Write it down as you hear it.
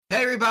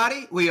Hey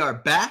everybody, we are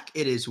back.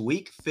 It is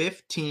week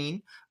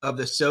 15 of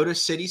the Soda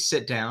City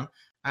Sit Down.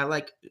 I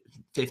like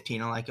 15.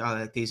 I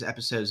like these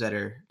episodes that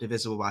are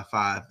divisible by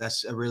 5.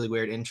 That's a really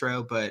weird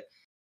intro, but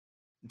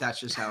that's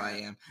just how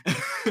I am.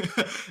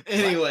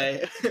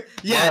 Anyway,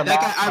 yeah,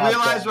 that guy, I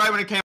realized right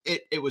when it came,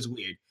 it was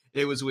weird.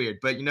 It was weird,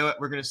 but you know what?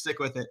 We're gonna stick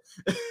with it.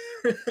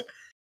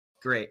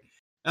 Great.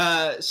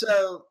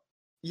 So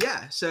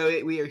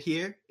we are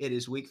here. It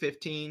is week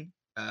 15,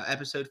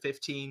 episode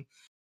 15.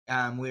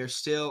 We are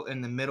still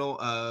in the middle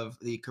of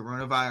the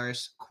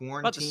coronavirus quarantine.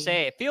 About to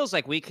say, it feels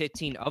like week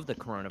 15 of the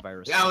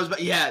coronavirus.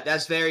 Yeah,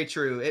 that's very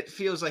true. It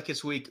feels like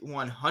it's week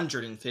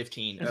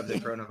 115 of the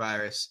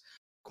coronavirus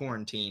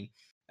quarantine.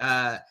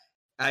 I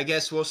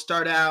guess we'll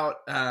start out.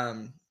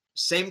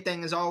 Same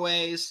thing as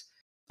always.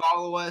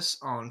 Follow us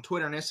on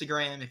Twitter and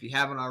Instagram if you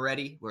haven't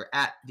already. We're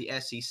at the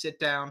SC Sit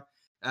Down.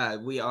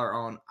 We are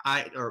on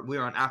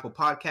Apple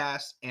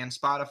Podcasts and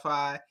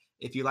Spotify.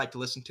 If you like to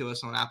listen to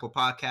us on Apple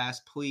Podcasts,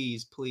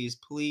 please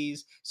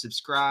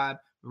subscribe,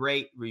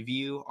 rate,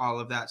 review, all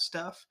of that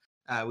stuff.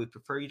 We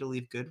prefer you to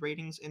leave good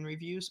ratings and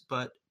reviews,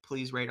 but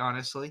please rate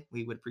honestly.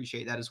 We would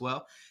appreciate that as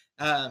well.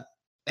 So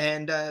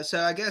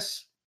I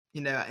guess,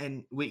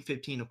 in week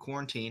 15 of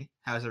quarantine,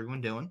 how's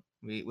everyone doing?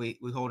 We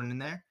holding in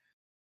there?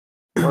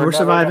 We're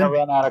surviving. We're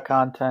run out of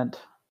content.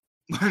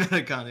 We're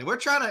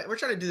trying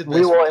to do the best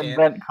we will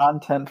invent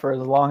content for as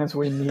long as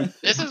we need.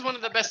 This is one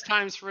of the best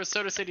times for a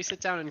Soda City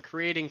Sit Down and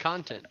creating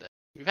content.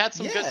 We've had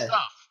some good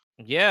stuff.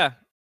 Yeah.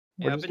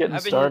 I've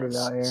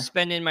been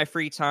spending my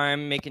free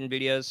time making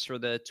videos for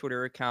the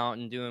Twitter account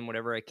and doing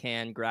whatever I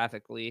can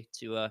graphically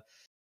to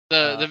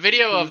the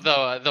video of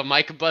the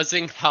mic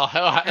buzzing.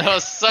 That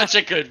was such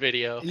a good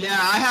video. Yeah,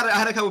 I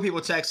had a couple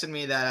people texting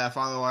me that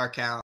follow our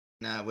account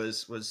and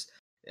was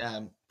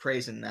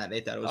praising that.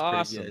 They thought it was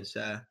awesome. Pretty good.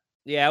 So.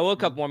 Yeah, I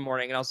woke up one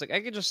morning and I was like,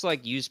 I could just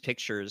use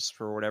pictures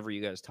for whatever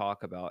you guys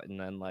talk about, and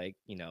then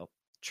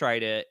try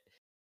to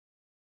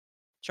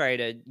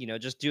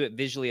just do it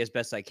visually as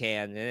best I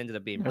can. And it ended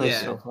up being really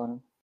so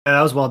funny. Yeah,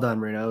 that was well done,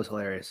 Marino. That was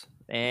hilarious.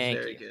 Thank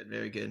you. Very good,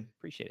 very good.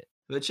 Appreciate it.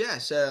 But yeah,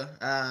 so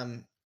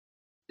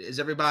does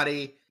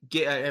everybody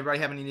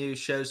have any new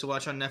shows to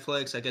watch on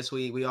Netflix? I guess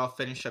we all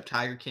finished up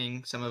Tiger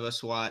King. Some of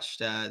us watched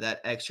that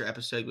extra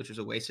episode, which was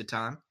a waste of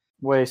time.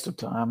 Waste of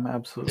time,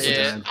 absolutely.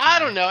 Yeah, I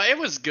don't know. It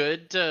was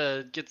good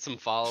to get some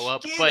follow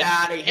up, but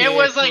it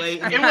was not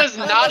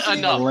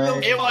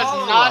enough. It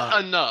was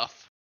not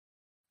enough.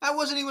 That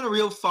wasn't even a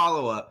real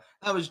follow up.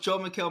 That was Joel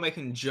McHale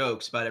making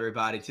jokes about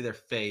everybody to their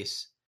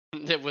face.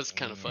 It was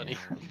kind of funny.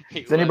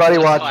 Does anybody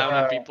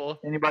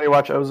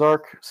watch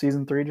Ozark?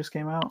 Season 3 just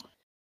came out.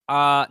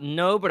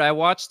 No, but I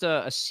watched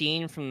a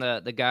scene from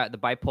the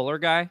bipolar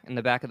guy in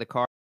the back of the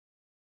car.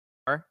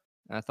 And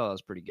I thought that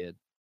was pretty good.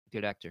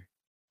 Good actor.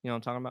 You know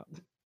what I'm talking about?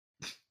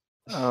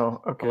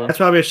 Oh, okay. That's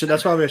probably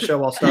a show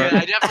we'll start. Yeah,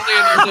 I definitely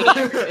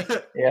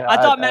understood. Yeah, I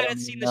thought Matt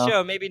had seen the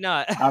show. Maybe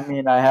not. I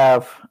mean, I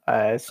have.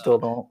 I still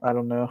don't. I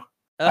don't know.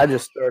 I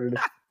just started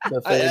the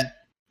thing.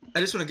 I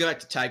just want to go back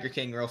to Tiger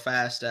King real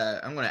fast.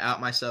 I'm going to out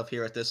myself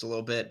here with this a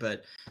little bit,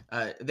 but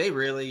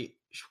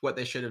what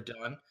they should have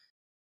done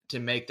to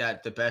make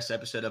that the best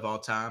episode of all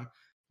time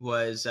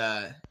was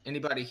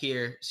anybody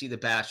here see The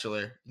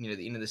Bachelor? At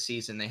the end of the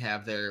season, they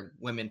have their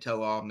women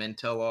tell all, men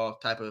tell all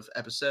type of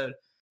episode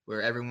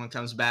where everyone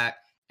comes back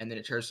and then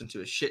it turns into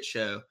a shit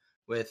show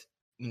with,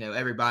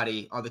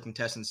 everybody, all the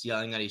contestants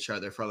yelling at each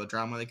other for all the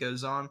drama that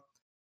goes on.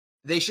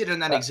 They should have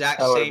done that exact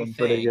same thing.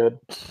 Pretty good.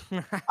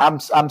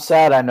 I'm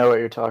sad I know what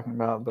you're talking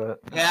about, but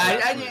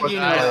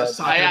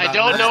I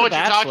don't know what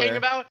you're talking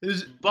about,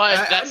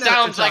 but that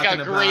sounds like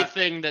a great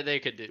thing that they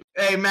could do.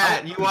 Hey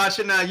Matt, you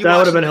watching? That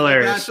would have been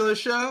hilarious. Bachelor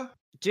show,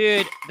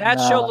 dude.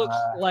 That show looks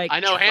like I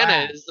know trash.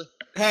 Hannah is.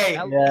 Hey,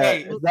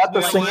 is that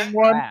the singing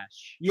one?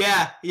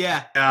 Yeah,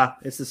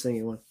 it's the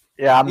singing one.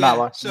 Yeah, I'm not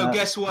watching. So that.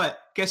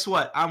 Guess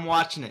what? I'm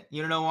watching it.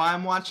 You know why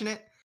I'm watching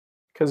it?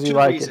 Because you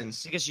like it.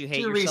 Because you hate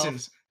yourself.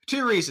 reasons.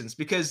 2 reasons.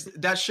 Because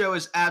that show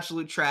is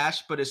absolute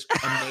trash, but it's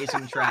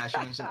amazing trash.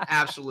 And it's an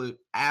absolute,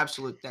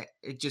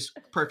 it's just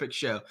perfect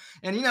show.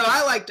 And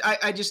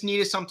I just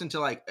needed something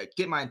to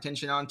get my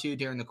attention onto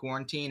during the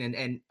quarantine.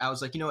 And I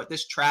was like, you know what?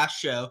 This trash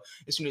show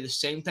is gonna be the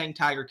same thing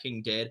Tiger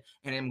King did,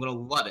 and I'm gonna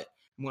love it.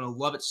 I'm gonna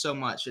love it so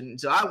much. And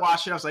so I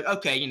watched it. I was like,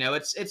 okay,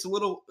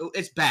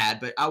 it's bad,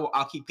 but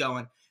I'll keep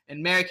going.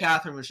 And Mary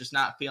Catherine was just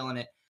not feeling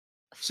it.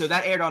 So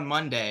that aired on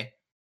Monday.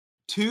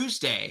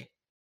 Tuesday,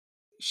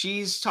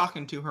 she's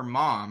talking to her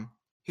mom,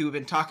 who had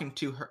been talking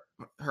to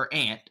her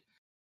aunt,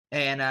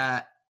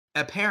 and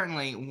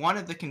apparently one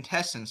of the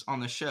contestants on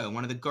the show,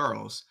 one of the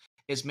girls,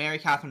 is Mary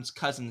Catherine's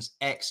cousin's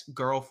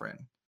ex-girlfriend.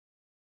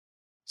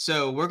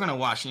 So we're gonna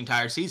watch the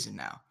entire season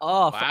now.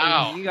 Oh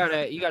wow! You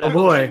gotta. Oh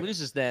boy!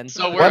 Loses then.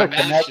 So we're a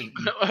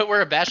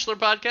Bachelor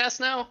podcast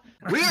now.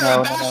 We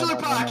are a Bachelor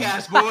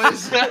podcast,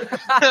 boys.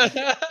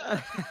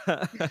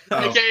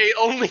 Okay,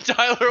 only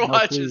Tyler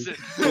watches it,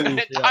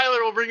 and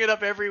Tyler will bring it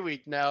up every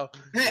week now.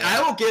 Hey,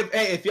 I will give.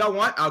 Hey, if y'all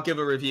want, I'll give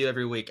a review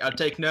every week. I'll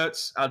take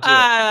notes. I'll do it.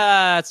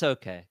 That's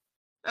okay.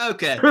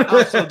 Okay,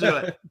 I'll still do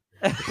it.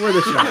 For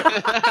the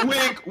show.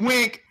 Wink,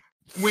 wink.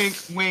 wink,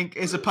 wink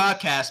is a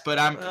podcast, but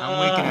I'm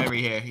winking over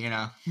here, you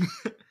know.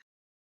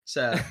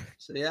 So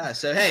yeah.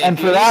 So hey, and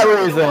for that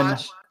reason,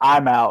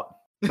 I'm out.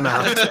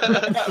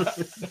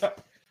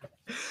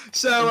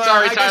 So I'm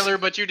sorry, Tyler,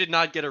 but you did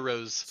not get a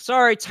rose.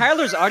 Sorry,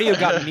 Tyler's audio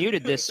got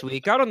muted this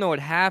week. I don't know what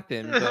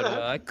happened, but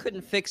I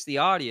couldn't fix the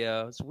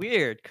audio. It's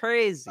weird,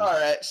 crazy. All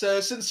right.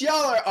 So since y'all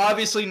are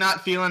obviously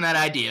not feeling that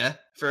idea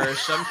for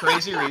some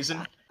crazy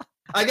reason,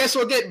 I guess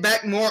we'll get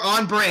back more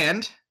on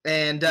brand.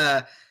 And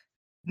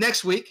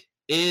next week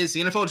is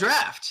the NFL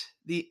Draft.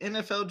 The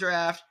NFL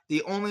Draft,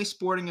 the only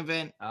sporting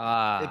event,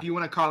 if you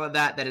want to call it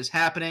that is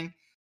happening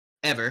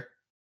ever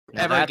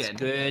That's again.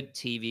 Good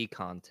TV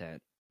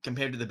content.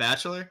 Compared to The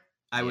Bachelor,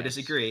 I would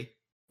disagree.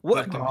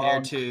 What? But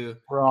compared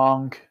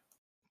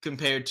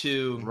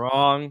to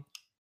wrong,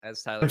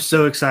 as Tyler. I'm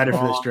so excited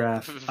for this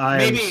draft.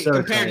 Maybe so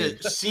compared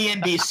excited. to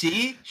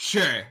CNBC,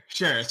 sure,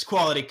 it's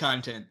quality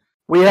content.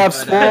 we have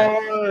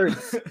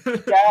sports.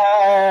 Yes.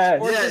 I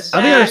think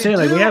I understand.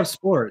 Like, we have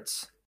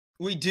sports.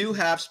 We do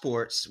have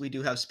sports.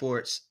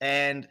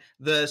 And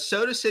the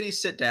Soda City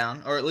Sit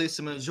Down, or at least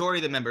the majority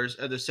of the members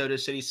of the Soda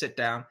City Sit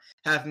Down,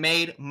 have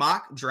made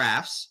mock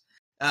drafts.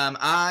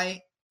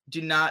 I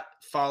do not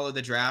follow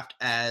the draft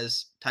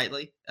as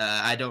tightly.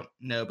 I don't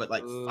know, but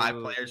like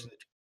 5 players.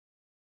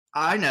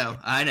 I know.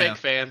 Fake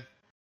fan.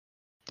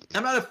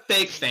 I'm not a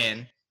fake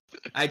fan.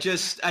 I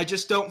just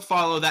don't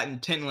follow that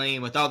intently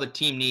with all the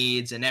team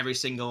needs and every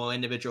single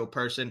individual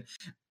person.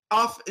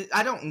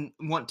 I don't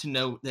want to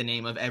know the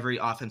name of every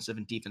offensive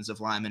and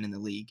defensive lineman in the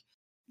league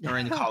or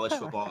in college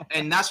football.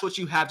 And that's what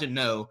you have to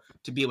know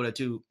to be able to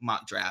do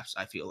mock drafts,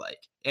 I feel like.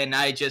 And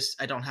I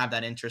don't have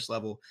that interest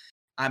level.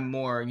 I'm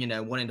more,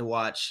 wanting to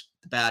watch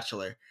The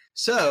Bachelor.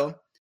 So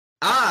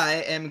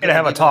I am going to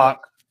have a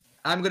talk.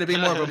 I'm going to be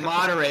more of a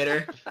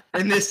moderator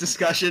in this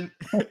discussion.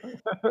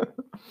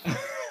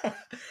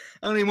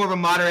 I'm going to be more of a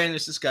moderator in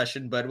this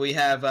discussion, but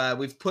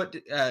we've put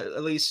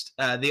at least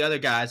the other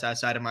guys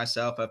outside of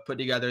myself have put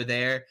together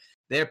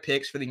their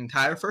picks for the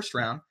entire first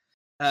round.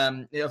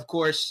 Of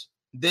course,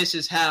 this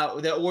is how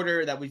the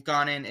order that we've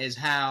gone in is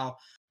how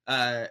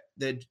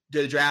the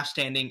draft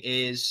standing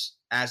is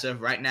as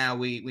of right now.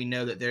 We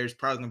know that there's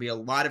probably going to be a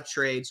lot of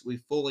trades. We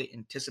fully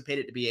anticipate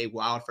it to be a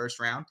wild first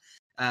round,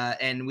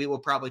 and we will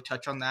probably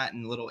touch on that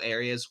in little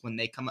areas when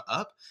they come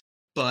up.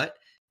 But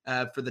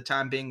for the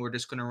time being, we're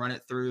just going to run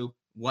it through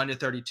 1 to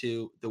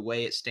 32, the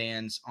way it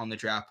stands on the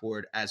draft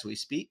board as we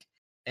speak.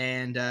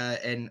 And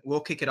we'll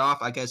kick it off.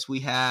 I guess we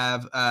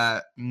have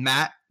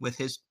Matt with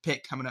his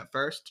pick coming up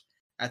first.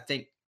 I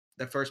think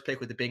the first pick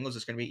with the Bengals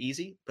is going to be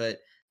easy, but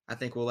I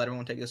think we'll let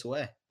everyone take this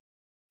away.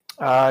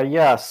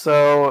 Yeah.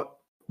 So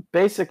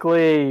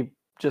basically,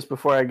 just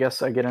before I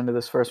guess I get into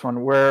this first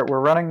one, we're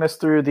running this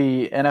through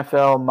the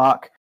NFL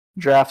mock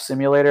draft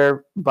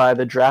simulator by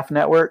the Draft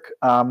Network.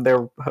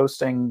 They're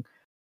hosting.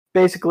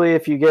 Basically,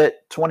 if you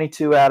get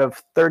 22 out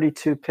of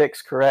 32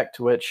 picks correct,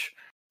 which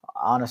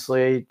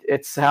honestly,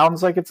 it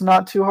sounds like it's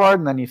not too hard,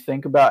 and then you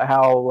think about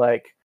how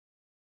like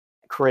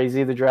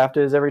crazy the draft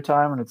is every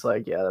time, and it's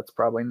like, yeah, that's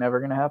probably never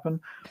going to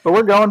happen. But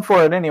we're going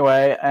for it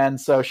anyway, and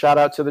so shout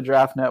out to the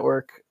Draft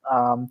Network.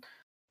 But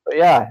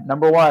yeah,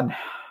 number 1.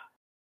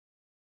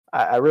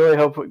 I really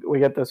hope we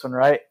get this one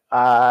right.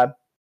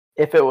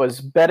 If it was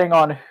betting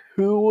on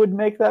who would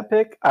make that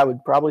pick, I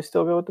would probably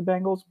still go with the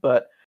Bengals,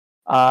 but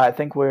I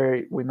think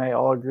we may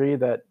all agree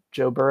that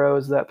Joe Burrow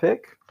is that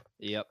pick.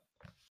 Yep.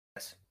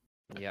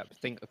 I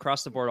think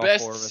across the board, all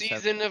best 4 of us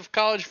season of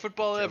college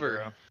football Joe ever.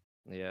 Burrow.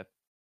 Yeah.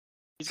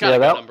 He's got to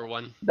go number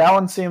 1. That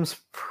one seems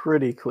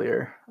pretty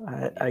clear.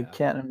 I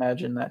can't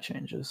imagine that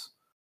changes.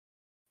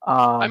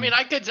 I mean,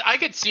 I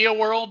could see a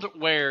world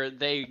where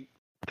they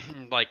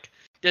like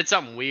did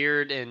something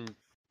weird and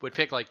would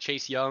pick like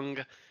Chase Young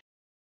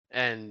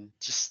and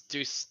just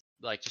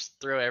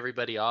throw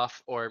everybody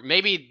off, or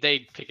maybe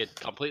they'd pick a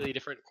completely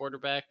different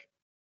quarterback.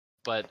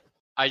 But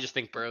I just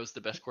think Burrow's the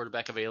best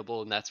quarterback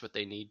available, and that's what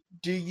they need.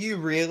 Do you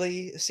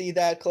really see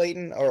that,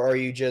 Clayton, or are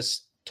you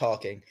just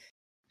talking?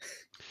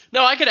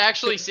 No, I could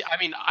actually see. I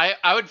mean,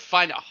 I would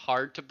find it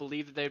hard to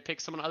believe that they'd pick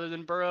someone other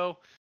than Burrow,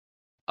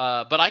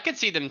 but I could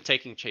see them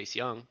taking Chase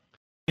Young.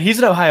 He's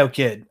an Ohio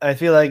kid. I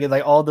feel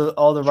like all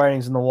the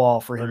writing's on the wall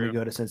for him to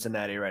go to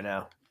Cincinnati right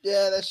now.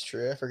 Yeah, that's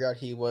true. I forgot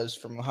he was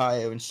from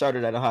Ohio and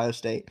started at Ohio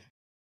State.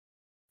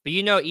 But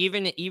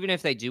even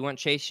if they do want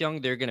Chase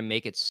Young, they're going to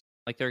make it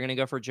like they're going to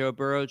go for Joe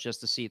Burrow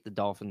just to see if the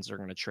Dolphins are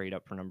going to trade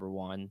up for number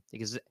 1.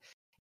 Because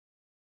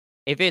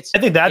I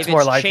think that's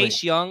more likely.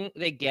 Chase Young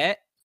they get,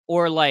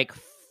 or like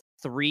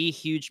 3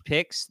 huge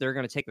picks, they're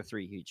going to take the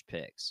 3 huge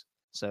picks.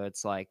 So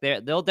it's like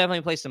they'll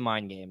definitely play some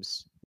mind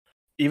games.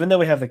 Even though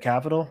we have the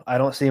capital, I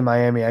don't see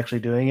Miami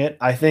actually doing it.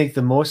 I think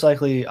the most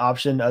likely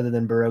option other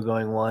than Burrow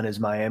going 1 is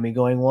Miami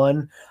going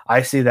 1.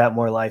 I see that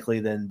more likely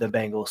than the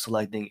Bengals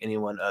selecting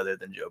anyone other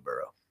than Joe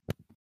Burrow.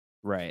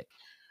 Right.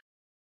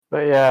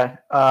 But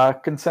yeah,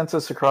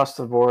 consensus across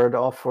the board,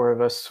 all 4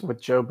 of us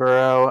with Joe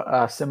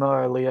Burrow.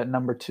 Similarly at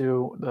number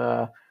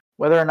 2,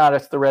 whether or not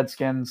it's the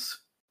Redskins,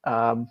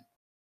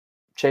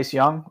 Chase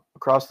Young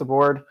across the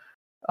board,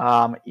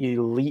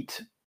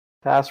 elite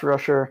pass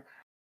rusher.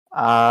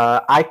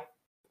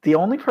 The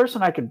only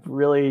person I could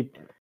really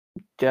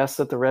guess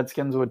that the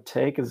Redskins would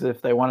take is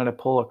if they wanted to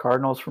pull a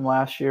Cardinals from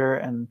last year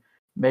and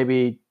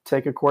maybe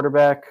take a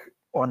quarterback,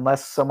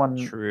 unless someone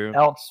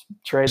else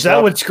trades.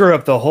 That would screw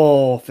up the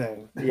whole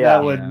thing. Yeah,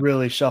 that would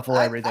really shuffle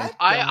everything.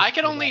 I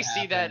can only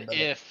see that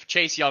if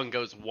Chase Young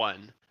goes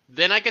 1.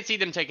 Then I could see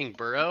them taking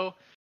Burrow.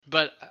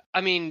 But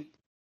I mean,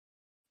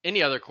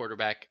 any other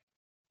quarterback,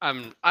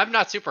 I'm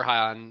not super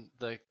high on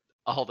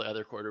all the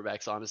other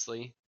quarterbacks,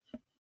 honestly.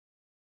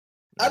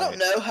 I don't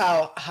know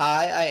how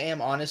high I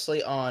am,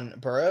 honestly, on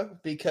Burrow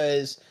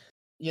because,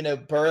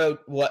 Burrow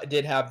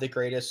did have the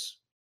greatest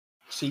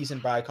season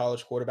by a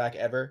college quarterback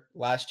ever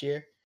last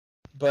year,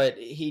 but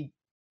he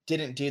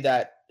didn't do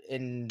that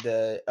in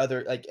the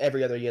other,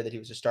 every other year that he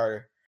was a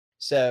starter.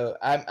 So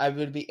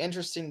it'd be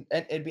interesting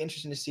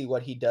to see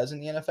what he does in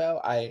the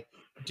NFL. I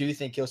do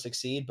think he'll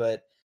succeed,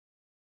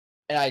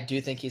 and I do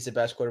think he's the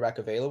best quarterback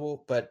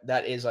available, but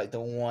that is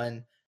the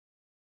one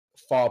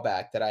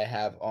fallback that I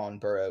have on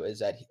Burrow is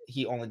that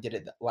he only did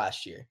it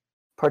last year.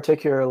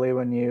 Particularly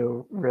when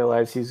you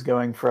realize he's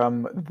going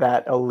from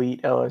that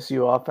elite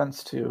LSU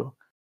offense to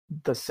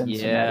the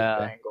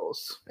Cincinnati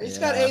Bengals. He's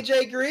got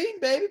AJ Green,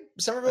 baby.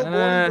 Somerville born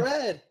and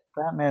bred.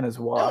 That man is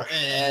washed.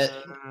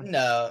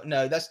 No,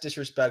 that's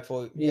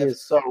disrespectful. He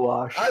is so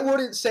washed. I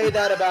wouldn't say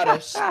that about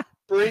a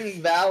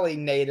Spring Valley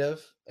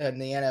native in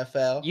the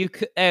NFL. You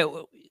could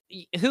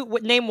who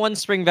would name one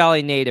Spring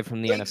Valley native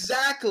from the NFL?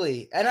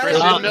 Exactly. And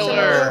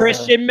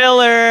Christian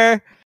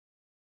Miller.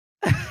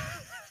 I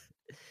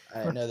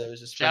didn't know there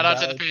was a shout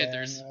out to the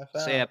Panthers.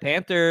 So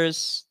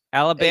Panthers,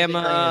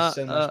 Alabama. Is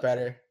so much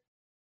better.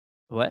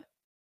 What?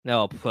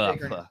 No, all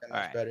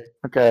right. Better.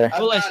 Okay.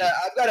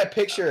 I've got a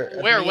picture.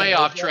 We're way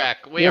off track.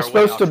 You're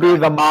supposed to be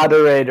the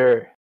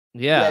moderator.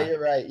 Yeah, you're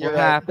right. What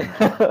happened?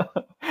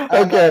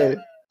 Okay.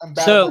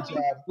 So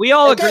we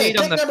all agreed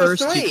on the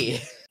first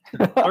 3.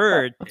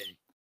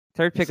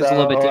 Third pick is a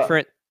little bit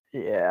different.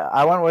 Yeah,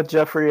 I went with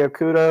Jeffrey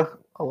Okudah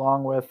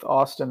along with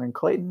Austin and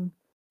Clayton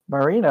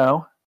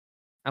Marino.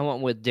 I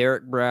went with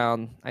Derek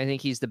Brown. I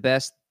think he's the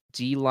best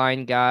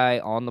D-line guy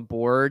on the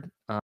board.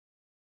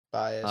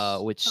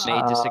 Biased. Which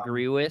they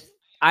disagree with.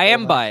 I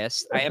am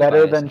biased. I am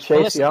better biased. than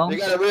Chase Young. You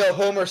got a real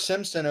Homer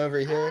Simpson over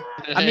here.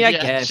 I mean, I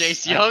guess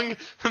Chase Young.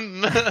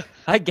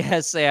 I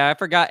guess. Yeah, I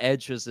forgot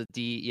Edge was a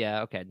D.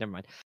 Yeah, okay, never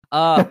mind.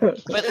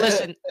 But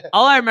listen,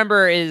 all I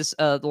remember is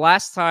the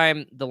last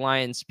time the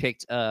Lions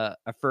picked a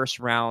first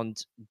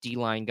round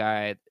D-line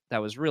guy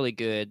that was really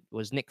good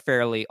was Nick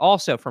Fairley,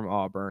 also from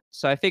Auburn.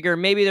 So I figure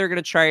maybe they're going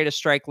to try to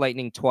strike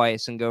lightning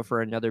twice and go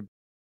for another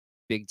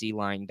big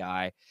D-line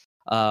guy.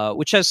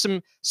 Which has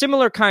some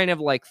similar kind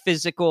of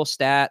physical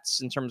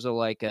stats in terms of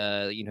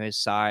his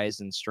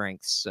size and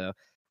strengths. So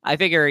I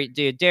figure,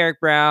 dude, Derek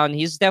Brown,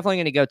 he's definitely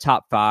going to go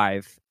top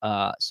 5.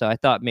 So I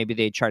thought maybe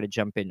they'd try to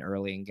jump in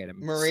early and get him.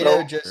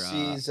 Marino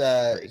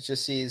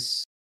just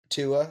sees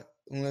Tua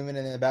looming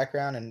in the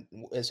background and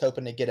is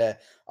hoping to get a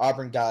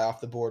Auburn guy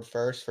off the board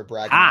first for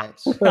bragging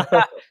rights.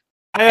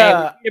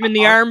 Hey, beat him in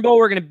the Iron Bowl.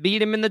 We're going to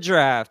beat him in the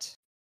draft.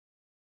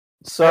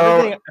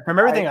 So from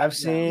everything I've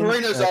seen,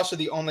 Marino's also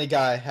the only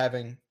guy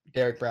having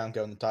Derek Brown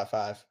go in the top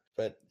 5.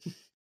 But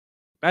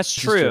that's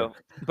true.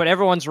 But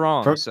everyone's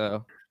wrong.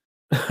 From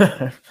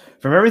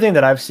everything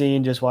that I've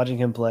seen, just watching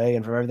him play,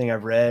 and from everything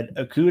I've read,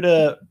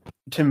 Okudah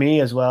to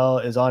me as well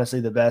is honestly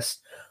the best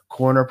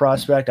corner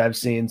prospect I've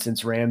seen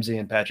since Ramsey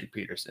and Patrick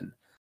Peterson.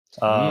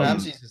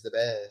 Ramsey's is the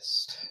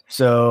best.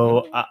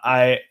 So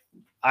I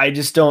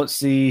just don't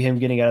see him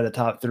getting out of the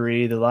top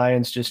 3. The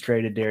Lions just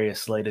traded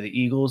Darius Slay to the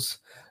Eagles.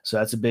 So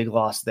that's a big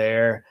loss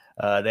there.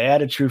 They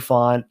added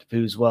Trufant,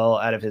 who's well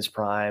out of his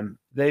prime.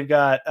 They've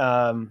got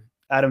Adam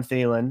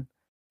Thielen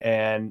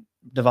and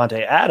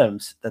Devontae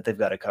Adams that they've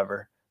got to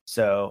cover.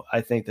 So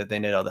I think that they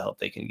need all the help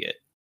they can get.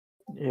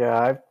 Yeah,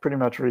 I pretty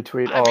much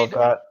retweet all of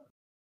that.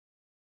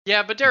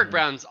 Yeah, but Derek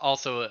Brown's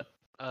also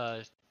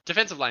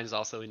defensive line is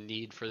also in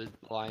need for the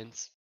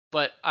Lions.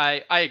 But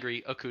I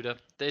agree, Okudah.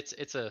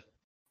 It's a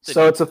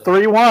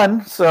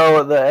 3-1.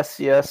 So the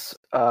SCS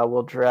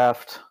will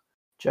draft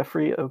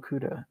Jeffrey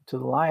Okudah to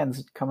the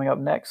Lions. Coming up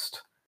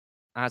next,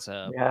 we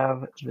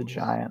have the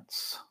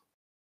Giants.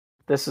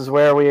 This is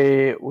where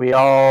we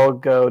all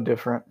go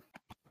different.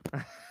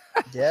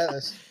 Yeah,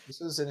 this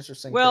is an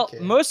interesting. Well,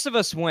 pick most of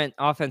us went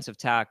offensive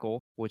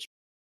tackle, which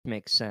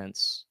makes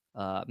sense.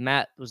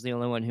 Matt was the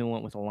only one who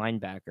went with a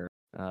linebacker.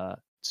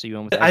 So you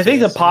went with I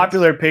think the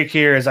popular pick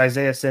here is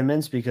Isaiah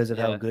Simmons because of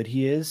how good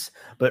he is.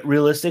 But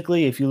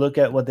realistically, if you look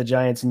at what the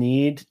Giants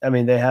need, I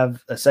mean, they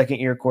have a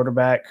second-year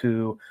quarterback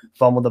who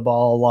fumbled the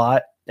ball a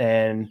lot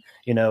and,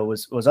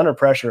 was under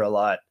pressure a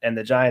lot. And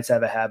the Giants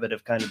have a habit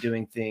of kind of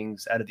doing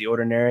things out of the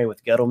ordinary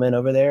with Gettleman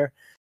over there.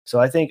 So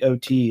I think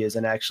OT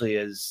isn't actually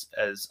as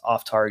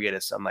off target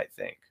as some might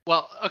think.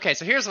 Well, okay,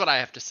 so here's what I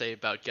have to say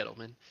about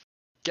Gettleman.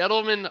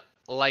 Gettleman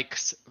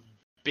likes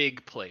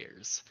big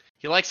players.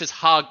 He likes his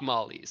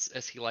Hogmollies,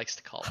 as he likes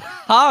to call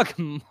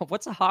them.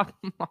 What's a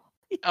Hogmollie?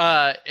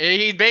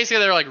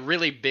 They're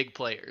really big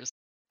players.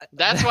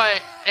 That's why,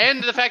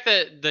 and the fact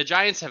that the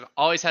Giants have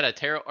always had a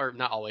terrible, or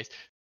not always,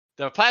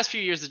 the past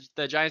few years,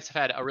 the Giants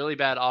have had a really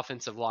bad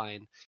offensive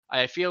line.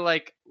 I feel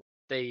like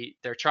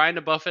they're trying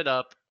to buff it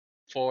up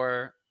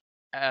for,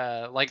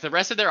 like the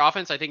rest of their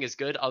offense, I think is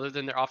good other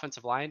than their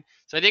offensive line.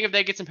 So I think if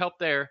they get some help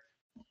there,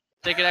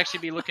 they could actually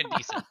be looking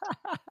decent.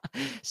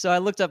 So I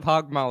looked up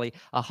Hogmolly.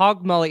 A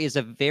Hogmolly is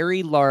a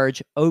very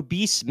large,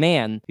 obese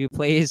man who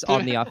plays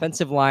on the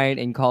offensive line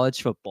in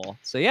college football.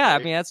 So yeah, I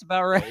mean, that's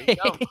about right.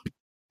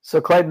 So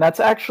Clayton, that's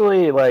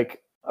actually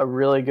like a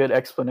really good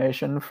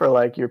explanation for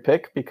like your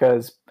pick,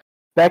 because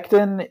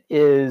Becton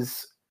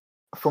is,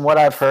 from what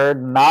I've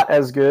heard, not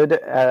as good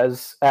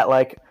as at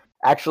like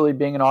actually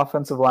being an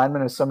offensive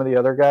lineman as some of the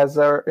other guys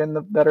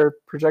that are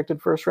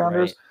projected first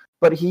rounders. Right.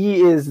 But he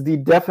is the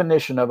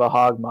definition of a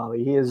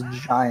Hogmolly. He is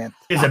giant.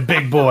 He's a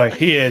big boy.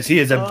 He is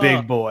a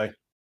big boy.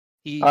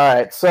 All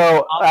right,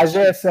 so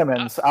Isaiah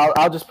Simmons,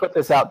 I'll just put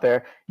this out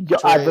there.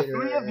 The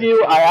three of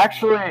you, I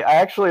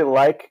actually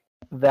like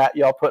that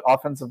y'all put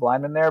offensive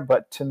lineman there,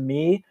 but to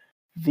me,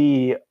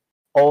 the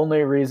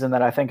only reason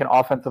that I think an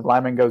offensive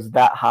lineman goes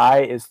that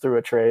high is through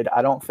a trade.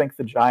 I don't think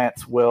the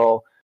Giants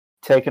will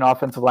take an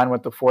offensive lineman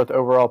with the 4th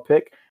overall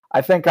pick.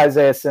 I think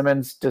Isaiah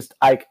Simmons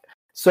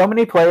so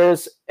many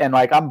players, and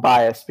like I'm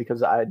biased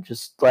because I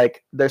just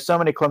like there's so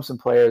many Clemson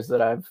players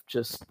that I've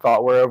just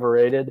thought were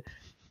overrated.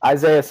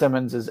 Isaiah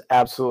Simmons is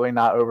absolutely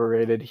not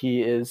overrated.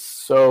 He is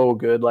so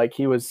good. Like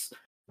he was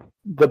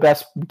the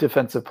best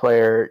defensive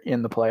player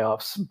in the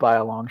playoffs by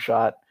a long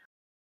shot.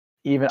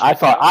 Even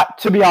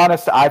to be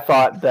honest, I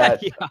thought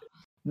that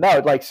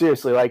no, like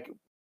seriously, like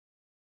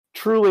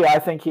truly, I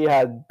think he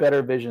had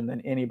better vision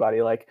than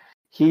anybody. Like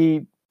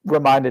he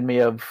reminded me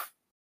of,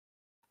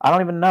 I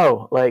don't even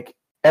know, like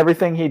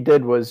everything he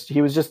did he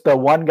was just the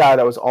one guy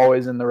that was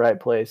always in the right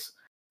place.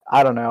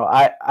 I don't know.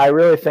 I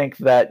really think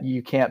that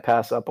you can't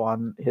pass up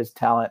on his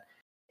talent.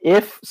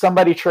 If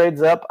somebody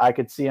trades up, I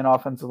could see an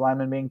offensive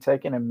lineman being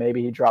taken, and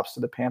maybe he drops to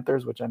the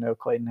Panthers, which I know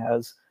Clayton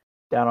has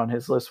down on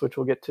his list, which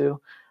we'll get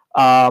to.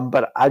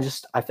 But I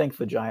think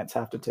the Giants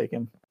have to take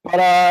him.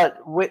 But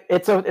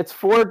it's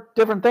 4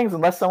 different things,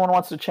 unless someone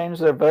wants to change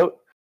their vote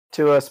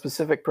to a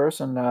specific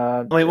person.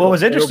 I mean, what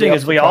was interesting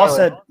is we all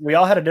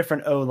had a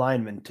different O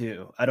lineman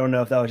too. I don't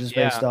know if that was just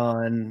based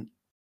on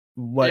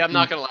what. Yeah, I'm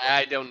not gonna lie,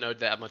 I don't know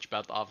that much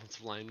about the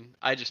offensive line.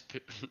 I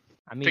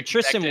mean,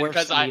 Tristan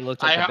Wirfs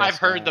looked like I've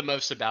heard the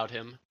most about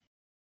him.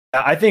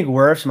 I think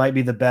Wirfs might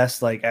be the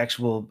best, like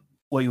actual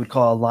what you would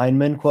call a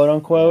lineman, quote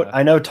unquote. Yeah.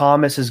 I know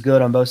Thomas is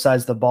good on both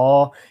sides of the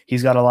ball.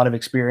 He's got a lot of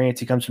experience.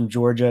 He comes from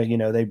Georgia. You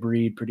know, they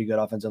breed pretty good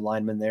offensive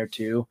linemen there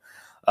too.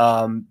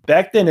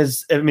 Becton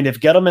is, I mean, if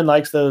Gettleman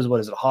likes those, what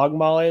is it,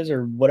 Hogmollies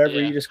or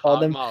whatever you just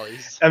called them?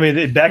 I mean,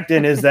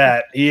 Becton is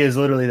that. He is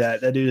literally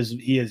that. That dude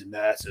is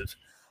massive.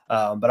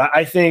 But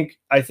I think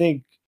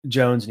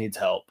Jones needs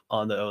help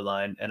on the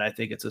O-line, and I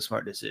think it's a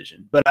smart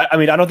decision. But I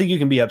mean, I don't think you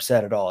can be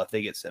upset at all if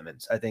they get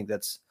Simmons. I think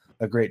that's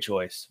a great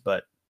choice.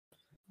 But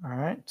all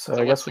right,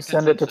 so I guess we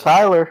send it to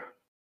Tyler.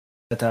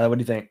 Tyler, what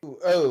do you think?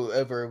 Oh,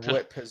 over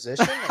what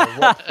position or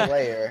what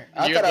player?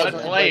 I thought I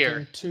was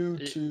making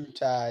two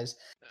ties.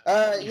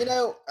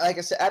 Like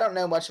I said, I don't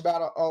know much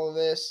about all of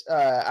this.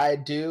 I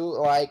do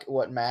like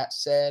what Matt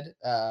said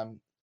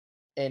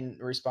in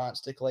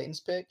response to Clayton's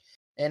pick,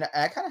 and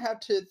I kind of have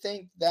to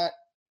think that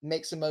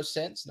makes the most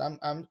sense. And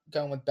I'm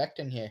going with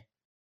Becton here.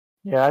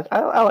 Yeah,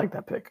 I like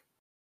that pick.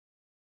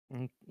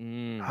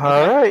 Mm-hmm.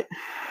 All right,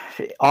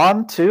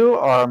 on to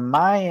our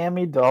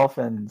Miami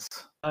Dolphins.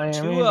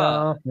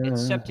 Tua,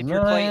 except if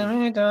you're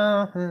playing.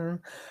 Yeah,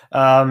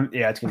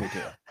 it's gonna be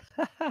Tua.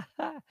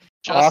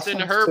 Justin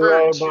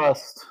Herbert. It's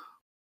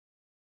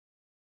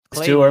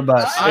Tua or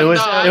bust.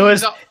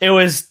 It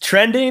was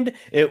trending.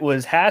 It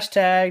was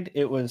hashtagged.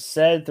 It was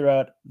said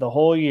throughout the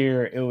whole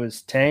year. It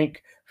was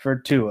tank for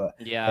Tua.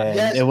 Yeah,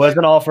 and it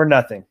wasn't all for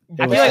nothing.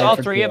 I feel like all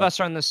 3 of us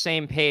are on the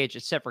same page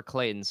except for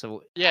Clayton.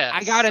 So yeah,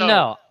 I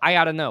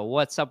gotta know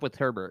what's up with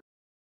Herbert.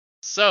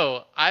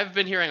 So I've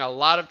been hearing a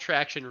lot of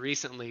traction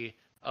recently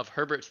of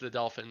Herbert to the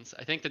Dolphins.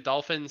 I think the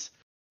Dolphins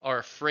are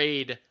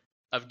afraid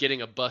of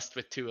getting a bust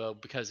with Tua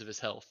because of his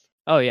health.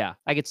 Oh yeah,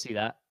 I could see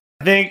that.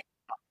 I think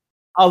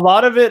a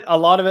lot of it,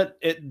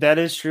 that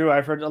is true.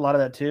 I've heard a lot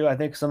of that too. I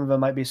think some of it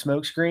might be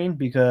smokescreen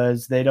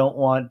because they don't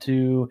want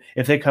to,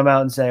 if they come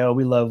out and say, oh,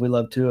 we love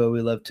Tua,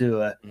 we love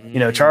Tua. You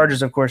know,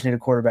 Chargers, of course, need a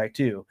quarterback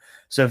too.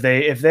 So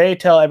if they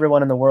tell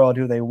everyone in the world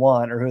who they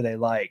want or who they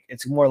like,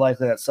 it's more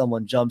likely that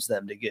someone jumps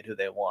them to get who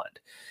they want.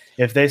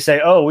 If they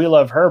say, oh, we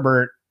love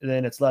Herbert,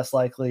 then it's less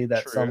likely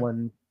that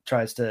someone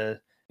tries to,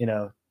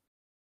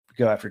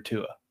 go after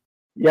Tua.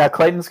 Yeah,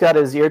 Clayton's got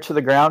his ear to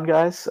the ground,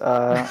 guys.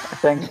 I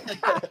think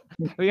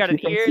we got an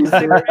ear to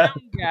the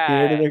ground, guys.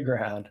 Ear to the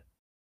ground.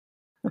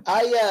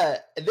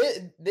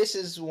 This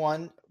is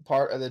one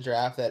part of the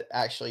draft that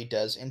actually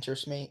does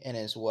interest me, and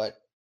is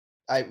what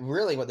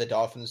the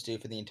Dolphins do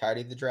for the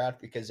entirety of the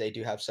draft, because they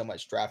do have so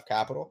much draft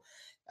capital.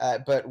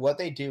 But what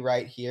they do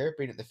right here,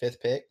 being at the 5th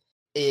pick,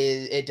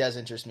 it does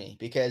interest me,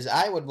 because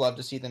I would love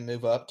to see them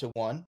move up to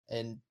 1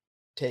 and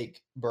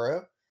take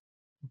Burrow.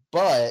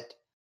 But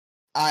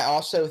I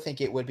also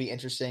think it would be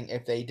interesting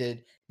if they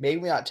did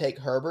maybe not take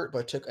Herbert,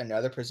 but took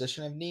another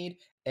position of need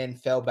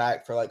and fell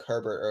back for like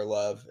Herbert or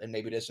Love, and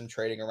maybe did some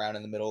trading around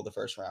in the middle of the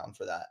first round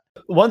for that.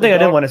 One thing I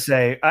did want to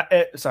say,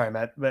 sorry,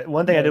 Matt, but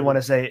one thing I did want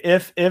to say,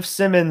 if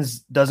Simmons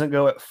doesn't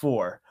go at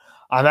 4,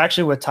 I'm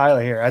actually with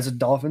Tyler here. As a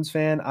Dolphins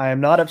fan, I am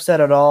not upset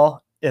at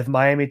all if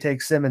Miami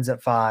takes Simmons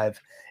at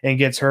 5 and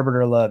gets Herbert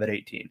or Love at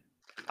 18.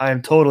 I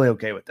am totally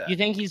okay with that. You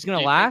think he's going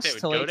to last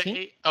till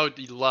 18? Oh,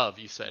 Love,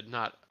 you said,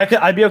 not.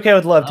 I'd be okay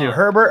with Love too.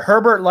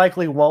 Herbert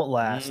likely won't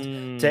last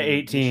to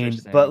 18,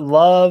 but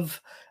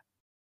Love,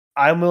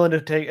 I'm willing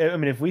to take. I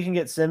mean, if we can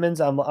get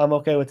Simmons, I'm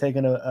okay with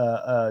taking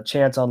a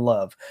chance on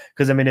Love,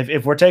 because I mean,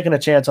 if we're taking a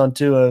chance on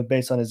Tua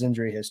based on his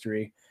injury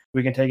history,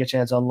 we can take a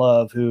chance on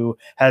Love, who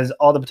has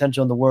all the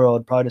potential in the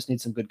world. Probably just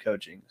needs some good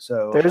coaching.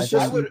 So there's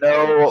just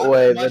no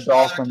way the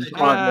Dolphins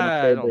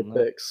aren't going to trade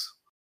their picks.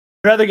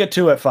 I'd rather get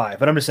 2 at 5,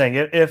 but I'm just saying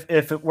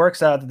if it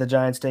works out that the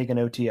Giants take an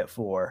OT at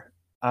 4,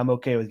 I'm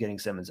okay with getting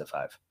Simmons at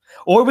 5.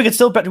 Or we could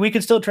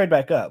still trade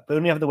back up, but we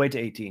don't have to wait to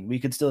 18. We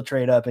could still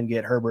trade up and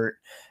get Herbert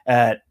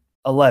at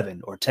 11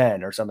 or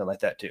 10 or something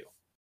like that too.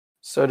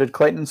 So did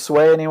Clayton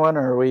sway anyone,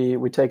 or are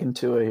we taking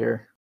Tua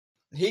here?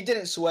 He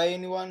didn't sway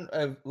anyone,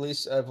 at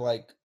least of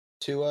like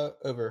Tua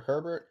over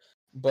Herbert,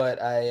 but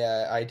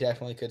I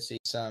definitely could see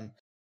some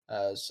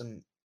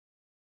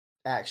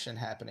action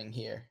happening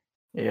here.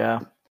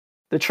 Yeah.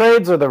 The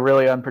trades are the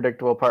really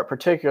unpredictable part,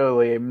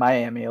 particularly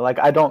Miami. Like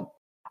I don't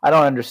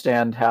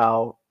understand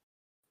how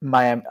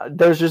Miami.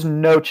 There's just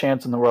no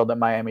chance in the world that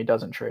Miami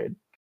doesn't trade.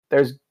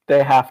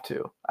 They have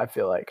to. I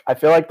feel like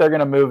they're going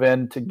to move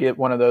in to get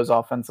one of those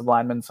offensive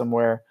linemen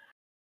somewhere.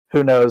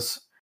 Who knows?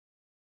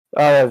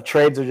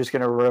 Trades are just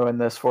going to ruin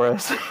this for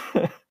us.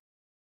 Yeah,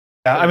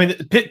 I mean,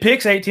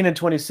 picks 18 and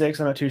 26.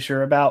 I'm not too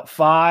sure about.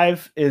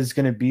 5 is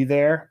going to be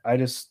there.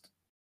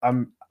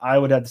 I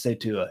would have to say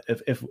Tua.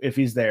 If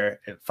he's there,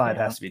 5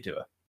 has to be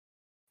Tua.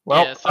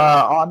 Well,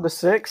 on to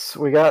 6,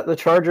 we got the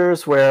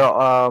Chargers,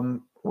 where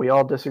we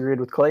all disagreed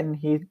with Clayton.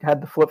 He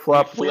had the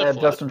flip-flop. We had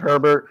Justin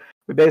Herbert.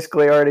 We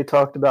basically already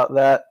talked about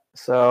that.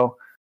 So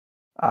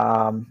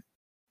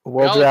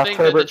we'll draft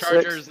Herbert. The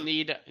Chargers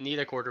need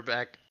a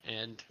quarterback,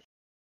 and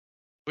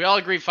we all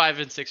agree 5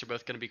 and 6 are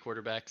both going to be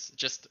quarterbacks.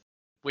 Just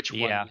which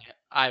one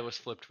I was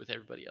flipped with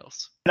everybody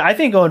else. And I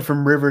think going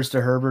from Rivers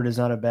to Herbert is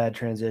not a bad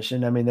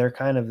transition. I mean, they're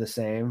kind of the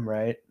same,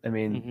 right? I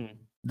mean,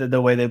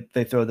 the way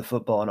they throw the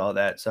football and all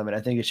that. So, I mean,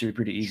 I think it should be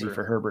pretty easy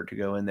for Herbert to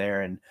go in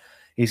there. And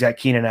he's got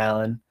Keenan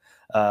Allen,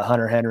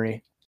 Hunter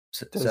Henry.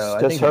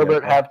 Does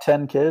Herbert have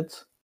 10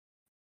 kids?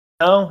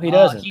 No, he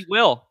doesn't. He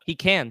will. He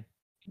can.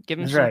 Give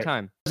him some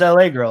time. Those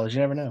LA girls, you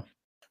never know.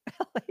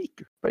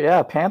 But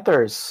yeah,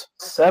 Panthers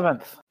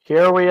 7th.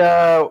 Here we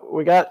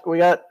got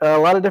a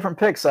lot of different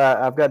picks.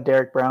 I've got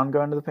Derek Brown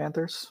going to the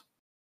Panthers.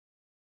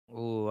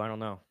 Ooh, I don't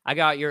know. I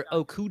got your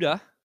Okuda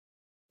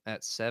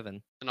at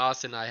 7. And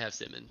Austin, I have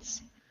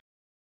Simmons.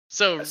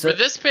 So for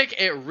this pick,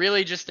 it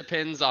really just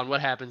depends on what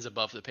happens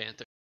above the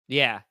Panthers.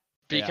 Yeah.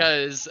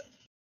 Because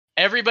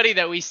everybody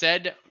that we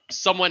said,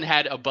 someone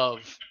had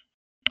above.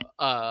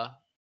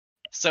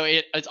 So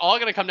it's all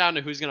going to come down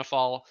to who's going to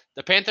fall.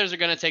 The Panthers are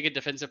going to take a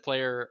defensive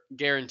player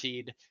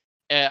guaranteed.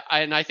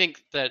 And I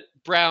think that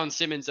Brown,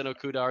 Simmons, and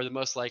Okuda are the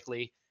most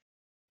likely.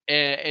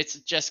 It's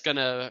just going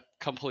to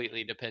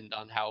completely depend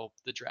on how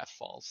the draft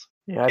falls.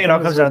 Yeah, I think it all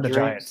comes down to the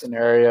Giants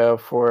scenario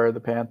for the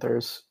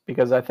Panthers,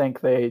 because I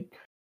think they've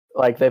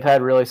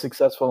had really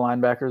successful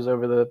linebackers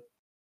over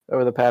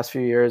the past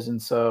few years, and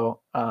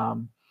so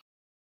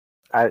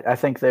I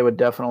think they would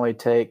definitely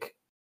take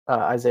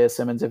Isaiah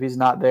Simmons if he's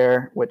not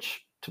there.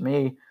 Which to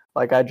me,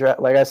 like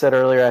I said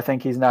earlier, I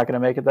think he's not going to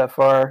make it that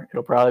far.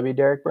 It'll probably be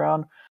Derek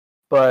Brown,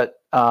 but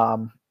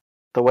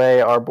the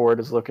way our board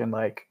is looking,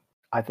 like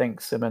I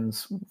think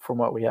Simmons, from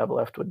what we have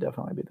left, would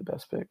definitely be the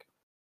best pick.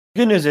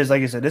 Good news is,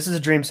 like you said, this is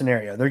a dream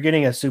scenario. They're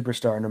getting a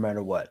superstar no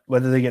matter what,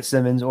 whether they get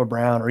Simmons or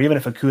Brown, or even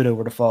if Okuda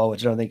were to fall,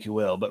 which I don't think he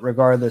will. But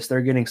regardless,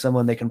 they're getting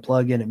someone they can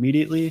plug in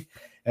immediately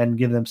and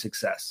give them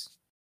success,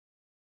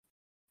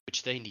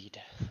 which they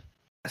need.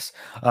 Yes.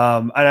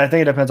 And I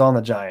think it depends on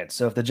the Giants.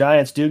 So if the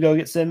Giants do go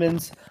get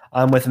Simmons,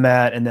 I'm with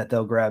Matt in that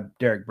they'll grab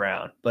Derek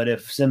Brown. But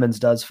if Simmons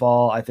does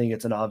fall, I think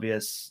it's an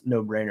obvious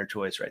no-brainer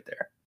choice right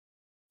there.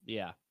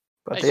 Yeah.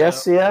 But the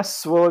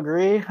SCS will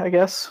agree, I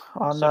guess,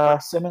 on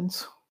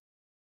Simmons.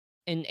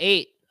 In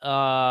 8,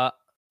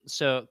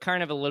 so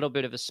kind of a little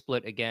bit of a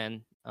split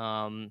again.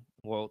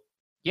 Well,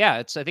 yeah,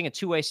 it's I think a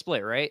 2-way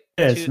split, right?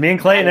 It is. Me and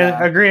Clayton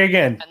agree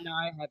again. And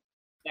I have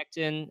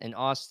Becton and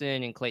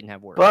Austin, and Clayton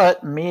have Ward.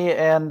 But me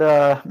and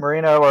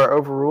Marino are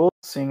overruled,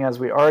 seeing as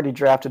we already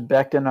drafted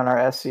Becton on our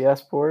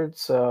SCS board.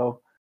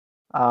 So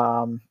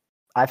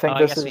I think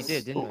this is. We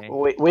did, didn't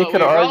we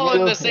could argue all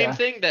in the same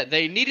thing that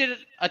they needed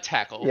a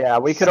tackle. Yeah,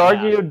 we could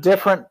argue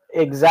different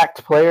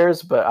exact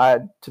players,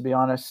 but to be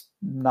honest,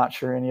 not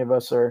sure any of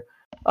us are,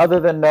 other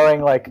than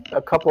knowing like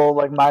a couple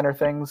like minor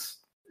things,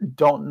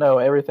 don't know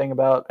everything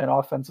about an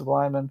offensive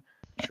lineman.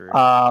 True.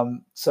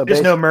 So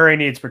just know Murray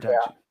needs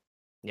protection.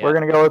 Yeah. We're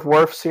gonna go with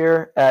Wirfs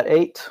here at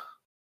 8.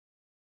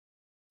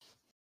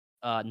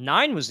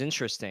 9 was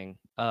interesting.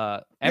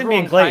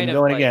 Everyone Clayton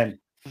going again.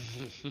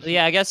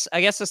 Yeah, I guess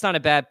that's not a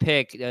bad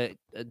pick.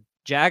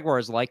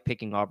 Jaguars like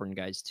picking Auburn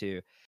guys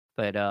too,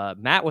 but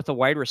Matt with a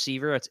wide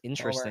receiver, that's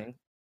interesting.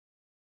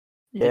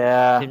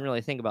 Yeah, didn't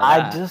really think about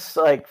that. I just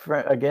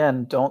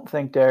don't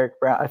think Derek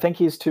Brown. I think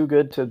he's too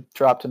good to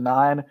drop to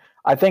 9.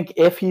 I think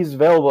if he's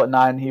available at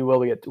 9, he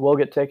will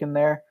get taken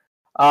there.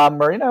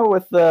 Marino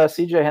with the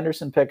C.J.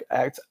 Henderson pick,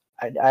 I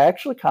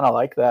actually kind of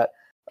like that.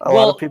 A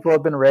lot of people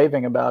have been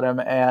raving about him,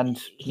 and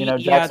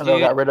Jacksonville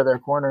got rid of their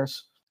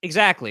corners.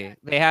 Exactly.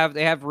 They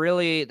have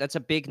really, that's a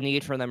big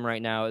need for them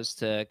right now, is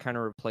to kind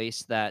of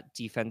replace that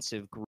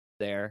defensive group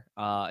there.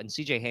 And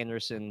CJ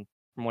Henderson,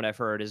 from what I've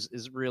heard, is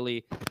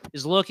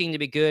looking to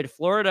be good.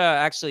 Florida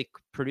actually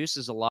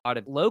produces a lot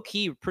of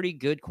low-key pretty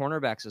good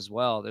cornerbacks as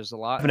well. There's a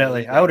lot.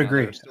 Definitely. I would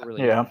agree.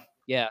 Really good.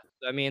 Yeah.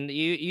 I mean,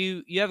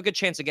 you have a good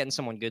chance of getting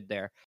someone good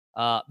there.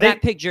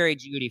 Matt picked Jerry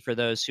Jeudy for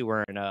those who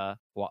weren't, despite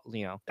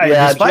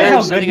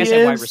how good he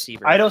is, wide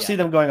receiver. I don't see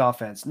them going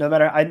offense. No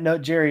matter, I know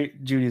Jerry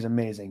Jeudy is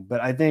amazing,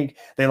 but I think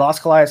they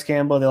lost Calais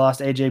Campbell, they lost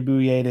AJ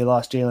Bouye, they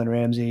lost Jalen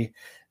Ramsey,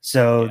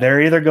 so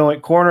they're either going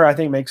corner. I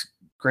think makes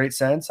great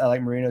sense. I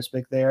like Marino's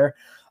pick there,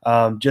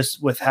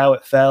 just with how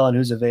it fell and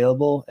who's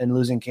available, and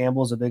losing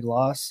Campbell is a big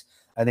loss.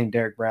 I think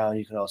Derek Brown,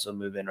 you can also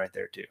move in right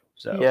there too.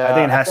 So I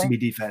think it has to be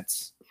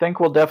defense. I think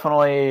we'll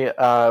definitely in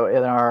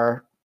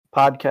our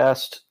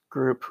podcast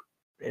group,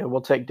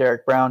 we'll take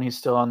Derek Brown. He's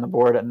still on the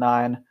board at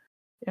 9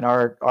 in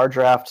our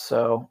draft,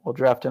 so we'll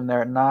draft him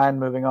there at 9.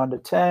 Moving on to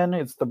 10,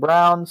 it's the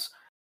Browns.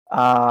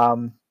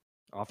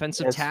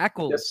 Offensive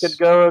tackles. This could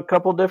go a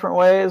couple different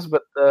ways,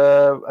 but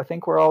I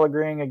think we're all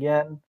agreeing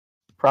again,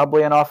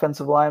 probably an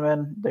offensive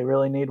lineman. They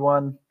really need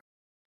one.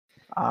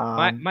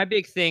 My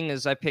big thing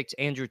is I picked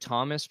Andrew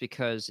Thomas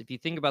because if you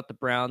think about the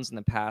Browns in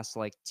the past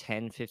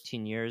 10,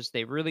 15 years,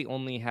 they really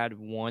only had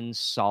one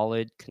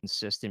solid,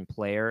 consistent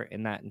player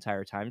in that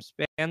entire time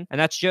span, and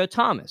that's Joe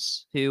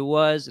Thomas, who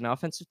was an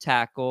offensive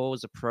tackle,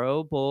 was a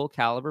Pro Bowl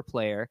caliber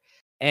player,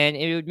 and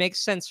it would make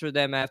sense for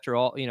them after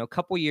all, a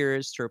couple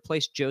years to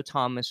replace Joe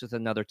Thomas with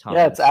another Thomas.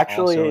 Yeah, it's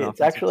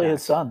actually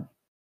his son.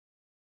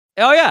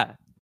 Oh yeah,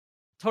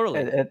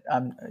 totally.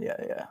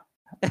 Yeah.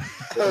 I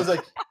was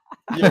like,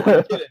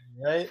 you're kidding,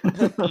 right?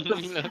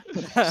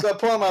 Stop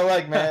pulling my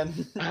leg, man.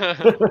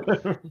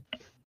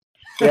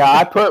 Yeah,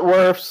 I put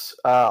Wirfs.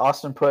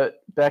 Austin put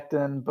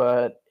Becton,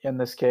 but in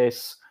this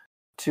case,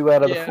 2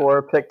 out of the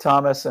 4 picked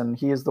Thomas, and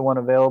he is the one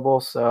available.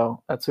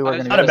 So that's who we're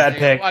going to. Not a bad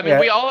pick. I mean,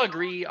 we all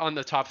agree on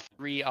the top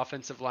 3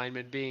 offensive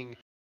linemen being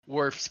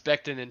Wirfs,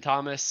 Becton, and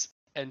Thomas.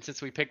 And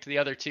since we picked the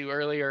other 2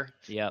 earlier,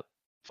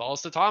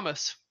 falls to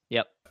Thomas.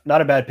 Yep. Not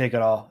a bad pick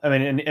at all. I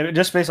mean, and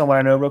just based on what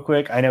I know real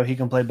quick, I know he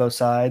can play both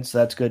sides. So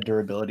that's good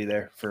durability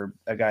there for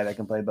a guy that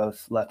can play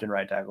both left and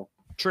right tackle.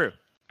 True.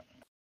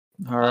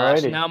 All right.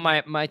 So now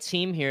my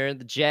team here,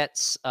 the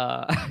Jets,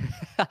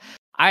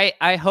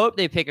 I hope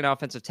they pick an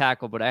offensive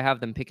tackle, but I have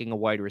them picking a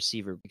wide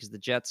receiver because the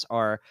Jets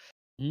are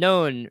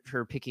known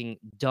for picking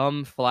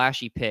dumb,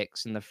 flashy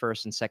picks in the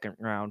first and second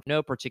round.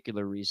 No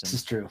particular reason. This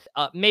is true.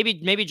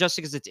 Maybe just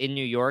because it's in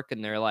New York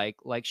and they're like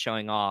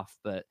showing off,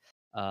 but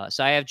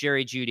so I have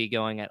Jerry Jeudy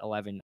going at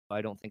 11.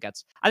 I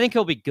think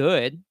he'll be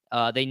good.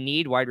 They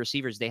need wide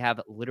receivers. They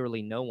have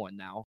literally no one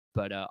now,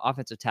 but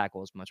offensive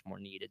tackle is much more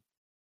needed.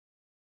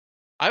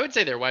 I would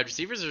say their wide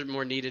receivers are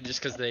more needed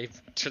just because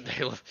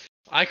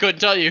I couldn't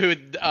tell you who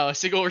a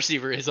single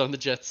receiver is on the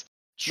Jets.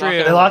 True.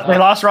 They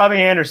lost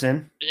Robbie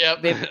Anderson.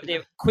 Yep. They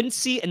have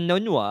Quincy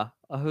Enunwa,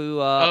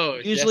 who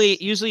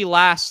usually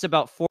lasts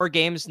about 4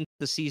 games into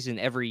the season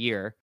every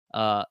year.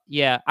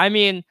 I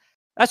mean,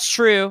 that's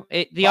true.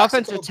 The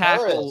offensive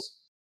tackle,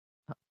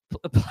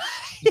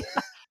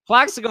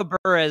 Plaxico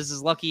Burress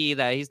is lucky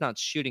that he's not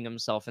shooting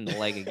himself in the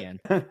leg again.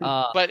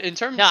 But in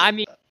terms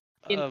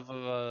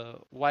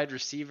of wide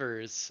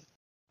receivers,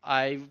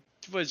 I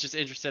was just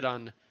interested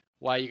on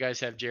why you guys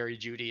have Jerry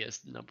Jeudy as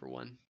number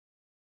 1.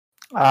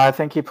 I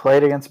think he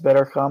played against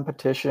better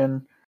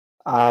competition.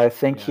 I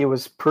think he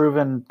was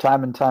proven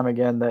time and time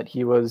again that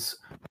he was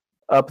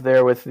up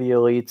there with the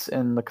elites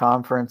in the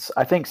conference.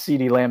 I think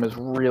CeeDee Lamb is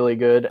really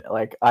good.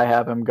 I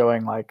have him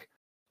going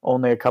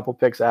only a couple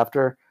picks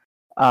after.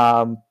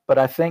 But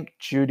I think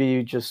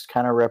Jeudy just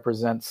kind of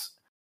represents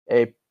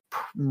a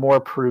more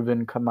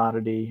proven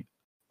commodity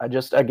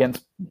just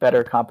against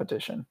better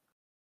competition.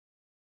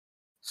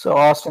 So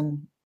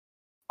Austin,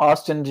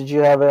 did you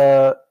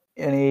have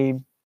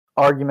any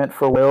argument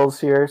for Wills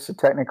here? So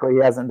technically he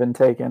hasn't been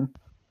taken.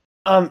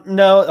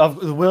 No,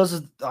 of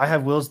Wills, I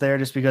have Wills there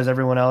just because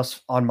everyone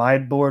else on my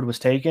board was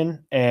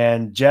taken,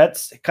 and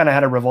Jets kind of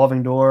had a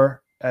revolving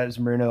door, as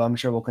Marino, I'm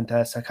sure will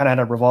contest. I kind of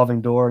had a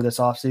revolving door this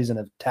offseason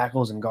of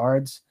tackles and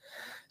guards.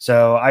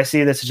 So I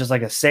see this as just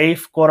like a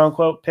safe, quote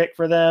unquote, pick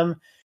for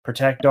them.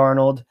 Protect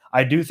Darnold.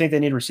 I do think they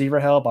need receiver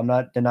help. I'm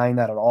not denying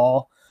that at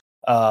all.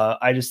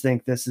 I just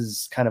think this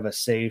is kind of a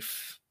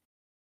safe.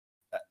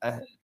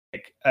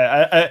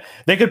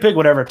 They could pick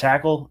whatever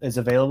tackle is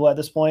available at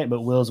this point,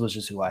 but Wills was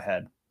just who I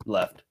had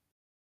left.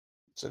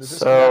 So does this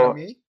come out of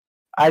me?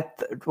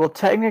 Well,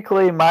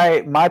 technically,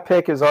 my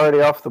pick is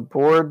already off the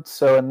board,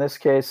 so in this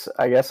case,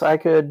 I guess I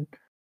could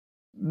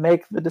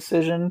make the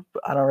decision.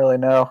 But I don't really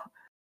know.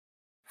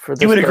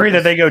 You would agree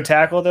that they go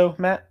tackle, though,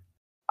 Matt?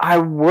 I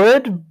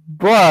would,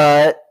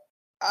 but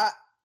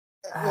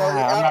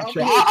I'm not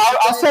sure.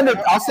 I'll send it.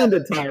 I'll send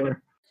it,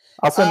 Tyler.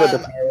 I'll send it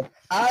to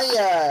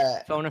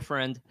Tyler. Phone a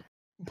friend.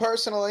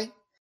 Personally,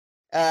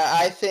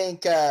 I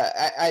think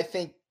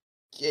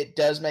it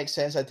does make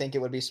sense. I think it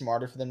would be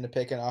smarter for them to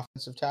pick an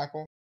offensive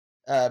tackle.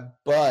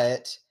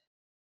 But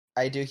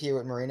I do hear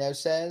what Marino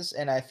says,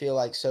 and I feel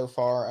like so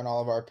far in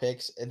all of our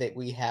picks that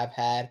we have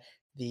had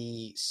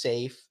the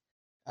safe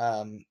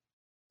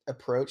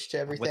approach to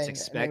everything. What's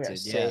expected,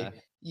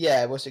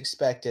 Yeah, what's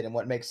expected and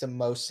what makes the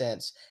most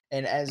sense.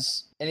 And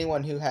as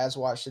anyone who has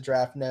watched the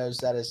draft knows,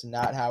 that is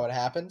not how it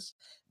happens.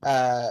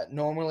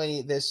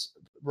 Normally, this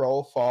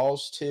role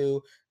falls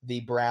to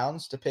the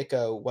Browns to pick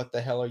a "what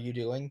the hell are you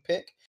doing"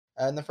 pick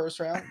in the first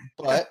round,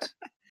 but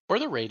or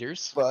the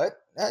Raiders.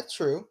 But that's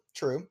true.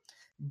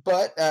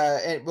 But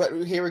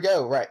here we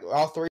go. Right,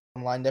 all three of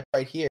them lined up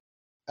right here.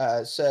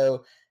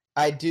 So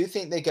I do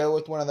think they go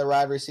with one of the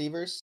wide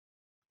receivers.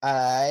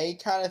 I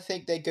kind of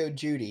think they go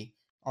Judy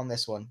on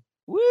this one.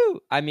 Woo!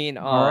 I mean,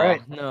 all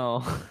right,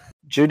 no.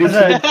 Judy's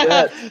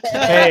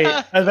Hey,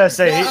 I was about to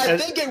say. I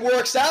think it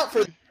works out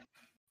for.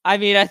 I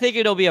mean, I think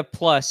it'll be a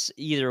plus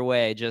either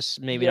way.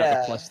 Just maybe not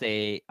the plus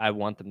I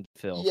want them to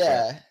fill.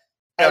 Yeah.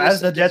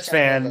 As the Jets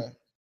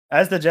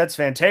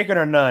fan, take it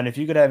or none. If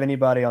you could have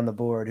anybody on the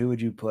board, who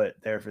would you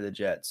put there for the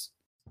Jets?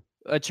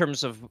 In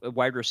terms of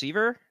wide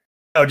receiver?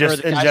 Oh,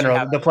 just in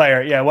general, the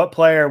player. Yeah, what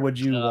player would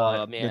you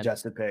want the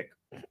Jets to pick?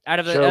 Out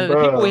of the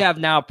people we have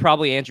now,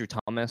 probably Andrew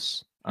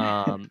Thomas.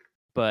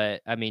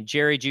 But I mean,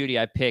 Jerry Jeudy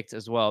I picked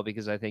as well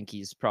because I think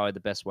he's probably the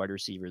best wide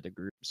receiver of the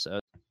group. So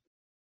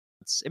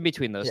it's in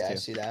between those two. I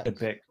see that. Good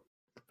pick.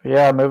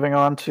 Yeah, moving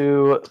on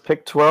to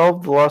pick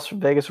 12. The Las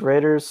Vegas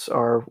Raiders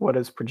are what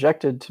is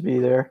projected to be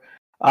there.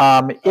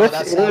 If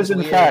it is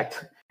in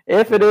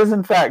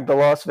fact the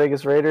Las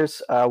Vegas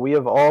Raiders, we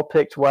have all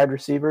picked wide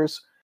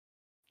receivers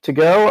to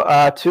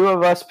go. Two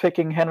of us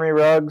picking Henry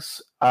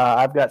Ruggs.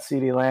 I've got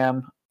CeeDee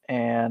Lamb,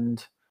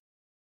 and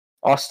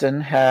Austin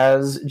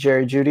has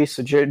Jerry Jeudy.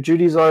 So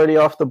Judy's already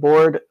off the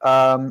board.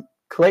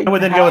 Clayton I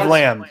would then go with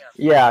Lamb.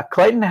 Yeah,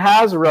 Clayton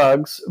has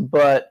Ruggs,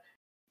 but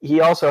he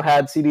also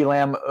had CeeDee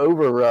Lamb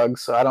over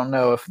Ruggs. So I don't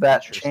know if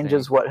that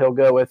changes what he'll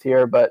go with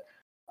here. But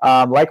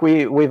like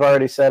we've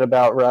already said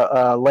about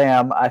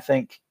Lamb, I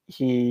think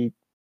he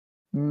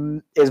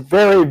is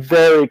very,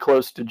 very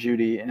close to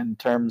Jeudy in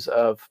terms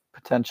of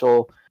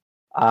potential.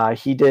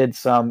 He did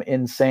some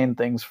insane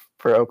things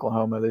for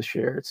Oklahoma this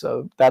year,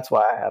 so that's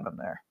why I have him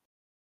there.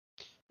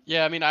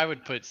 Yeah, I mean, I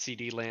would put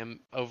CeeDee Lamb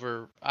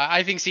over.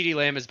 I think CeeDee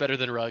Lamb is better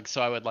than Ruggs, so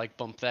I would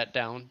bump that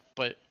down.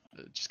 But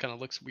it just kind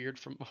of looks weird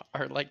from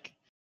our Do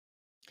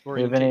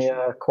you have any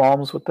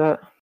qualms with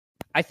that?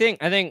 I think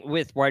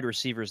with wide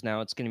receivers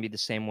now, it's going to be the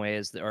same way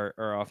as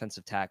our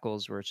offensive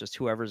tackles, where it's just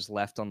whoever's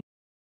left on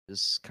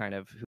is kind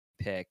of who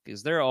we pick.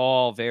 Because they're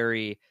all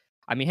very.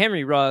 I mean,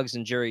 Henry Ruggs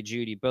and Jerry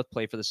Jeudy both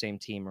play for the same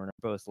team, and are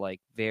both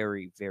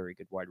very, very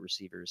good wide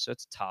receivers. So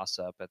it's a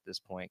toss-up at this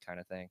point, kind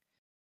of thing.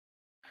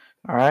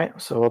 All right,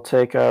 so we'll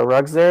take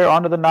Ruggs there.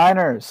 On to the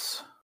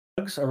Niners.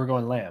 Ruggs, or we're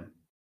going Lamb?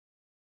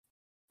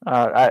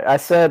 I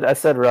said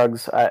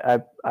Ruggs.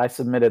 I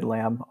submitted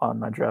Lamb on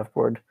my draft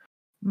board.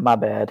 My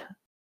bad.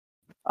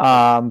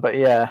 But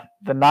yeah,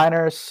 the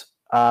Niners.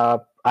 I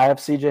have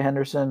CJ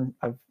Henderson.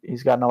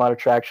 He's gotten a lot of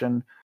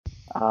traction.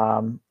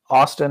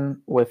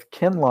 Austin with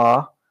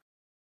Kinlaw.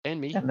 And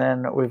me. And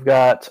then we've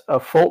got a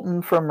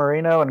Fulton from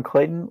Marino and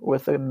Clayton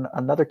with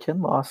another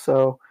Kinlaw.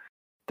 So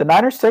the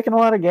Niners taking a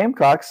lot of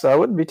Gamecocks, so I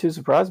wouldn't be too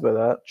surprised by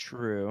that.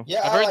 True. Yeah,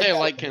 I've heard they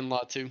like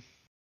Kinlaw too.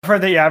 I've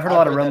heard a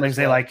lot of rumblings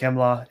they like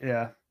Kinlaw.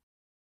 Yeah.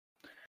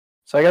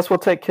 So I guess we'll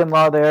take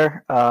Kinlaw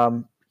there.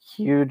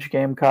 Huge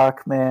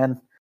Gamecock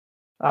man.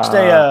 Go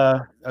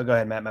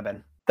ahead, Matt. My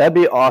bad. That'd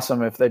be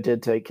awesome if they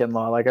did take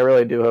Kinlaw. I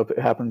really do hope it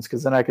happens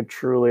because then I could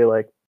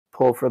truly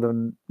pull for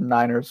the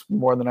Niners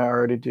more than I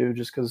already do,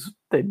 just because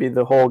they'd be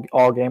the whole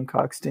all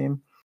Gamecocks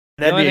team.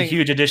 That'd be a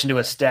huge addition to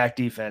a stacked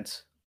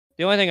defense.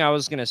 The only thing I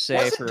was gonna say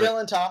wasn't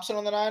Dylan Thompson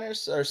on the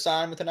Niners or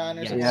signed with the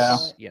Niners?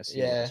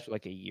 Yes, for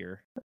a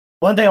year.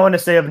 One thing I want to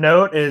say of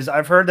note is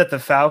I've heard that the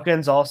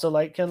Falcons also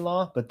like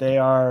Kinlaw, but they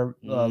are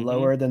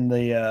lower than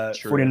the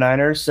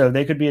 49ers, so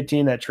they could be a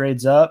team that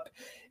trades up.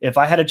 If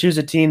I had to choose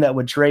a team that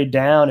would trade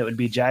down, it would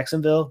be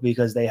Jacksonville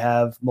because they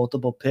have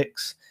multiple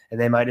picks and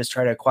they might just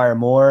try to acquire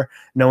more.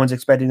 No one's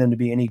expecting them to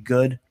be any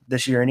good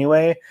this year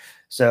anyway.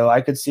 So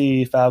I could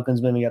see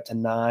Falcons moving up to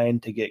 9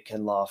 to get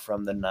Kinlaw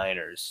from the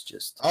Niners.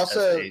 Just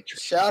also,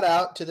 shout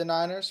out to the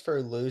Niners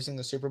for losing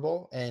the Super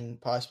Bowl and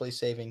possibly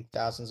saving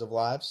thousands of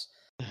lives.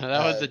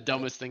 That was the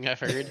dumbest thing I've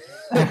heard.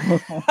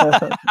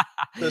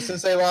 So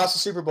since they lost the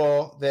Super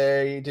Bowl,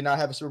 they did not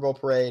have a Super Bowl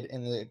parade,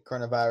 and the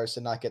coronavirus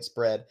did not get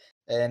spread.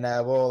 And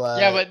we'll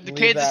but the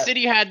Kansas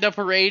City had the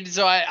parade,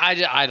 so I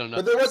don't know.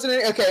 But there wasn't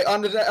any. Okay,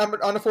 on the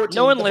 14th.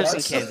 No one lives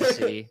in Kansas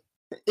City.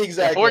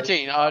 Exactly.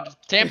 14.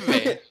 Tampa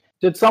Bay.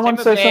 Did someone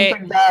say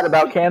something bad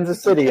about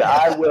Kansas City?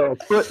 I will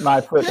put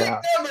my foot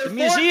down.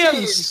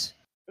 Museums.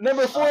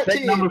 Number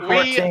 14. Number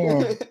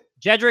 14.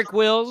 Jedrick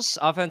Wills,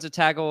 offensive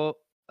tackle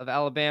of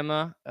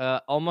Alabama.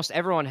 Almost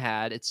everyone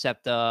had,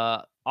 except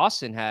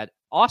Austin had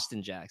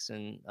Austin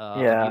Jackson.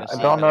 I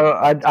don't know.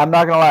 I'm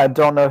not gonna lie. I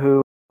don't know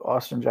who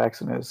Austin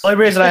Jackson is. The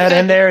only reason I had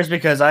him there is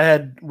because I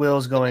had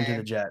Wills going to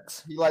the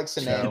Jets. He likes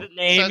the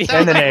name. So it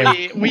sounds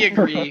like we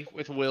agree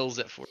with Wills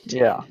at 14.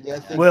 Yeah,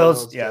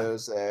 Wills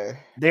goes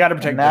there. They got to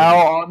protect. Now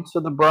on to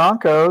the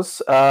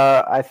Broncos.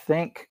 I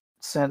think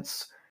so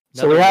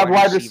we have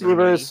wide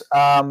receivers.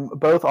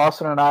 Both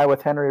Austin and I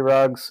with Henry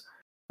Ruggs.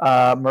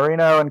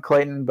 Marino and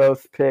Clayton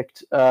both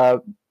picked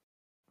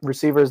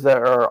receivers that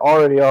are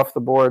already off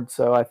the board.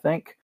 So I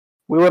think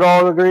we would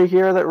all agree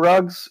here that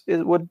Ruggs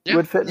would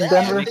fit in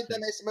Denver. I think that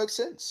makes the most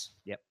sense.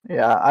 Yep.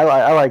 Yeah,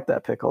 I like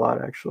that pick a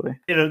lot, actually.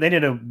 They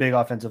need a big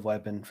offensive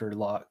weapon for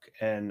Locke,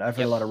 and I've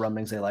heard a lot of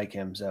rumblings they like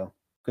him, so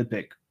good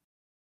pick.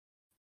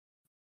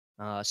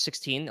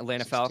 16,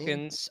 Atlanta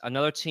Falcons.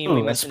 Another team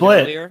we mentioned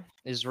split. earlier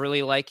is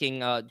really liking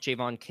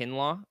Javon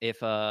Kinlaw.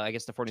 If I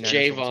guess the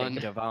 49ers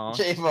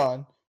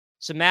Javon.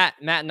 So Matt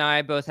and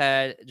I both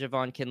had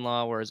Javon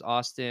Kinlaw, whereas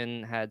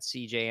Austin had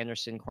C.J.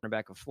 Anderson,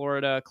 cornerback of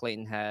Florida.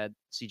 Clayton had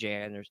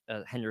C.J.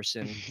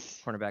 Henderson,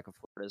 cornerback of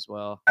Florida as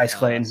well. Nice,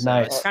 Clayton.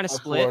 Nice. Kind of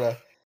split. Florida.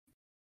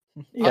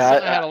 Yeah,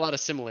 I had a lot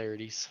of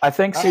similarities. I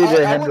think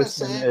C.J.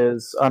 Henderson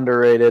is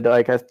underrated.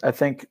 Like I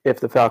think if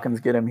the Falcons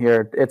get him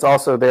here, it's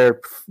also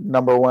their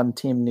number one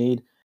team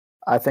need.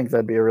 I think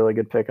that'd be a really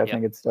good pick. I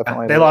think it's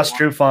definitely. They lost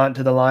Trufant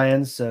to the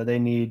Lions, so they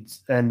need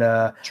they're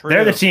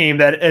the team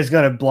that is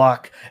going to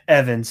block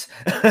Evans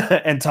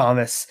and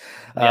Thomas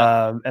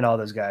and all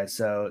those guys.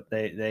 So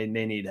they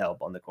need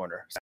help on the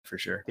corner for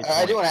sure.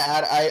 I do want to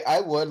add.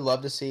 I would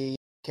love to see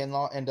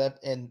Kinlaw end up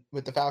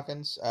with the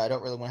Falcons. I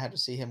don't really want to have to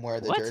see him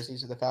wear the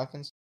jerseys of the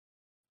Falcons.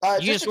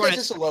 Just because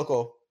it's a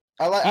local.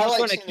 I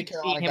like seeing the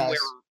Carolina guys wear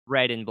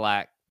red and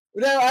black.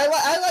 No,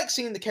 I like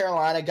seeing the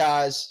Carolina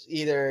guys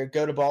either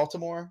go to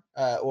Baltimore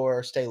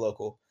or stay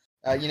local.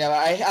 I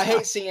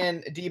hate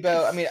seeing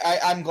Debo. I mean,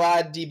 I'm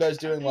glad Debo's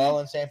doing well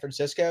in San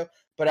Francisco,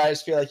 but I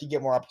just feel like you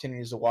get more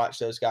opportunities to watch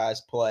those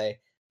guys play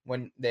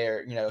when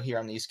they're here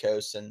on the East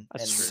Coast. And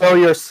so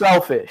you're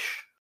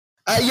selfish.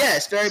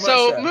 Yes, very much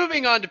so. So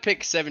moving on to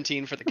pick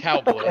 17 for the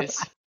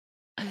Cowboys.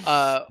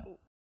 The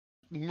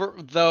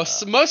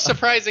most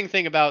surprising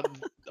thing about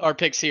our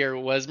picks here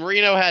was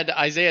Marino had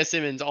Isaiah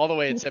Simmons all the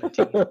way at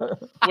 17,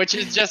 which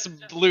is just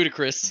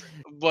ludicrous.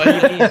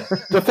 But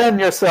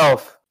defend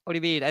yourself. What do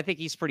you mean? I think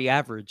he's pretty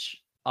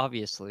average,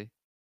 obviously,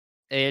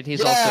 and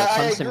he's also a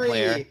Clemson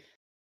player.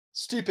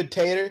 Stupid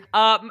tater.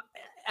 I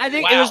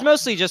think it was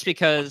mostly just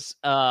because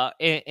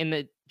in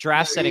the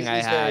draft setting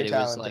I had, it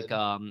was like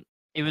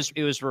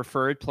it was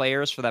referred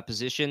players for that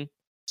position.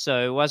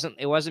 So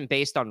it wasn't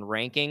based on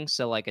ranking.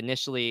 So like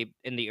initially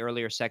in the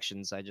earlier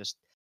sections, I just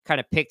kind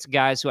of picked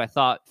guys who I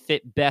thought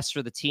fit best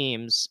for the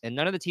teams, and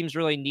none of the teams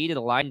really needed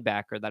a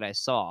linebacker that I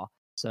saw.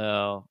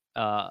 So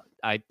I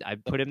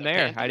put him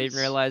there. I didn't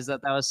realize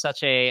that was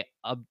such a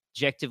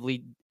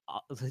objectively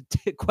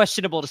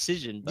questionable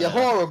decision. But,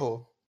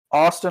 horrible.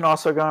 Austin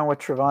also going with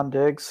Trevon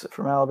Diggs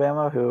from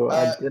Alabama, who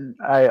I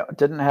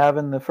didn't have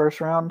in the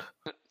first round.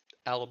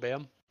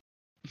 Alabama.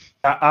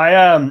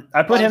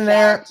 I put him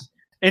there.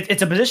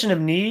 It's a position of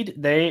need.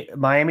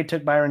 Miami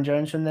took Byron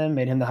Jones from them,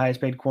 made him the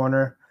highest paid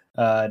corner.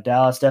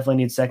 Dallas definitely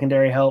needs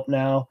secondary help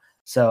now.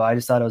 So I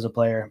just thought it was a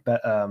player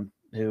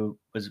who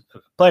was a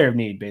player of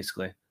need,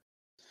 basically.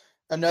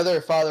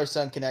 Another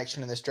father-son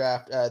connection in this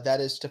draft. That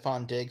is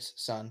Stephon Diggs'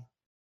 son.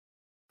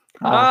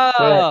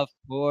 Of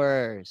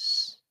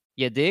course.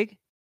 You dig?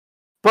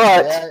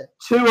 But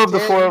two of the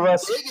four of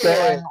us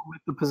staying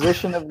with the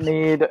position of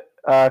need,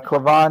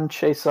 Clavon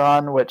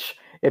Chason, which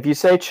if you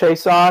say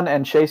Chason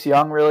and Chase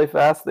Young really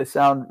fast, they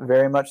sound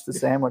very much the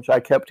same, which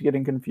I kept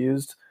getting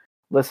confused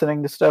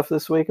listening to stuff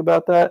this week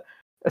about that,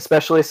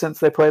 especially since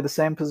they play the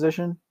same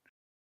position.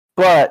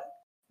 But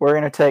we're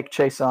going to take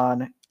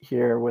Chason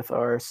here with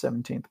our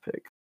 17th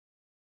pick.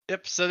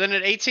 Yep. So then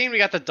at 18, we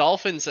got the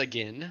Dolphins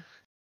again.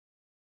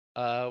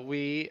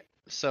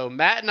 So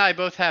Matt and I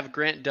both have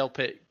Grant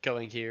Delpit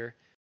going here.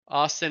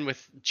 Austin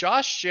with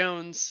Josh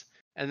Jones,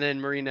 and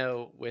then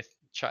Marino with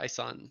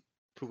Chason,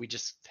 who we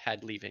just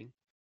had leaving.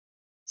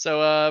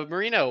 So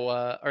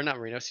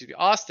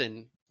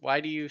Austin, why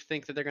do you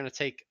think that they're going to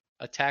take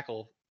a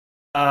tackle?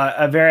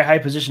 A very high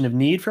position of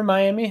need for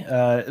Miami.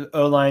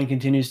 O-line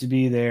continues to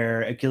be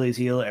their Achilles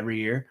heel every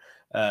year.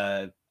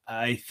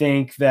 I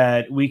think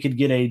that we could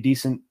get a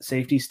decent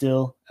safety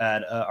still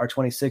at our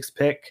 26th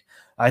pick.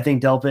 I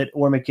think Delpit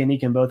or McKinney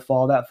can both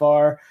fall that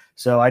far.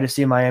 So I just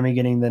see Miami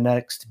getting the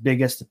next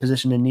biggest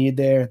position in need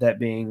there, that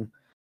being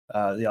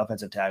the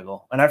offensive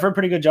tackle. And I've heard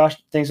pretty good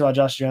things about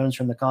Josh Jones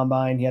from the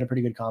combine. He had a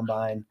pretty good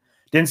combine.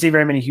 Didn't see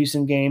very many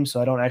Houston games, so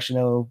I don't actually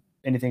know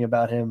anything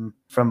about him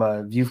from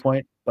a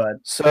viewpoint. But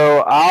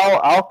so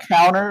I'll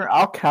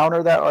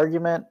counter that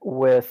argument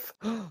with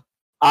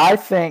I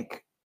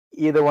think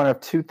either one of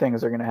two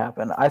things are going to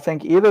happen. I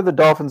think either the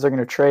Dolphins are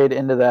going to trade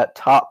into that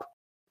top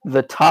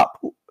the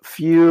top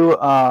few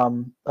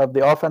of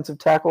the offensive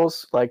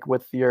tackles, like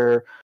with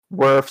your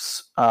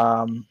Wirfs,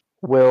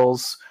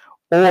 Wills,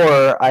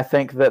 or I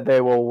think that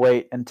they will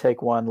wait and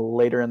take one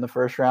later in the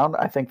first round.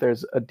 I think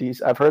there's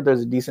I've heard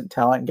there's a decent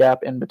talent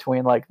gap in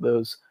between like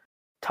those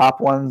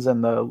top ones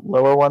and the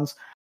lower ones.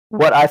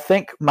 What I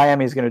think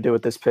Miami is going to do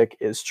with this pick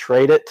is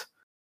trade it.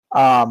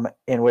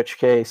 In which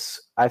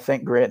case, I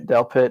think Grant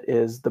Delpit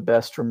is the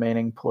best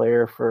remaining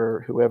player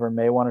for whoever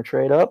may want to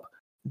trade up.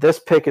 This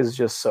pick is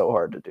just so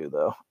hard to do,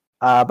 though.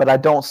 But I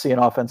don't see an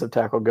offensive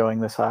tackle going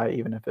this high,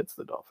 even if it's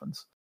the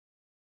Dolphins.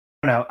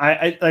 No,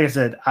 I like I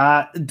said,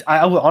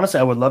 I would, honestly,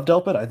 I would love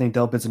Delpit. I think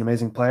Delpit's an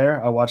amazing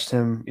player. I watched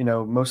him,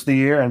 most of the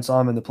year and saw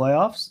him in the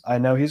playoffs. I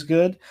know he's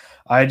good.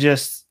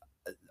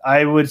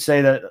 I would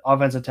say that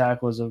offensive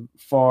tackle is a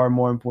far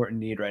more important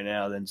need right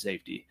now than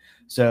safety.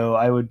 So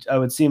I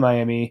would see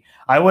Miami.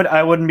 I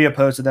wouldn't be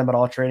opposed to them at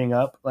all trading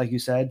up, like you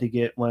said, to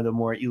get one of the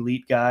more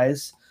elite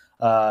guys,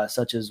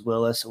 such as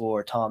Willis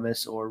or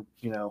Thomas or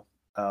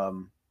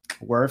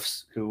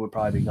Wirfs, who would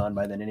probably be gone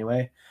by then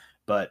anyway.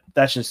 But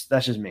that's just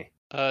me.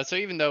 So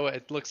even though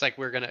it looks like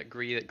we're going to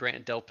agree that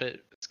Grant Delpit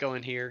is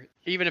going here,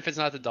 even if it's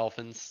not the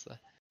Dolphins,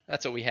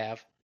 that's what we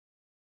have.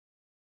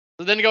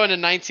 So then going to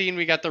 19,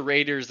 we got the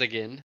Raiders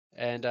again.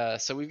 And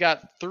so we've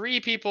got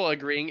 3 people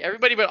agreeing.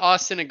 Everybody but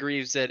Austin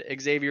agrees that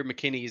Xavier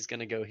McKinney is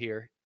going to go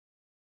here.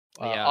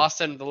 Yeah.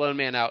 Austin, the lone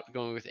man out,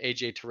 going with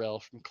A.J. Terrell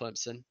from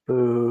Clemson.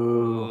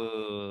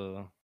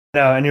 Ooh.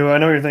 No, I know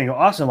you're thinking,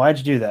 Austin, why'd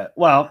you do that?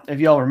 Well, if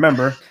y'all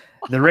remember,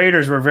 the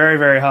Raiders were very,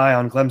 very high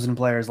on Clemson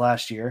players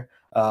last year.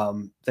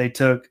 They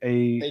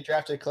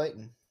drafted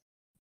Clayton.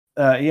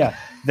 Yeah,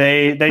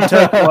 they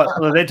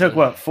took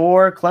what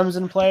 4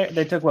 Clemson players?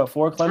 They took what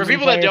 4 Clemson? For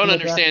people that don't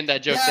understand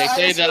that joke, they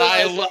say that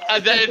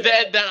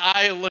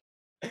I look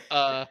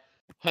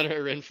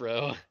Hunter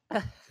Renfrow.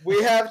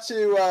 We have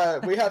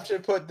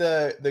to put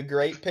the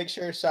grape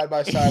picture side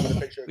by side with a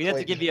picture of We have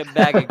to Clayton. give you a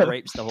bag of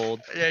grapes to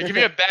hold. Yeah, give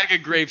me a bag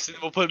of grapes and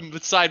we'll put them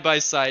side by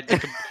side to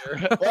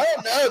compare. Well,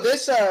 no,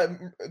 this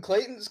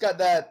Clayton's got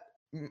that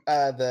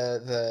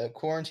the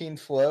quarantine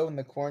flow and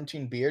the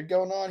quarantine beard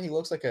going on. He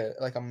looks like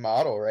a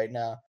model right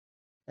now,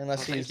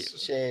 unless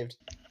he's shaved.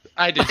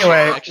 I did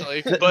Anyway,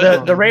 actually.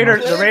 But the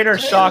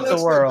Raiders shocked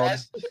the world.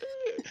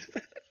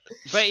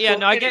 But yeah,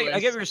 no, I get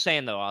what you're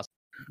saying though, Austin.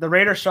 The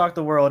Raiders shocked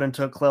the world and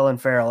took Clelin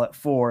Ferrell at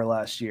 4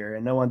 last year,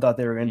 and no one thought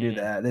they were going to do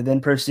that. They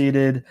then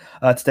proceeded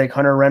to take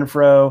Hunter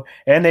Renfrow,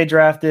 and they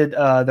drafted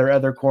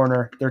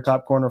their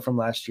top corner from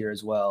last year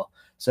as well.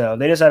 So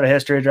they just have a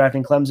history of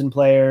drafting Clemson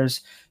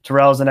players.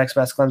 Terrell's the next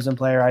best Clemson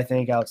player, I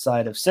think,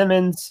 outside of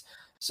Simmons.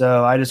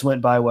 So I just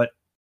went by what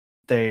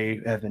they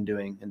have been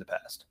doing in the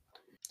past.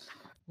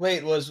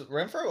 Wait, was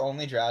Renfrow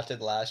only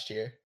drafted last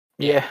year?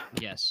 Yeah.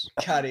 Yes.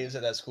 God, he was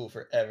at that school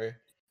forever.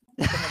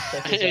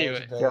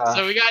 Anyway,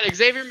 so we got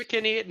Xavier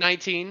McKinney at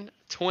 19.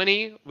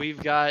 20,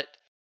 we've got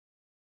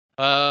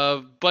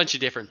a bunch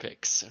of different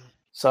picks.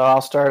 So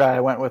I'll start. I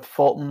went with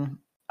Fulton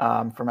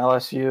from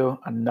LSU,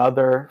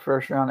 another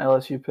first-round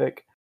LSU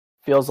pick.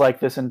 Feels like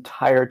this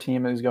entire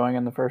team is going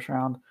in the first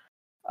round.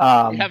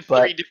 We have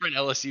 3 different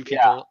LSU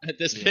people at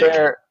this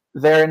pick.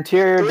 Their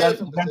interior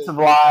defensive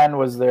line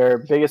was their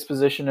biggest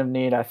position of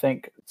need. I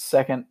think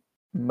second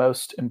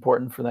most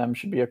important for them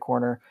should be a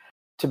corner.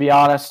 To be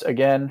honest,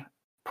 again,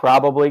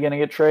 probably going to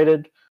get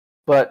traded,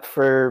 but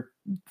for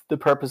the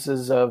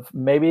purposes of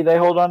maybe they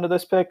hold on to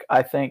this pick,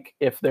 I think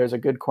if there's a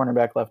good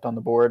cornerback left on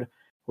the board,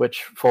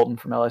 which Fulton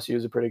from LSU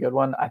is a pretty good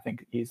one, I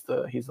think he's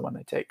the one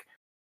they take.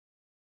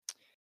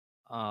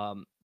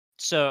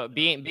 So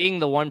being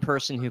the one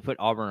person who put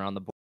Auburn on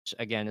the board,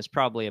 again, is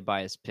probably a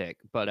biased pick,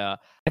 but I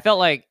felt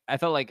like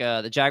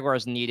the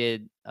Jaguars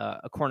needed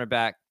a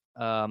cornerback,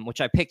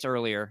 which I picked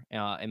earlier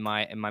in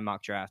my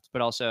mock draft,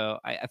 but also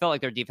I felt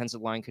like their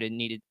defensive line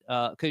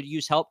could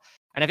use help,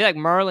 and I feel like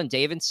Marlon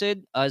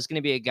Davidson is going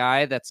to be a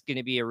guy that's going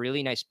to be a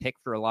really nice pick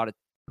for a lot of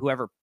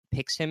whoever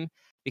picks him,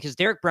 because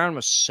Derek Brown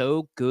was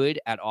so good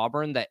at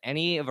Auburn that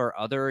any of our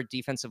other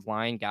defensive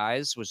line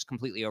guys was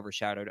completely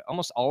overshadowed.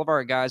 Almost all of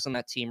our guys on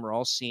that team were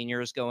all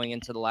seniors going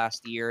into the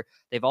last year.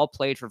 They've all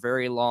played for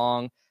very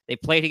long. They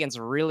played against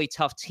really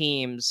tough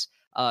teams.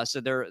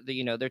 So they're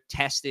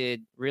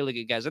tested, really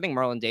good guys. I think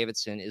Marlon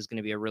Davidson is going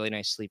to be a really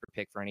nice sleeper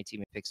pick for any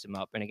team that picks him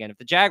up. And again, if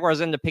the Jaguars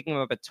end up picking him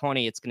up at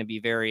 20, it's going to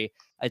be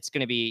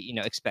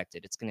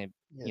expected. It's going to,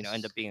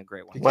 end up being a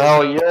great one.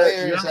 Well,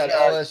 players at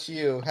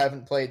LSU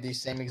haven't played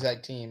these same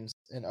exact teams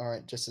and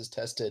aren't just as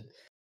tested.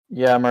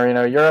 Yeah,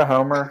 Marino, you're a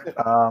homer.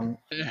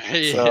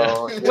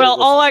 Well,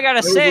 all I got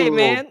to say,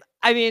 man,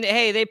 I mean,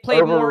 hey, they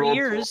played more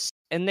years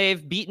and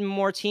they've beaten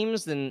more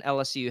teams than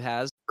LSU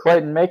has.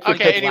 Clayton, make your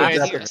pick.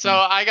 Anyways, so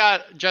I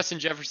got Justin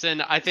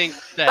Jefferson. I think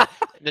that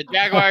the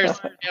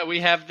Jaguars, we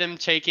have them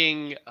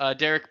taking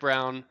Derek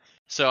Brown.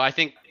 So I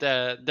think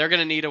they're going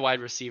to need a wide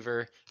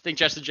receiver. I think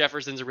Justin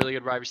Jefferson's a really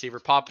good wide receiver.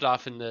 Popped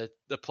off in the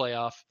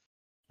playoff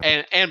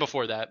and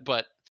before that,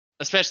 but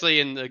especially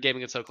in the game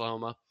against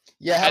Oklahoma.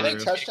 Yeah, how many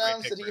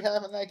touchdowns did he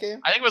have in that game?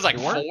 I think it was like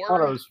 4. I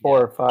thought it was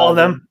 4 or 5. All of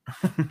them.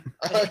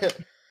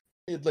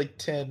 He had like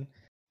 10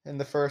 in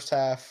the first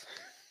half.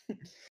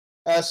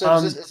 So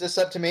is this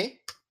up to me?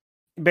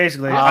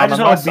 Basically, I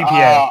just want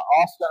BPA.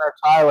 Austin or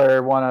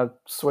Tyler want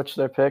to switch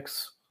their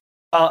picks.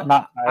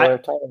 Not Tyler.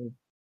 Tyler.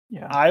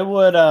 Yeah, I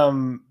would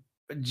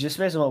just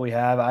based on what we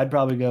have, I'd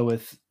probably go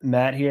with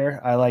Matt here.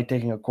 I like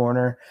taking a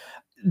corner.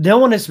 No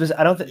one is.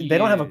 I don't think they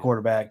don't have a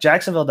quarterback.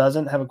 Jacksonville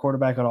doesn't have a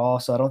quarterback at all,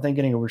 so I don't think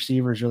getting a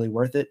receiver is really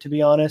worth it, to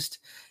be honest.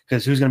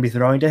 Because who's going to be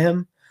throwing to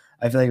him?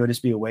 I feel like it would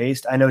just be a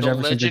waste. I know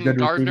Jefferson's a good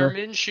Gardner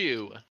receiver.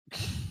 Minshew.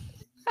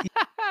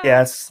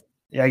 Yes.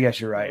 Yeah, I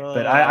guess you're right.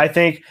 But I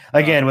think,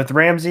 again, with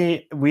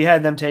Ramsey, we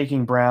had them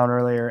taking Brown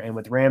earlier, and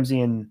with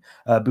Ramsey and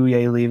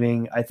Bouye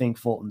leaving, I think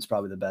Fulton's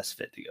probably the best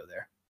fit to go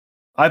there.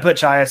 I put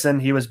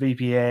Chiasen. He was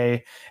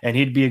BPA, and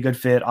he'd be a good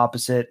fit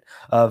opposite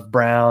of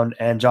Brown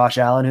and Josh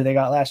Allen, who they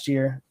got last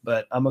year.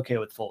 But I'm okay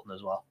with Fulton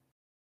as well.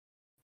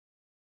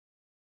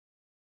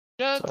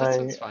 Yeah, that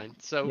sounds fine.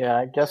 So yeah,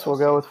 I guess we'll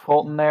go with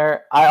Fulton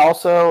there. I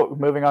also,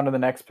 moving on to the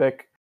next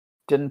pick,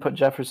 didn't put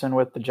Jefferson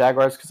with the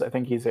Jaguars because I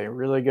think he's a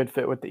really good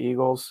fit with the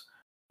Eagles.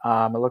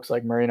 It looks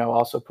like Marino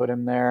also put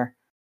him there.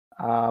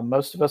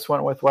 Most of us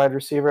went with wide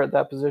receiver at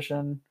that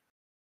position.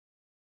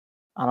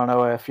 I don't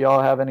know if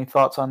y'all have any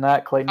thoughts on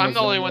that. Clayton, I'm the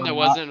only one that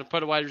wasn't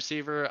put a wide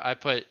receiver. I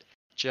put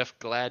Jeff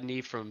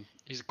Gladney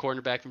he's a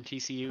cornerback from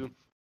TCU.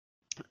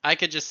 I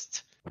could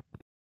just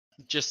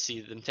see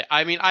them.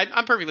 I mean,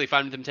 I'm perfectly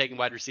fine with them taking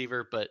wide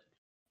receiver, but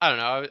I don't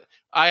know.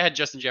 I had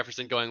Justin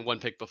Jefferson going one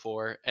pick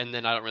before, and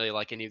then I don't really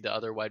like any of the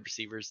other wide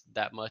receivers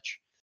that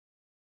much.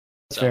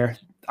 So, fair.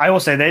 I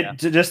will say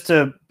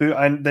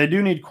they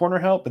do need corner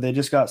help, but they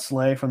just got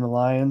Slay from the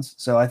Lions.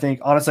 So I think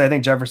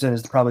Jefferson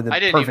is probably the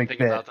perfect fit. I didn't even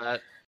think about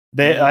that.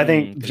 I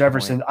think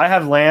Jefferson. Point. I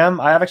have Lamb.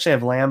 I actually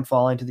have Lamb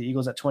falling to the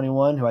Eagles at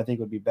 21, who I think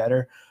would be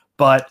better.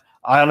 But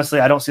I don't see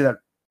that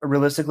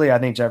realistically. I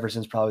think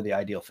Jefferson's probably the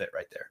ideal fit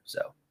right there.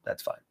 So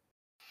that's fine.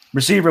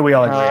 Receiver, we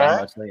all agree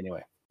on mostly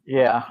anyway.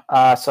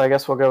 Yeah. So I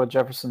guess we'll go with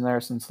Jefferson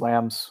there since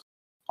Lamb's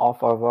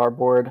off of our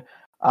board.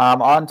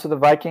 On to the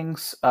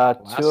Vikings.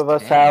 Two of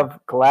us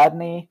have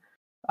Gladney.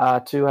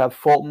 Two have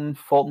Fulton.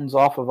 Fulton's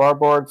off of our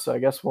board, so I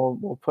guess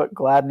we'll put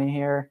Gladney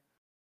here.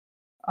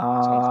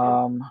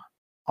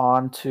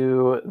 On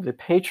to the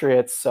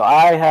Patriots. So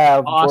I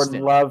have Austin.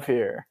 Jordan Love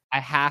here. I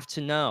have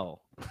to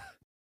know.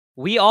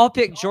 We all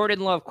picked Jordan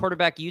Love,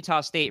 quarterback,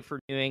 Utah State for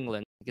New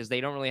England, because they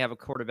don't really have a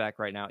quarterback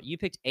right now. You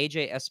picked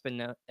AJ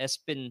Espinoza,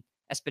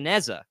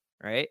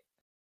 right?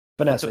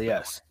 Espinoza,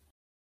 yes.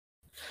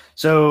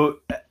 So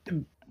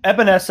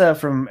Epinesa,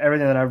 from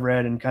everything that I've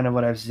read and kind of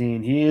what I've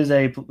seen,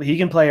 he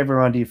can play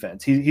everywhere on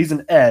defense. He's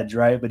an edge,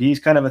 right? But he's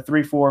kind of a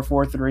 3-4,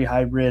 4-3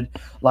 hybrid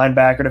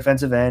linebacker,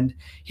 defensive end.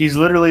 He's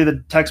literally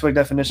the textbook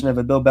definition of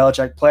a Bill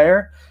Belichick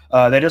player.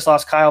 They just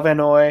lost Kyle Van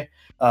Noy.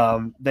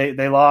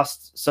 They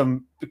lost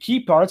some key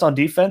parts on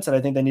defense that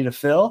I think they need to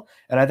fill,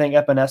 and I think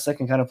Epinesa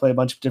can kind of play a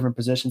bunch of different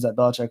positions that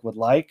Belichick would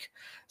like.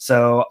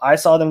 So I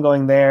saw them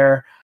going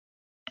there.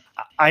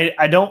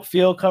 I don't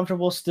feel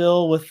comfortable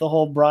still with the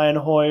whole Brian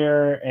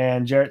Hoyer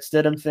and Jarrett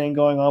Stidham thing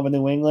going on with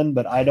New England,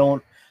 but I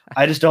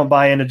just don't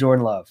buy into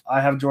Jordan Love.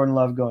 I have Jordan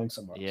Love going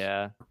somewhere else.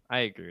 Yeah, I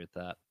agree with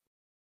that.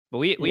 But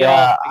we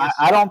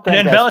I don't think.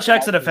 And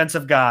Belichick's a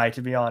defensive guy,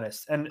 to be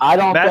honest. And I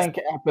don't think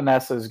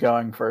Epinesa is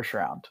going first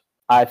round.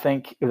 I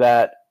think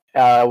that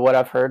what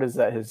I've heard is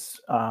that his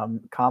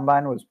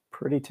combine was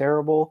pretty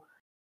terrible,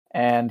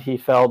 and he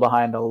fell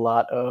behind a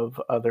lot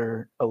of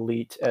other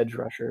elite edge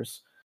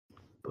rushers.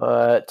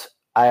 But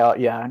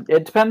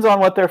it depends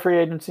on what their free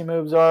agency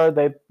moves are.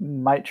 They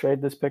might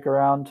trade this pick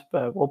around,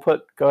 but we'll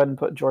go ahead and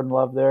put Jordan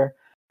Love there.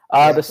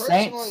 The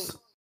Saints.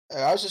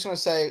 I was just going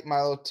to say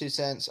my little 2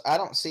 cents. I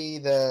don't see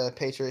the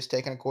Patriots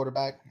taking a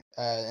quarterback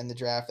in the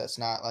draft. That's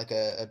not like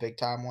a big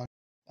time one.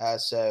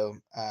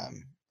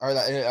 Or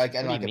like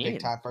a big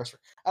time first.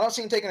 I don't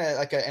see him taking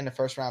in the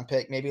first round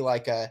pick. Maybe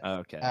like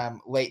a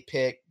late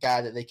pick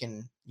guy that they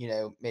can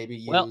maybe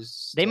use. Well,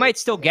 they might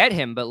still get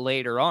him, but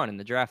later on in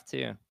the draft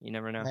too. You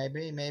never know.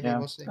 Maybe yeah,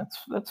 we'll see.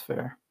 That's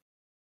fair.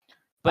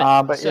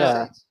 But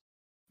the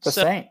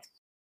Saints.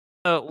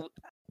 So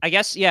I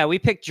guess we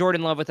picked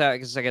Jordan Love with that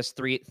because I guess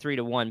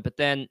 3-1. But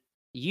then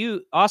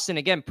you, Austin,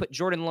 again put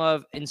Jordan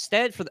Love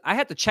instead for. I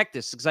had to check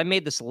this because I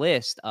made this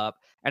list up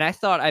and I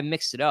thought I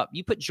mixed it up.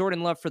 You put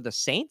Jordan Love for the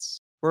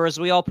Saints, whereas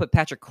we all put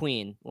Patrick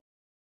Queen,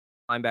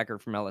 linebacker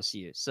from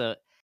LSU. So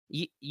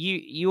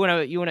you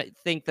want to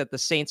think that the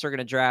Saints are going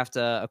to draft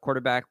a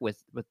quarterback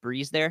with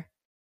Breeze there?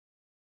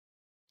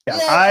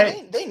 Yeah,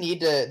 they need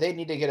to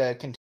get a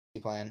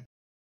contingency plan.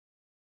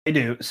 They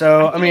do.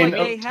 So I mean,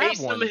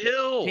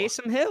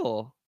 Taysom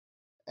Hill.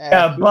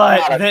 Yeah,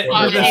 but he's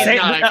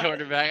not a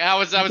quarterback. That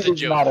was a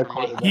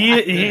joke.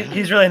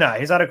 He's really not.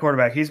 He's not a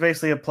quarterback. He's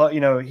basically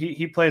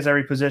he plays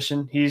every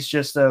position. He's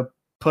just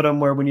put him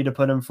where we need to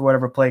put him for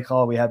whatever play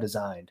call we have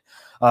designed.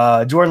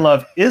 Jordan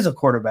Love is a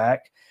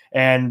quarterback,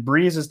 and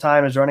Breeze's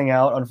time is running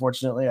out,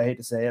 unfortunately. I hate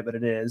to say it, but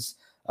it is.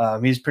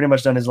 He's pretty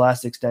much done his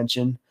last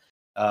extension.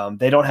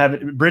 They don't have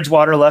it.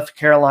 Bridgewater left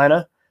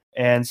Carolina,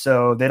 and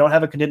so they don't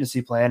have a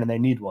contingency plan, and they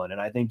need one. And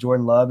I think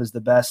Jordan Love is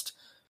the best.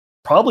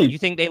 Probably. You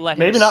think they let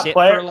maybe him not sit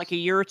play for like a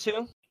year or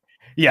two?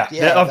 Yeah,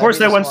 of course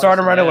they wouldn't start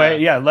him right away.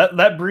 Yeah,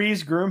 let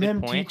Breeze groom Good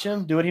him, point. teach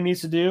him, do what he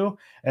needs to do,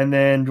 and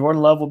then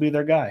Jordan Love will be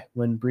their guy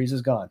when Breeze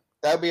is gone.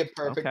 That would be a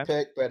perfect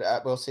pick, but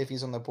we'll see if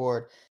he's on the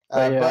board.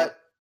 But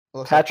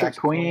Patrick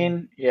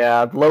Queen,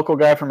 local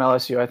guy from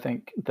LSU. I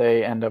think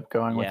they end up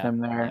going with him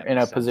there in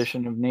a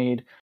position of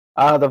need.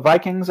 The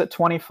Vikings at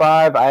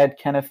 25. I had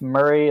Kenneth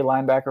Murray,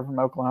 linebacker from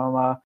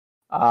Oklahoma.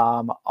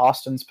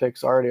 Austin's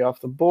pick's already off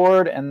the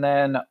board, and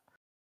then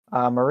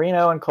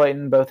Marino and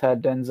Clayton both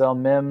had Denzel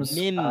Mims.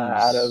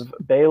 Out of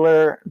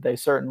Baylor. They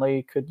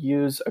certainly could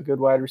use a good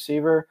wide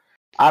receiver.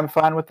 I'm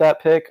fine with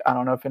that pick. I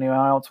don't know if anyone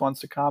else wants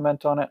to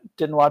comment on it.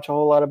 Didn't watch a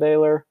whole lot of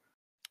Baylor.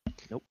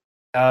 Nope.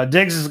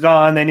 Diggs is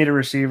gone. They need a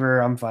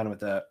receiver. I'm fine with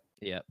that.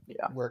 Yeah.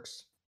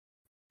 Works.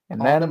 And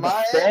then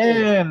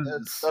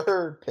the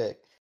third pick.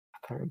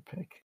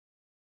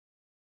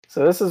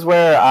 So this is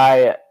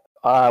where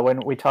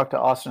when we talked to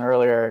Austin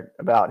earlier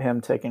about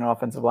him taking an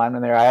offensive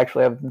lineman there, I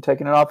actually have him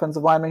taking an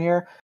offensive lineman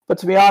here. But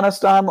to be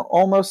honest, I'm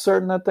almost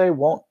certain that they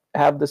won't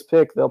have this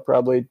pick. They'll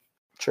probably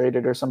trade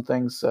it or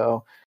something.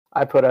 So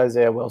I put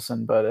Isaiah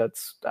Wilson, but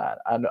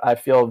I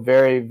feel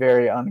very,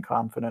 very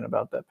unconfident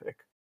about that pick.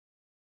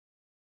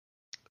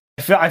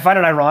 I find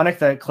it ironic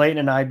that Clayton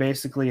and I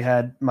basically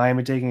had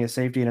Miami taking a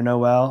safety and an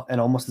OL and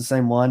almost the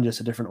same one,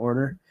 just a different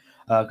order.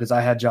 Because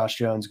I had Josh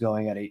Jones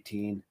going at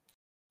 18,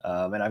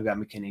 and I've got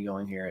McKinney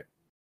going here at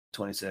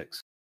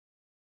 26.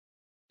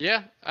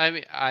 Yeah, I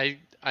mean, I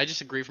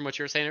just agree from what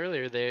you were saying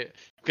earlier.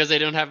 Because they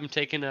don't have him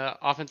taking an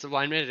offensive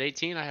lineman at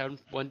 18. I had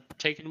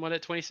taking one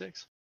at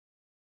 26.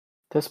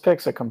 This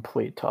pick's a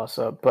complete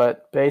toss-up,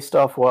 but based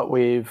off what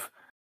we've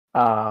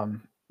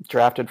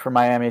drafted for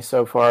Miami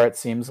so far, it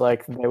seems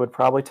like they would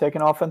probably take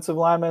an offensive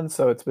lineman.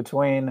 So it's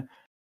between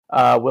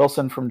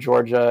Wilson from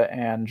Georgia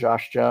and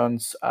Josh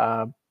Jones.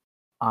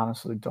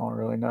 Honestly, don't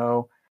really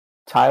know.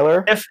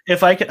 Tyler?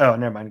 If I could... Oh,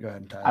 never mind. Go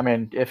ahead, Tyler. I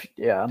mean,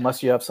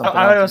 unless you have something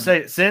I would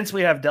say, since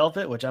we have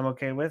Delpit, which I'm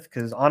okay with,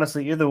 because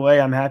honestly, either way,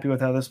 I'm happy with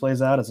how this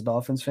plays out as a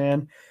Dolphins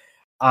fan.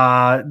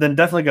 Then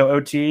definitely go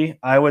OT.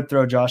 I would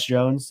throw Josh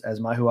Jones as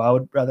who I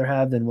would rather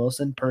have than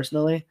Wilson,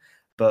 personally.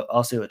 But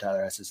I'll see what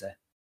Tyler has to say.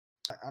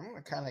 I'm going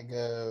to kind of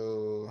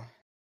go...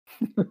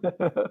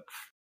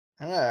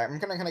 I don't know. I'm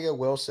going to kind of go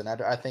Wilson.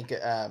 I think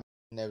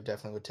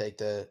definitely would take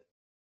the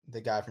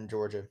guy from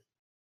Georgia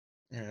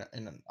in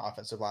an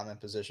offensive lineman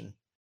position.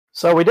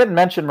 So we didn't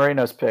mention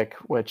Marino's pick,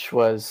 which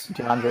was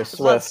DeAndre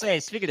Swift. Let's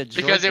say, speaking of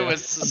Georgia, because it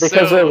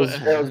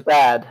was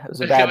bad. It was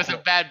a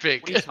bad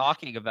pick. What are you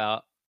talking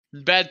about?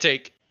 Bad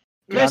take.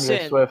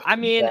 Listen, I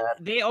mean,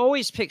 they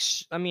always pick.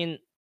 I mean,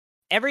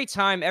 every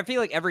time, I feel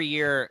like every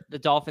year the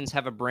Dolphins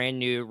have a brand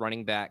new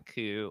running back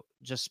who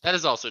just that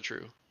is also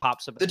true.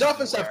 Pops up. The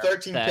Dolphins have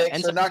 13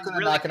 picks. They're not going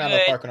to knock it out of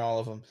the park on all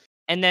of them.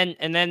 And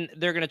then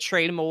they're going to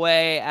trade him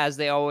away as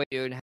they always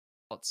do.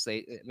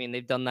 And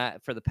they've done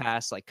that for the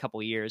past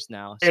couple years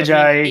now. So,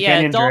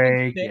 Kenyon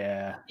Drake,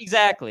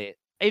 exactly.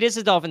 It is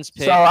a Dolphins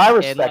pick. So I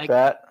respect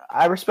that.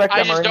 I just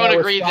don't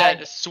agree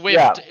that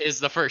Swift is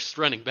the first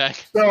running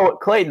back. So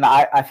Clayton,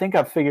 I think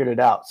I've figured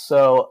it out.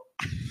 So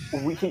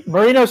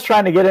Marino's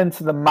trying to get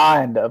into the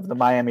mind of the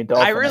Miami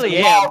Dolphins. I really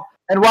am.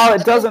 And while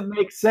it doesn't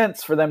make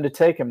sense for them to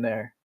take him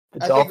there,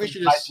 I think we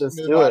should just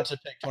move on to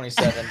pick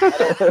 27. I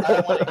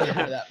don't want to get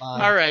into that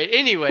mind. All right.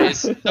 Anyways,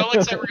 so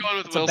looks like we're going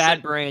with Wilson. It's a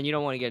bad brand. You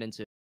don't want to get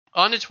into.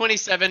 On to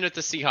 27 with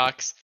the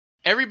Seahawks.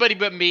 Everybody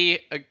but me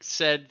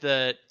said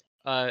that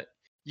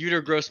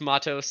Yuder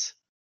Gross-Matos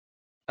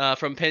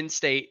from Penn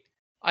State.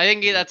 I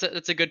think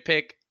that's a good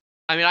pick.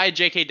 I mean, I had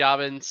J.K.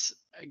 Dobbins.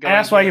 And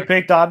that's why you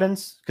picked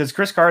Dobbins? Because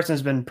Chris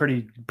Carson's been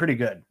pretty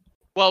good.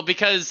 Well,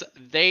 because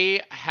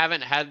they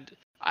haven't had...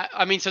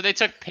 I mean, so they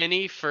took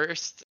Penny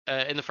first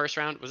in the first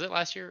round. Was it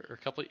last year or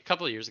a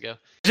couple of years ago?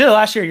 Was it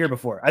last year or year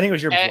before? I think it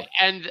was year before.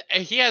 And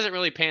he hasn't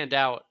really panned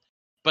out.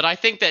 But I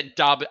think that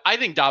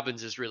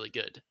Dobbins is really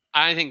good.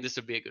 I think this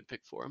would be a good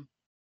pick for him.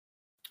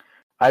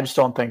 I just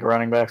don't think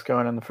running backs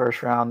going in the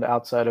first round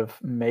outside of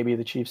maybe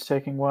the Chiefs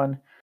taking one.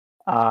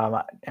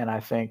 And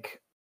I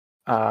think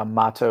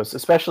Matos,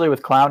 especially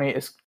with Clowney,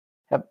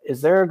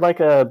 is there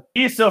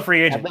he's still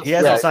free agent. He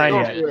hasn't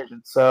signed yet.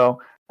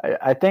 So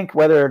I think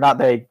whether or not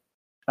they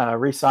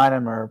re-sign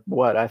him or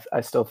what, I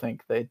still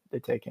think they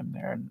take him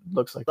there. And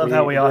looks like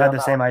how we all had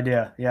the same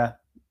idea. Yeah.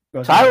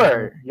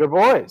 Tyler, your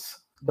boys,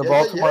 the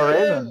Baltimore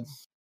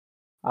Ravens.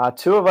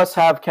 Two of us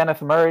have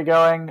Kenneth Murray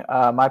going.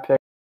 My pick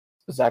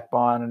is Zach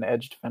Bond, an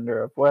edge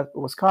defender of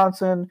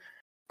Wisconsin.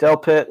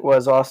 Delpit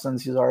was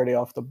Austin's. He's already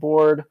off the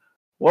board.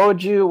 What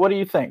do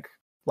you think?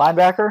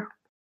 Linebacker?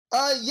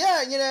 I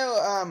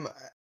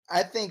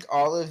think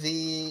all of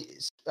the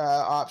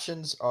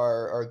options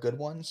are good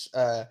ones.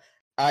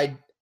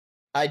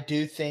 I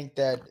do think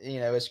that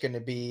it's going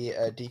to be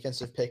a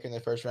defensive pick in the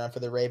first round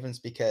for the Ravens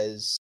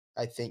because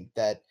I think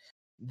that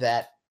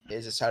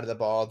is a side of the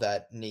ball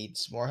that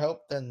needs more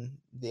help than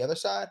the other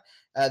side.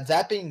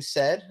 That being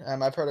said,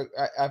 I've heard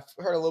a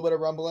little bit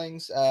of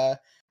rumblings out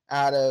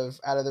of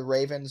the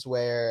Ravens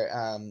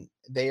where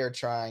they are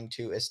trying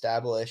to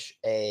establish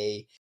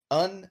a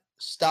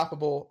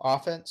unstoppable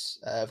offense.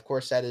 Of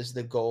course, that is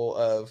the goal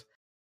of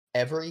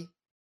every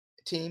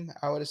team,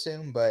 I would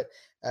assume, but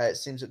it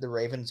seems that the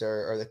Ravens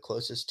are the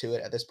closest to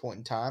it at this point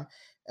in time.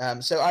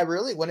 So I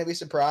really wouldn't be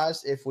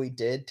surprised if we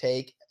did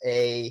take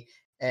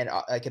an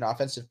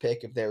offensive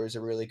pick if there was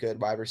a really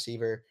good wide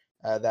receiver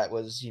that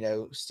was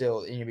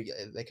still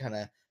they kind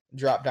of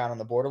dropped down on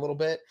the board a little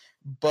bit,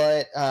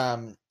 but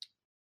but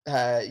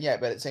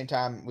at the same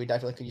time we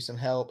definitely could use some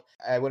help.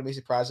 I wouldn't be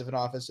surprised if an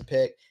offensive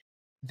pick.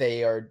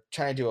 They are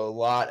trying to do a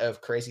lot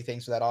of crazy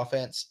things with that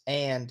offense,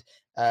 and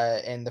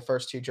in the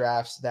first 2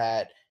 drafts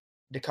that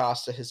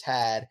DaCosta has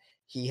had,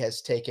 he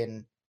has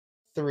taken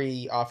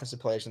 3 offensive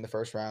players in the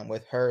first round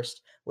with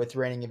Hurst, with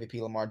reigning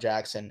MVP Lamar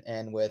Jackson,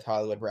 and with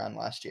Hollywood Brown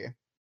last year.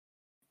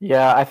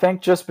 Yeah, I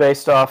think just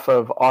based off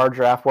of our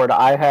draft board,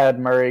 I had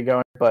Murray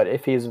going, but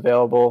if he's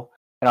available,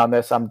 and on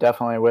this, I'm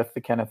definitely with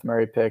the Kenneth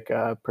Murray pick,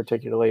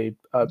 particularly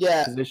a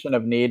position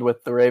of need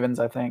with the Ravens,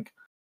 I think.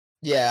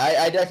 Yeah,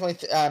 I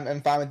definitely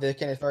am fine with the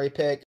Kenneth Murray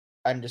pick.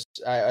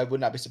 I would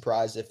not be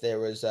surprised if there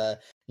was,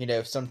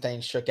 if some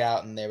things shook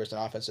out and there was an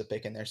offensive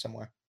pick in there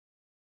somewhere.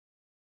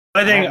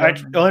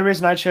 The only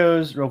reason I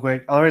chose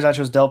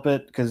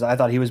Delpit because I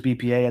thought he was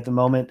BPA at the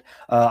moment.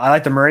 I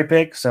like the Murray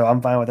pick, so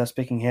I'm fine with us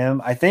picking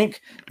him. I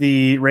think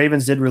the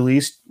Ravens did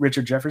release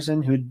Richard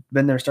Jefferson, who'd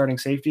been their starting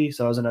safety,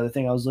 so that was another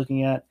thing I was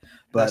looking at.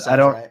 But I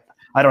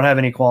don't have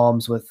any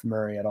qualms with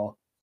Murray at all.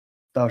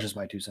 That was just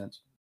my 2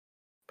 cents.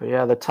 But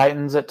yeah, the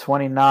Titans at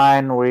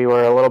 29, we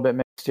were a little bit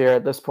mixed here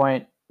at this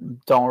point.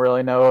 Don't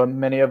really know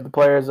many of the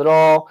players at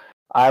all.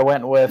 I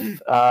went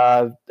with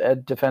a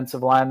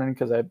defensive lineman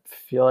because I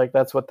feel like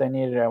that's what they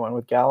needed. I went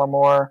with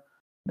Gallimore,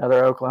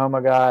 another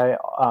Oklahoma guy.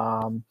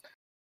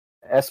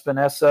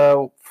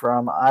 Espinosa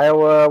from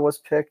Iowa was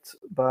picked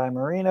by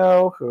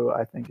Marino, who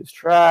I think is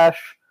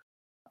trash.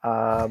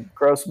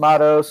 Gross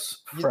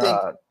Matos. Who,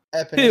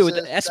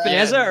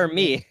 Espinosa or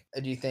me?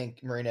 Do you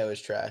think Marino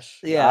is trash?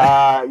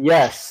 Yeah.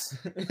 Yes.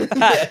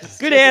 Yes.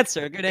 Good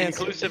answer.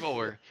 Inclusive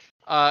or.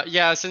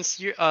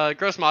 Since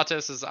Gross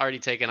Matos is already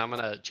taken, I'm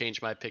gonna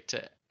change my pick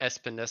to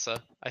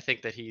Espinosa. I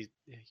think that he's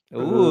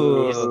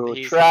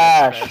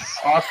trash.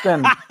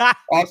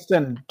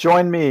 Austin,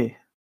 join me.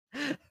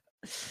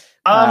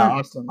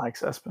 Austin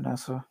likes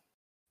Espinosa.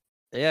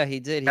 Yeah, he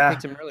did. He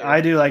picked him earlier.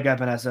 I do like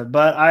Epinesa,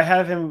 but I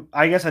have him.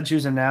 I guess I'd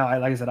choose him now.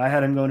 Like I said, I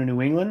had him going to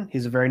New England.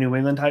 He's a very New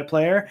England type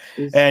player.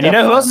 And you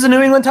know who else is a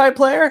New England type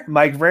player?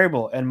 Mike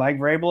Vrabel. And Mike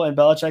Vrabel and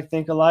Belichick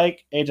think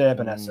alike. AJ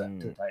Epinesa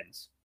to the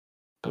Titans.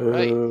 All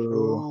right.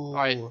 All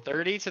right,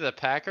 30 to the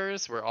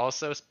Packers. We're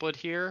also split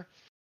here.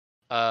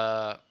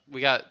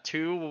 We got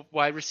 2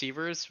 wide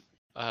receivers.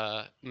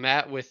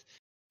 Matt with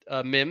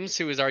Mims,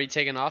 who was already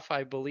taken off,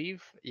 I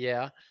believe.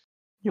 Yeah.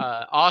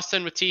 Yep.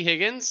 Austin with T.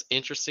 Higgins.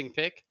 Interesting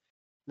pick.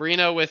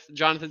 Marino with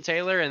Jonathan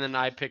Taylor, and then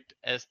I picked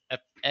Empanada.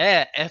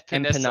 I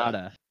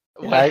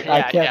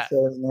can't say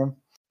his name.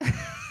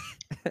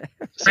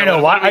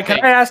 Marino,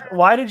 can I ask,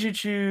 why did you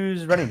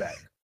choose running back?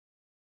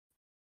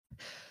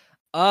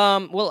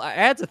 Well, I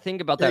had to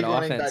think about that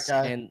offense,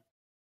 and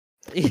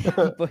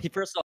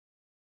first of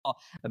all,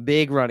 a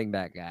big running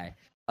back guy.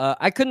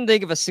 I couldn't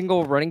think of a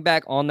single running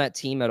back on that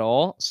team at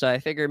all, so I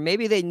figured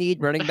maybe they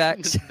need running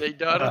backs. I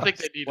don't think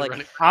they need a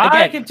running back.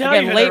 I can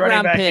tell you who the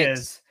running back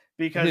is.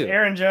 Because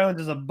Aaron Jones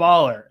is a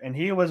baller, and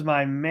he was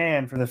my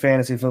man for the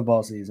fantasy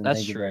football season.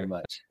 Thank you very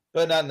much.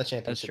 But not in the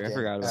championship. That's true. I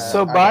forgot about that.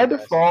 So by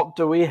default,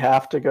 do we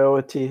have to go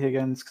with T.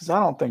 Higgins? Because I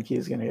don't think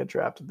he's going to get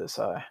drafted this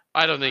high.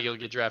 I don't think he'll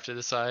get drafted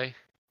this high.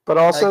 But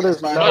also,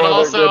 there's no But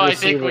also, I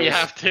think we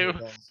have to.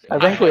 I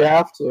think we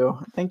have to.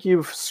 I think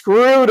you've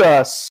screwed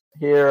us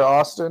here,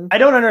 Austin. I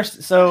don't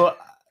understand. So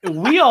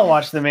we all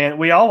watched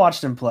We all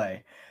watched him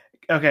play.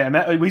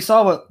 Okay, we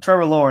saw what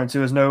Trevor Lawrence,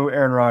 who is no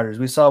Aaron Rodgers,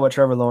 we saw what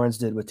Trevor Lawrence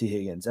did with T.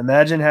 Higgins.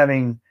 Imagine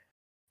having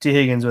T.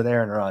 Higgins with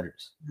Aaron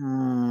Rodgers.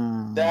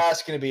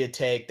 That's going to be a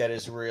take that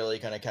is really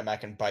going to come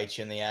back and bite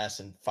you in the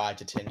ass in 5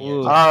 to 10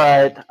 years. All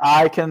right,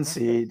 I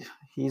concede.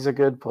 He's a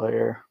good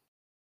player.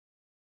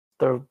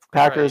 The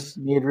Packers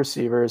need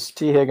receivers.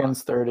 T.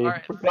 Higgins, 30.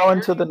 Right, we're going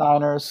to the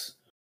Niners.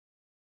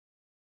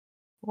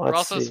 We're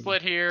also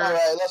split here. All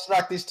right, let's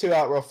knock these 2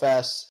 out real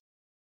fast.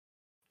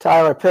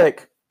 Tyler,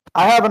 pick.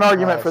 I have an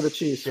argument for the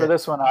Chiefs. For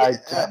this one, I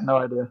have no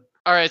idea.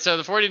 All right, so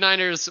the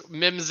 49ers,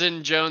 Mims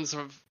and Jones.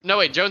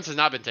 Jones has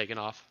not been taken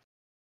off.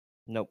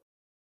 Nope.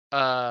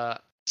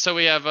 So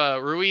we have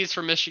Ruiz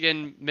from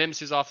Michigan, Mims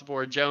who's off the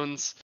board,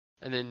 Jones,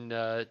 and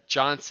then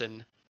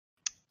Johnson.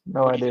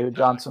 No idea who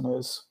Johnson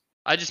is.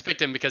 I just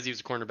picked him because he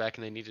was a cornerback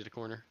and they needed a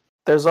corner.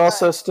 There's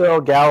also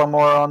still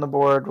Gallimore on the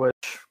board,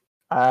 which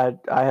I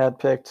had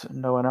picked.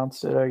 No one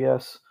else did, I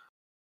guess.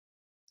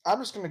 I'm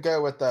just going to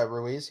go with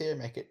Ruiz here.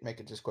 Make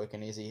it just quick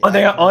and easy.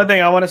 Only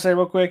thing I want to say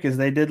real quick is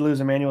they did lose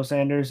Emmanuel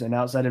Sanders, and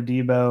outside of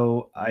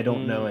Debo, I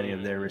don't know any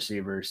of their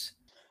receivers.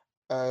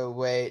 Oh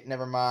wait,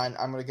 never mind.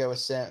 I'm going to go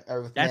with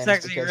That's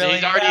actually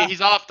really. He's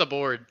off the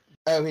board.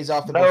 Oh, he's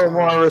off the board. No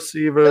more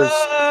receivers.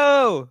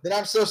 No. Then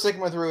I'm still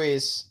sticking with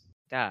Ruiz.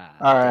 All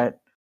right.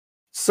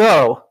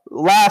 So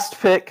last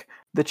pick,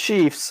 the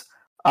Chiefs.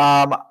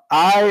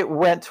 I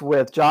went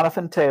with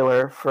Jonathan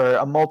Taylor for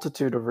a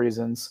multitude of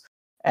reasons.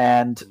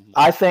 And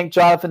I think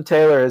Jonathan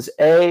Taylor is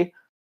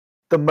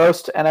the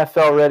most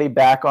NFL ready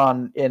back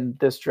in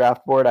this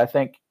draft board. I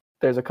think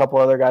there's a couple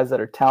other guys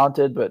that are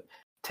talented, but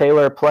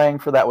Taylor playing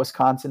for that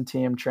Wisconsin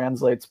team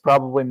translates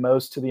probably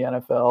most to the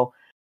NFL.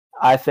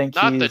 I think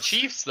not the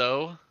Chiefs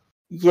though.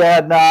 Yeah,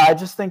 no, I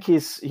just think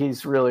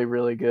he's really,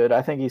 really good.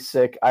 I think he's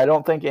sick. I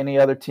don't think any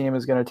other team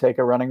is going to take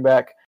a running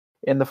back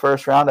in the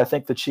first round. I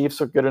think the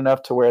Chiefs are good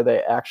enough to where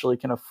they actually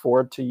can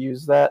afford to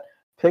use that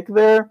pick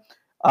there.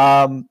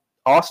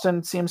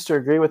 Austin seems to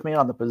agree with me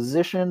on the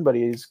position, but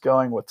he's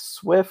going with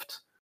Swift.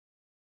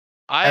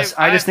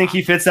 I just think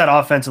he fits that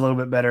offense a little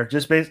bit better.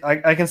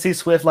 I can see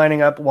Swift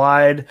lining up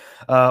wide,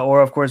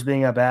 or of course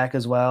being a back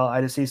as well. I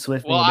just see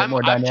Swift being a bit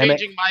more dynamic. I'm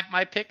changing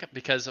my pick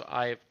because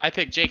I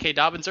picked J.K.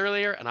 Dobbins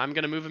earlier, and I'm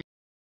going to move him.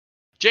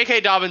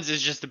 J.K. Dobbins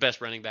is just the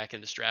best running back in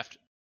this draft.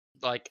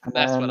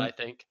 That's what I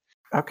think.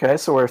 Okay,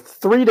 so we're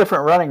 3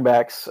 different running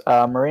backs.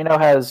 Marino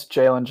has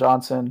Jalen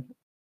Johnson.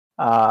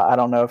 I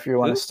don't know if you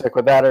want to stick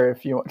with that or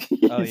if you want.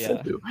 Oh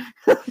yeah.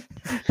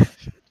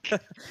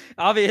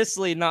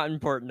 Obviously not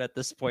important at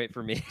this point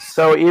for me.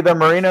 So either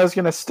Marino's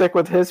going to stick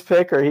with his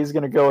pick or he's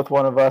going to go with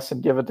one of us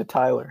and give it to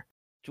Tyler.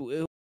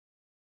 Who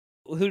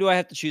do I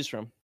have to choose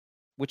from?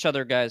 Which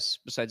other guys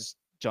besides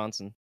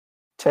Johnson?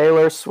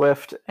 Taylor,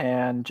 Swift,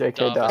 and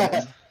J.K.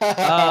 Dobbins.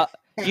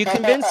 You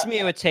convinced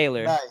me with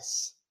Taylor.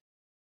 Nice.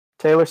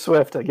 Taylor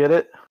Swift, I get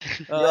it?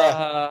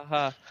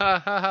 All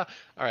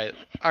right.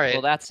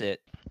 Well, that's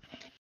it.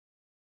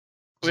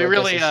 We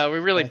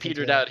really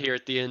petered out here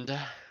at the end.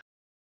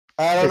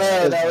 I don't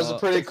know. That was a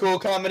pretty cool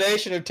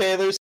combination of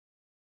Taylors.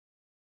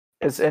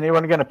 Is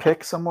anyone going to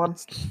pick someone?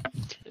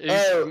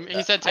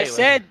 He said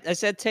Taylor. I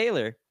said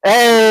Taylor.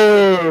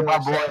 Hey, my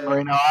boy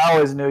Marino. I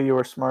always knew you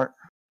were smart.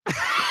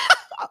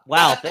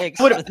 Wow, thanks.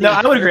 I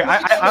would agree.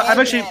 I've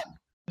actually.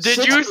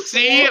 Did you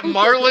see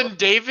Marlon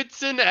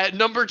Davidson at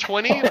number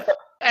 20?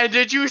 And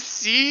did you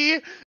see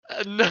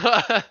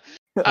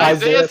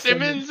Isaiah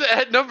Simmons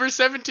at number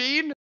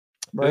 17?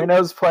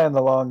 Marino's playing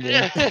the long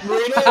game.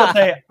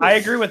 I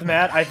agree with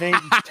Matt. I think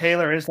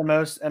Taylor is the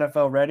most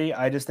NFL ready.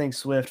 I just think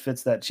Swift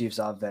fits that Chiefs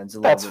offense a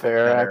little That's bit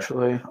fair, better.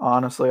 actually.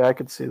 Honestly, I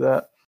could see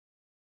that.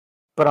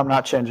 But I'm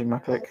not changing my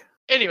pick.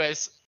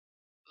 Anyways,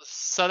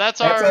 so that's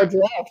our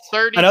draft.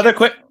 30. Another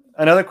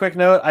quick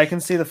note. I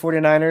can see the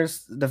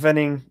 49ers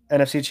defending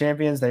NFC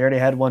champions. They already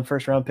had one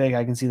first-round pick.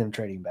 I can see them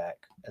trading back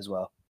as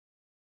well.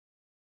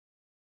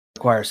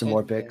 Require some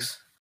more picks.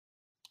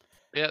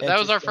 Yeah, that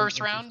was our first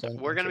round.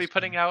 We're going to be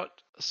putting out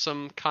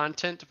some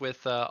content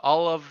with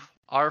all of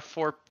our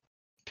 4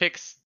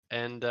 picks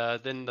and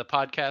then the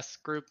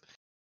podcast group.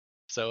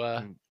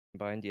 So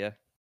combined, yeah.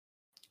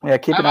 Yeah,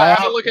 keep an eye out.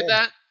 Have a look at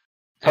that.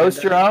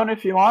 Post your own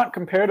if you want,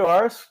 compared to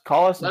ours.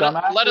 Call us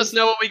dumbasses. Let us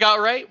know what we got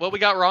right, what we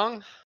got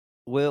wrong.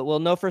 We'll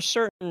know for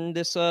certain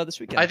this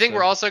weekend. I think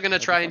we're also going to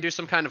try and do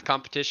some kind of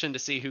competition to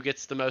see who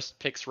gets the most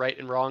picks right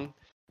and wrong.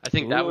 I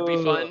think that would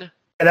be fun.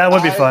 That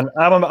would be fun.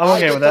 I'm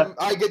okay with that.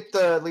 I get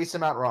the least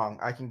amount wrong.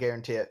 I can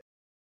guarantee it.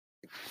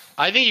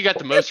 I think you got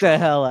the most. Get the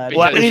hell out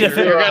of here.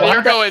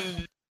 You're going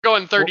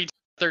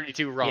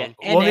 32 wrong.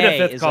 Yeah, we'll need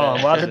a 5th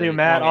column. We'll have to do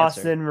Matt,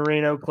 Austin,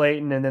 Marino,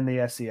 Clayton, and then the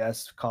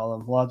SCS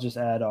column. We'll just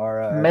add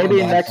our. Maybe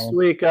next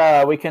week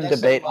we can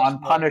debate on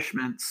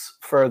punishments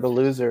for the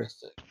loser.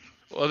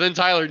 Well, then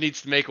Tyler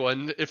needs to make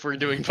one if we're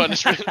doing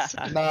punishments.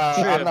 Nah,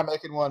 I'm not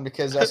making one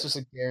because that's just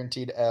a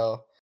guaranteed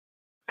L.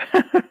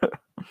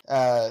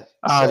 I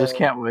just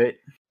can't wait.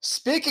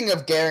 Speaking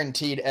of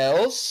guaranteed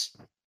L's,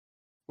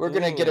 we're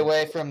going to get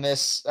away from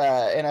this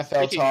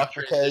NFL talk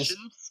because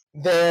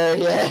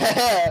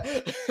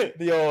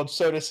the old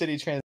Soda City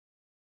transition.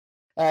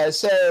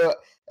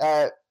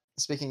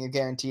 Speaking of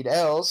guaranteed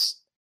L's,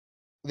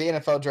 the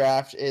NFL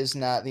draft is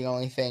not the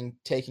only thing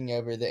taking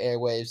over the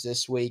airwaves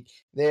this week.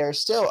 There are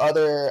still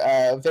other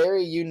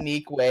very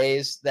unique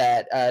ways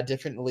that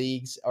different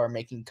leagues are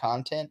making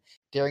content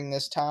during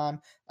this time.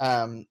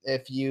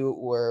 If you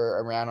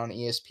were around on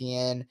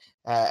ESPN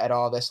at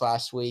all this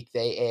last week,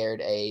 they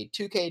aired a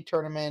 2K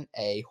tournament,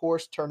 a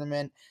horse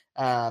tournament.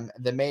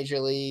 The Major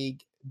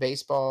League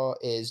Baseball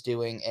is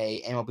doing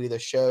a MLB The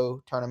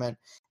Show tournament.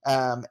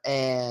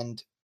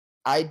 And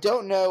I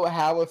don't know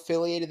how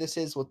affiliated this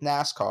is with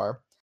NASCAR,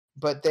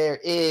 but there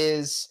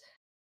is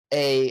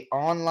a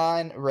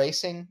online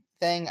racing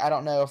thing. I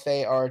don't know if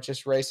they are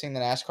just racing the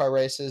NASCAR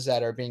races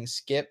that are being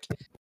skipped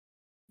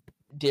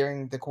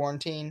during the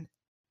quarantine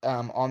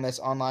on this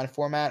online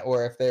format,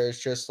 or if there's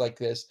just like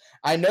this.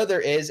 I know there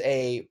is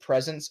a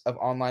presence of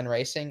online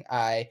racing.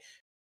 I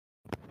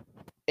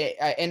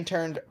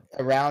interned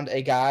around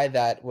a guy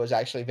that was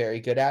actually very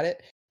good at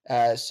it.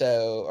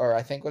 Or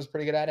I think was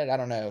pretty good at it. I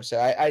don't know. So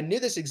I knew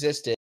this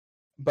existed,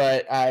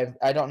 but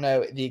I don't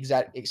know the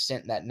exact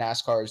extent that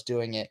NASCAR is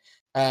doing it.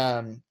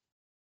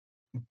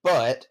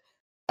 But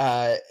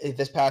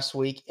this past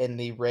week in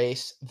the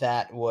race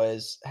that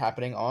was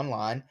happening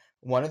online,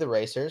 one of the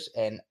racers,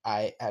 and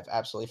I have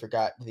absolutely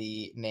forgot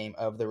the name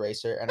of the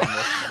racer, and I'm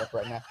looking it up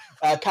right now.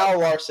 Kyle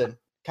Larson.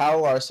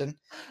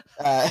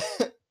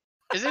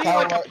 Isn't he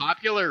like a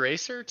popular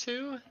racer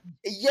too?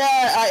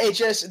 Yeah,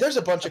 there's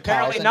a bunch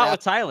apparently of Kyles. Not with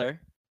Tyler.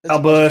 Kyle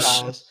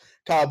Busch.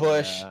 Kyle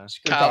Busch. Yeah.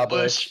 Screw Kyle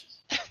Busch.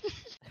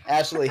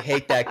 Absolutely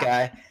hate that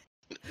guy.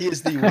 He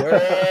is the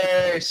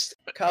worst.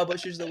 Kyle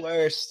Busch is the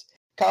worst.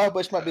 Kyle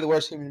Busch might be the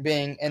worst human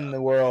being in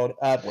the world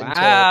until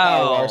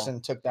Kyle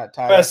Larson took that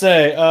title. I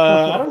say,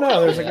 I don't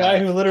know. There's a guy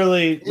who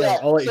literally. Yeah.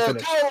 I'll let you So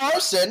finish. Kyle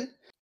Larson,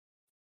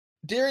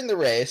 during the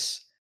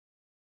race,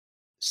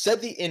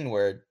 said the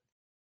N-word.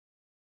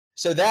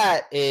 So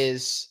that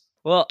is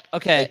well,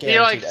 okay. He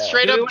like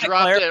straight up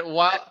dropped it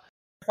while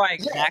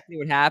exactly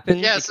what happened.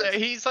 Yeah, so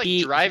he's like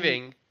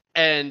driving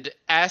and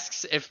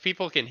asks if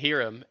people can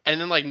hear him, and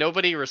then like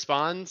nobody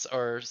responds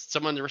or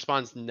someone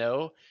responds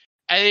no,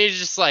 and he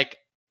just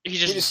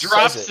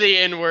drops the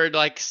N-word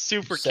like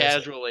super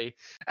casually,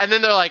 and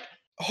then they're like,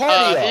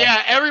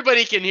 yeah,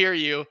 everybody can hear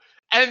you.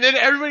 And then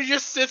everybody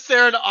just sits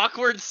there in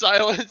awkward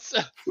silence.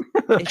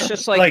 It's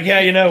just like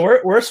yeah,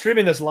 we're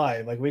streaming this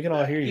live. Like we can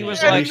all hear you. He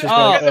was like,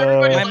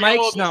 my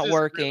mic's not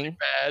working.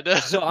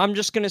 Really so I'm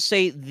just gonna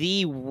say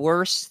the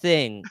worst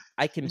thing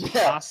I can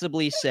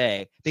possibly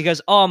say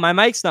because my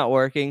mic's not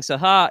working. So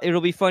it'll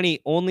be funny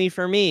only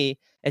for me.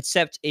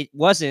 Except it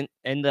wasn't,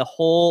 and the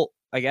whole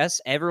I guess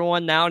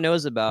everyone now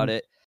knows about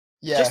it.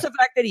 Yeah. Just the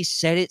fact that he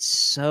said it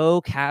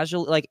so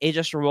casually, like it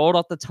just rolled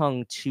off the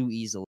tongue too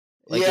easily.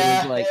 Like,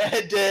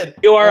 it did.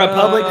 You are a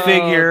public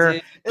figure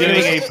doing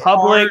a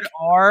public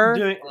R.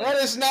 That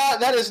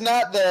is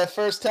not the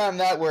first time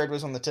that word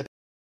was on the tip.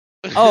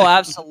 Oh,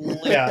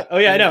 absolutely. Yeah. Oh,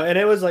 yeah. I know. And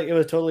it was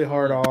totally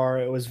hard R.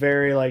 It was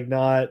very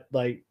not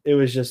it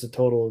was just it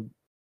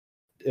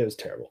was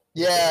terrible.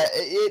 Yeah,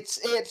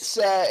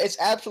 it's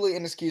absolutely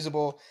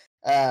inexcusable.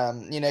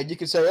 You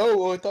could say, oh,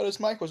 well, I thought his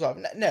mic was off.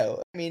 No,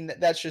 I mean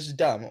that's just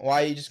dumb.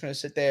 Why are you just going to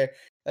sit there?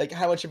 Like,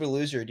 how much of a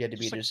loser do you have to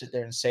be to sit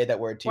there and say that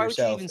word to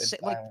yourself? Would you even say,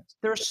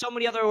 there are so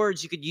many other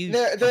words you could use.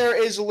 There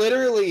is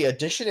literally a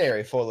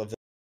dictionary full of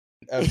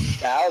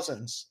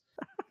thousands.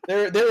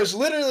 There is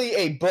literally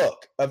a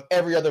book of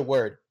every other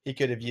word he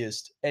could have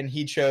used, and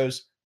he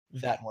chose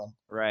that one.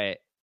 Right.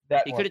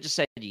 He could have just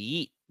said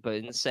yeet, but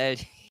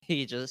instead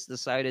he just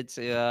decided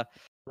to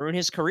ruin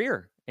his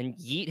career and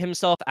yeet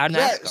himself out of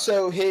NASCAR. Yeah,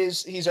 so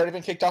he's already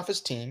been kicked off his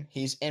team.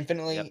 He's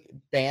infinitely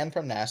banned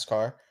from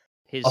NASCAR.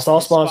 His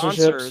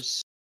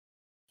sponsorships.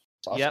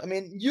 Yep. I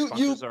mean, you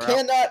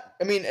cannot.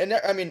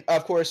 I mean,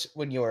 of course,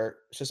 when you're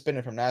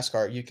suspended from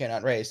NASCAR, you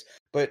cannot race.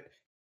 But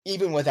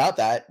even without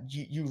that,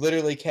 you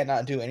literally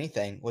cannot do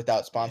anything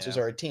without sponsors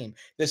or a team.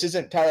 This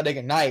isn't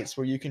Talladega Nights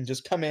where you can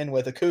just come in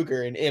with a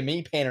Cougar and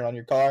ME painted on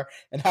your car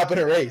and hop in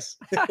a race.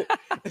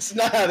 It's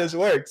not how this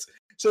works.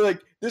 So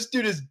this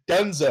dude is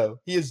donezo.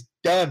 He is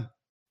done.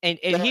 And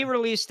he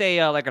released a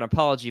an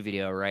apology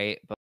video, right?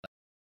 But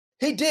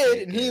he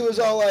did, and he was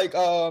all like,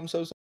 "Oh, I'm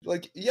so sorry."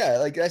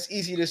 That's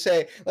easy to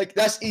say.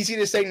 That's easy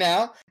to say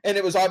now, and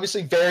it was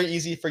obviously very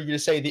easy for you to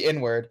say the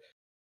N-word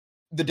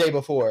the day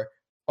before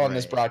on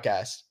this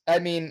broadcast. I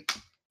mean,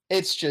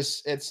 it's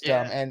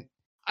dumb, and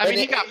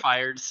he got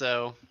fired,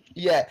 so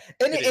yeah,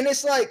 and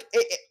it's like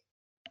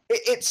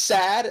it's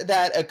sad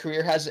that a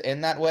career has to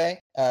end that way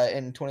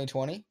in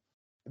 2020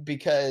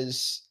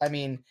 because I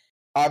mean,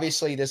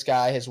 obviously this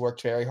guy has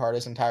worked very hard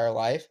his entire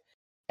life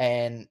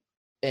and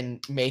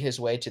made his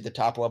way to the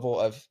top level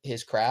of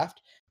his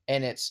craft.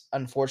 And it's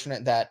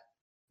unfortunate that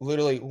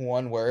literally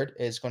one word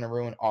is going to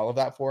ruin all of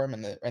that for him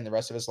and the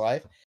rest of his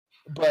life.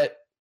 But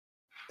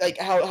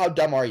how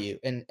dumb are you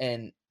in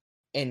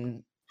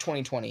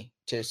 2020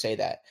 to say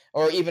that,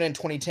 or even in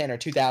 2010 or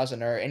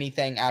 2000 or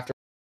anything after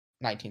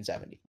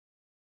 1970?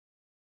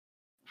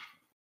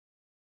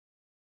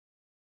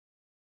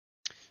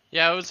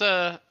 Yeah, it was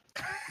a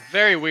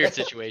very weird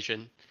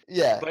situation.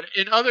 Yeah. But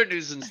in other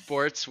news and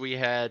sports, we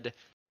had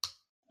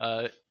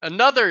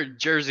another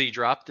jersey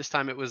drop. This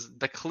time it was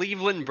the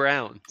Cleveland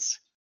Browns.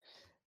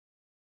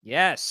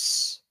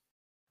 Yes.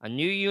 A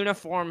new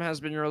uniform has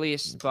been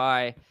released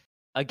by,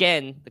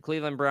 again, the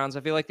Cleveland Browns.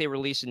 I feel like they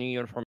release a new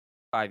uniform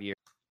in 5 years,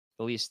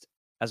 at least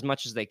as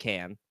much as they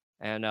can.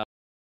 And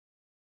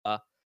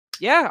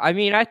yeah, I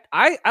mean,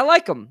 I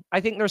like them. I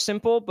think they're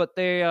simple, but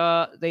they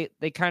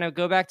kind of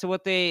go back to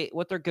what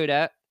they're good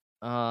at.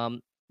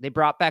 They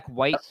brought back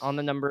white on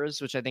the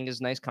numbers, which I think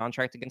is a nice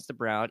contract against the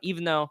Brown,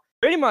 even though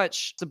pretty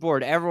much the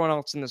board, everyone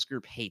else in this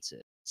group hates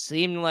it.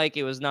 Seemed like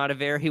it was not a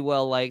very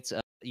well liked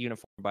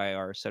uniform by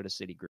our Soda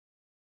City group.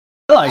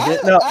 I liked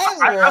it. No, I'm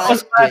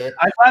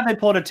glad they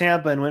pulled a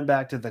Tampa and went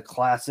back to the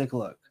classic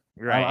look.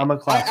 Right. I'm a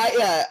classic.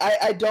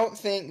 I don't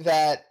think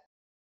that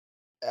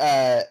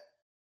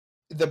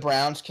the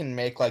Browns can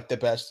make the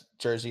best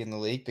jersey in the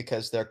league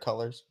because their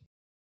colors.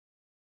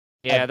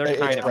 Yeah, they're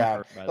kind of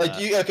brown.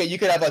 You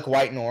could have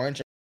white and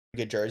orange,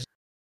 good jersey.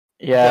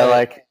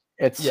 Yeah,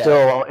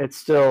 it's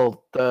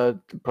still the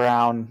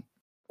brown,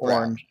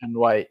 orange, and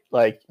white.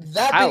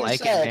 That I being like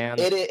said, it, man.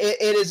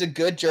 It is a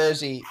good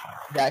jersey.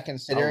 That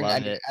considering,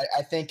 I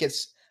think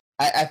it's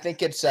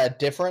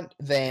different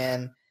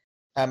than.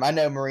 I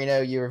know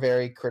Marino, you were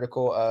very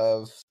critical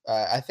of.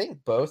 I think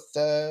both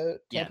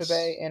Tampa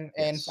Bay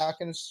and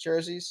Falcons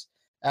jerseys.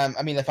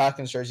 I mean, the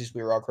Falcons jerseys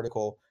we were all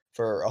critical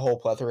for a whole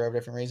plethora of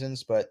different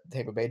reasons, but the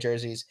Tampa Bay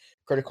jerseys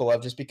critical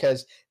of just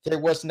because there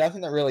was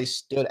nothing that really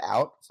stood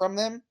out from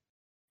them.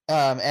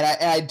 And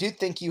I do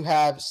think you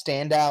have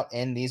standout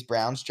in these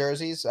Browns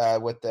jerseys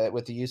with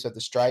the use of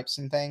the stripes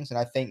and things, and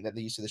I think that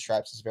the use of the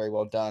stripes is very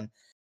well done.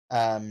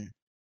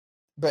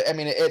 But I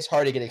mean, it's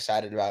hard to get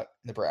excited about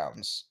the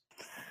Browns.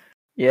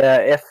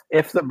 Yeah,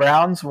 if the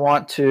Browns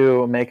want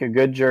to make a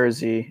good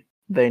jersey,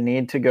 they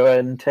need to go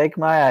ahead and take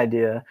my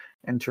idea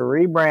and to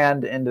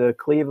rebrand into the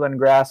Cleveland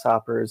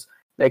Grasshoppers.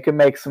 They could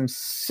make some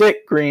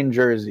sick green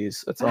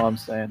jerseys. That's all I'm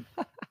saying.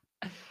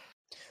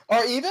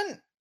 Or even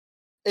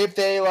if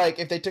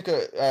they took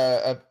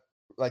a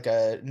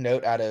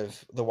note out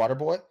of the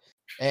Waterboy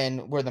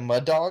and we're the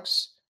Mud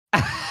Dogs.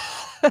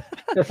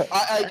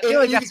 I feel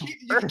like you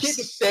keep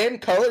the same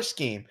color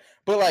scheme,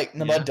 but like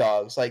the Mud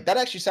Dogs, like that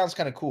actually sounds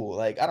kind of cool.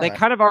 Like I don't know. They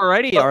kind of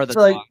already are the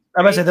like, dogs.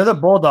 I'm gonna say they're the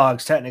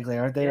Bulldogs technically,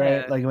 aren't they?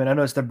 Right? Like I mean, I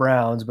know it's the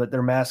Browns, but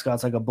their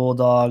mascot's like a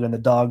bulldog, and the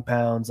dog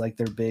pound's like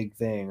their big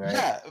thing, right?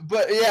 Yeah,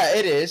 but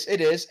it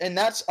is, and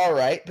that's all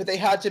right. But they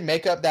had to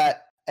make up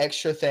that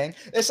extra thing.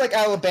 It's like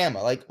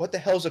Alabama. Like, what the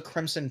hell's a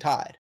Crimson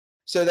Tide?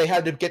 So they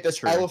had to get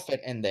this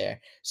elephant in there.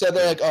 So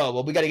they're like, oh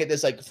well, we got to get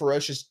this like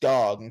ferocious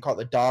dog and call it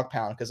the dog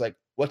pound because like,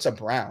 what's a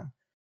brown?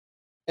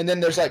 And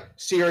then there's like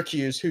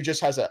Syracuse, who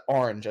just has an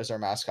orange as their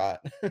mascot.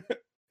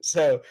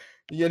 So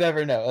you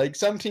never know. Like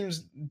some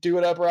teams do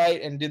it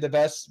upright and do the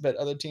best, but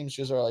other teams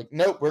just are like,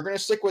 nope, we're gonna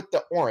stick with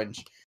the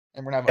orange.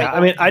 And we're not. Yeah, I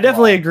mean, I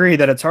definitely agree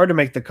that it's hard to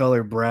make the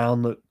color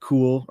brown look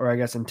cool, or I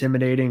guess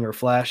intimidating or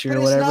flashy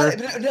or whatever.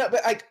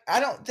 But I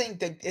don't think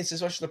that it's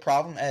as much of the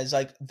problem as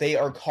like they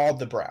are called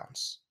the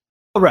Browns.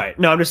 Right.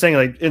 No, I'm just saying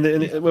like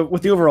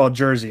with the overall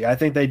jersey, I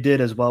think they did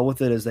as well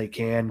with it as they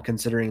can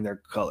considering their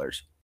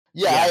colors.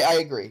 Yeah. I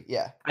agree.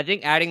 Yeah. I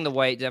think adding the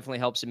white definitely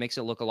helps. It makes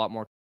it look a lot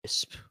more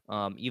crisp.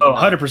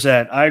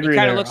 100%. I agree. It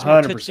kind of looks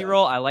more Tootsie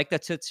Roll. I like the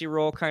Tootsie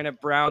Roll kind of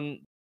brown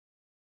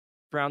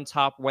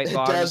top, white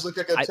bottom. It does look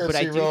like a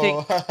Tootsie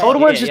Roll. The old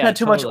ones just had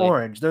too much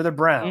orange. They're the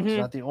Browns,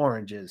 not the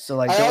oranges. So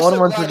like the old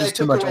ones were just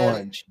too much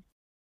orange.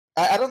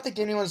 I don't think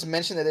anyone's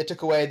mentioned that they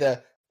took away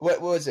the what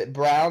was it,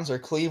 Browns or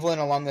Cleveland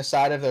along the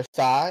side of their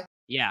thigh.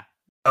 Yeah.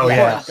 Oh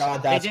yeah.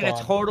 God, they did a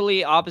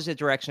totally opposite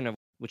direction of,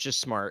 which is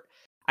smart.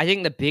 I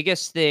think the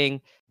biggest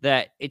thing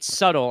that it's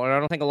subtle, and I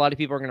don't think a lot of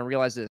people are going to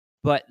realize this,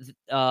 but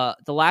the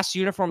last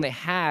uniform they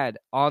had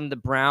on the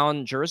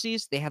brown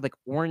jerseys, they had like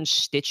orange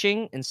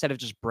stitching instead of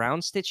just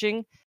brown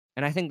stitching.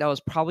 And I think that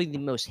was probably the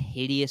most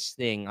hideous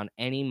thing on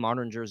any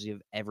modern jersey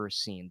I've ever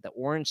seen. The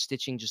orange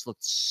stitching just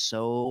looked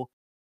so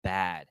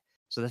bad.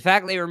 So the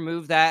fact they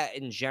removed that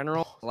in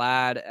general,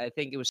 glad. I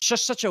think it was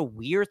just such a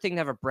weird thing to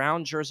have a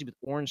brown jersey with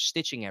orange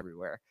stitching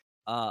everywhere.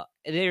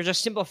 They're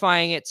just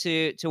simplifying it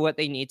to what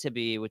they need to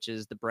be, which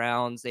is the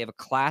Browns. They have a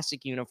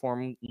classic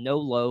uniform, no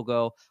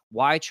logo.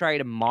 Why try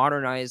to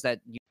modernize that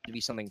to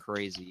be something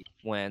crazy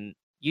when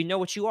you know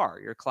what you are?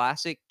 You're a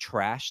classic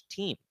trash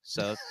team.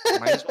 So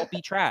might as well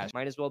be trash.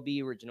 Might as well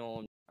be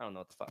original. I don't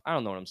know what the fuck. I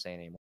don't know what I'm saying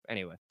anymore.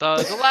 Anyway.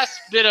 The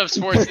last bit of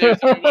sports news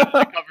we wanted to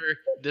cover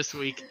this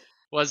week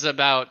was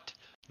about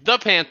the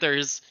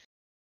Panthers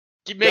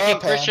making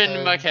Christian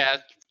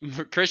McCaffrey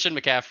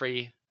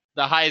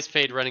the highest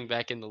paid running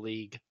back in the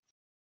league.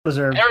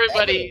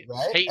 Everybody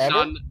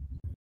hating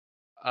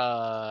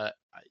on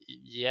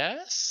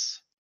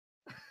yes.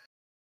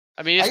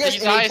 I mean, I guess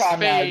he's highest anytime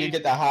paid, now you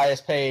get the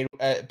highest paid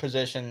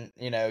position,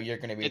 you know, you're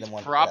going to be the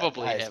one.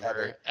 Probably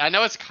ever. I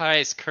know it's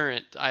highest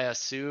current, I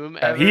assume.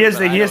 He is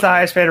the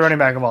highest paid running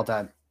back of all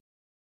time.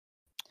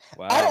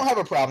 Wow. I don't have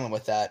a problem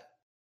with that.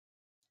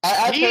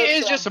 He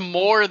is just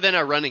more than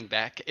a running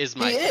back, is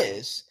my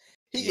opinion.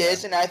 He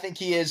is, and I think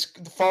he is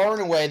far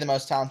and away the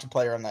most talented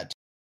player on that team.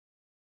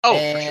 Oh,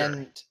 for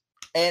sure.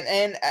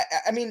 And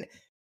I mean,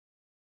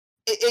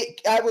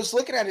 I was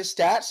looking at his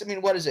stats. I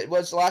mean, what is it?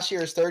 Was last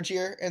year his third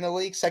year in the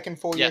league, second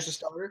full year as a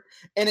starter?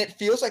 And it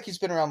feels like he's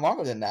been around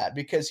longer than that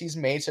because he's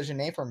made such a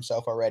name for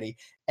himself already.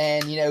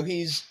 And, you know,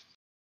 he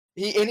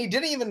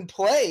didn't even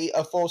play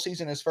a full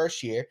season his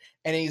first year,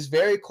 and he's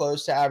very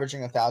close to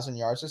averaging 1,000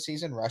 yards a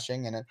season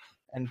rushing.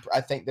 And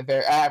I think I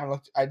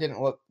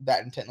didn't look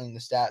that intently in the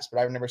stats, but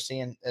I remember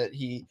seeing that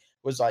he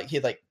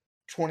had like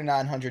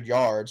 2,900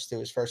 yards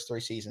through his first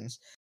 3 seasons.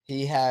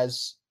 He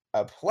has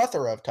a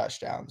plethora of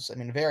touchdowns. I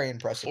mean, very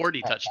impressive.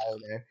 40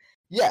 touchdowns there.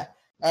 Yeah.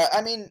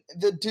 I mean,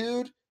 the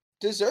dude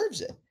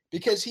deserves it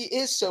because he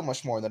is so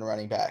much more than a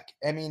running back.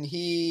 I mean,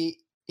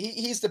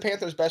 he's the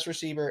Panthers' best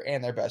receiver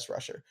and their best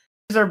rusher.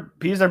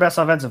 He's their best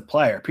offensive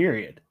player,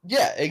 period.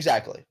 Yeah,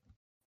 exactly.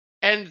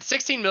 And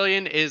 $16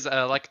 million is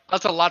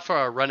that's a lot for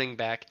a running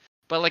back,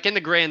 but like in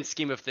the grand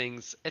scheme of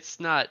things, it's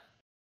not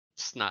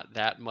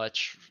that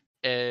much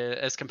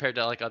as compared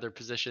to like other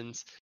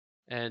positions.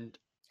 And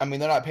I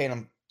mean, they're not paying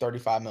him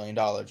 $35 million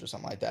or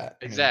something like that.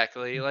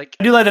 Exactly. I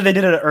do like that they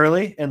did it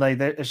early, and like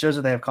it shows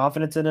that they have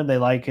confidence in him. They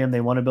like him.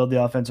 They want to build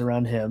the offense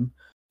around him.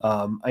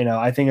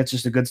 I think it's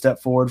just a good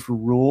step forward for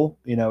Rule.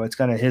 You know, it's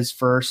kind of his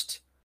first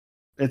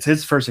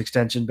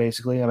extension,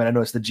 basically. I mean, I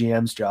know it's the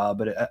GM's job,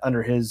 but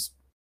under his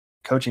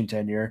coaching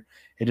tenure,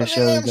 It just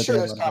shows I'm that sure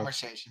there's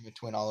conversation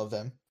between all of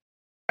them.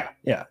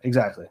 Yeah,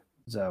 exactly.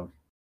 So,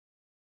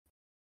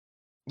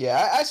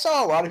 yeah, I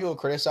saw a lot of people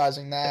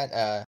criticizing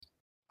that.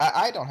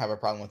 I don't have a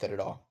problem with it at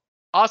all.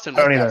 Austin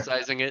was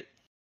criticizing it.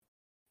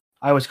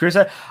 I was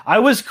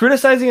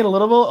criticizing it a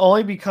little bit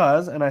only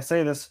because, and I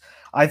say this,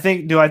 I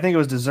think it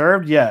was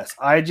deserved? Yes.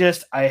 I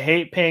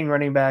hate paying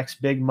running backs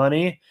big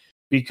money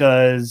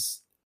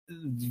because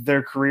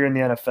their career in the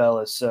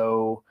NFL is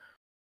so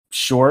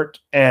short,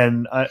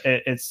 and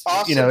it's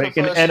Austin it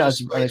can end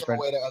away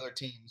to other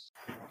teams.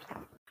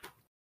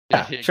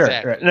 Yeah, exactly. Sure.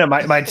 Right. No,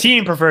 my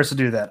team prefers to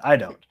do that. I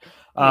don't.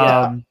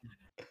 But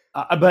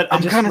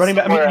I'm just running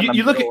back. I mean,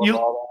 you look at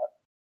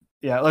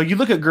you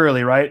look at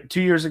Gurley, right?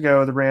 2 years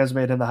ago, the Rams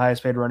made him the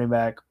highest paid running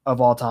back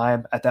of all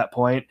time at that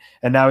point,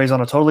 and now he's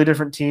on a totally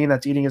different team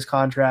that's eating his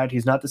contract.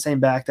 He's not the same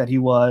back that he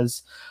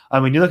was. I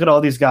mean, you look at all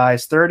these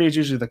guys. 30 is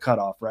usually the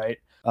cutoff, right?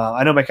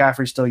 I know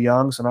McCaffrey's still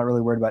young, so I'm not really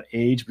worried about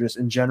age, but just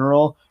in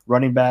general,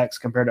 running backs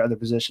compared to other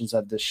positions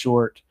have this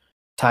short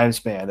time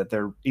span that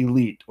they're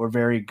elite or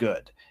very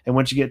good. And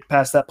once you get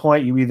past that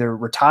point, you either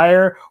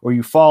retire or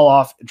you fall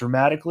off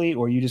dramatically,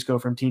 or you just go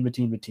from team to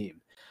team to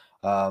team.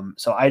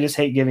 So I just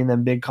hate giving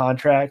them big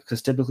contracts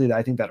because typically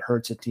I think that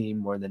hurts a team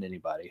more than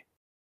anybody.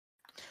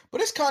 But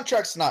his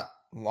contract's not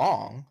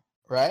long,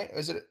 right?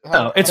 Is it?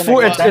 No, it's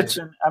 4. It's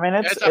a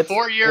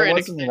 4-year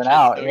extension.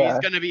 So he's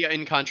going to be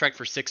in contract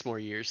for 6 more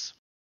years.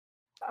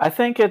 I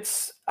think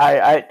it's.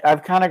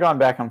 I've kind of gone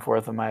back and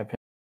forth in my opinion.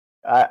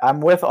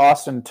 I'm with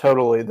Austin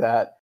totally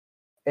that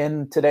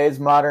in today's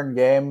modern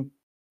game,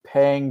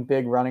 paying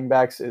big running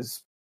backs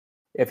is,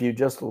 if you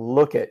just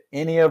look at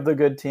any of the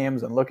good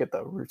teams and look at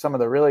some of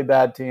the really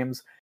bad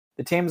teams,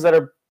 the teams that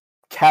are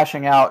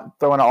cashing out,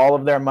 throwing all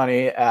of their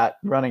money at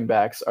running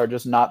backs are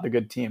just not the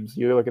good teams.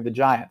 You look at the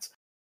Giants,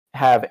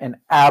 have an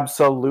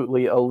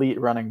absolutely elite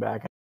running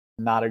back,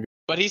 not a good.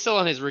 But he's still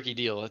on his rookie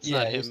deal. It's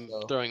not him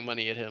throwing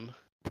money at him.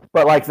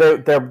 But like they're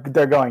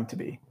going to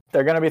be.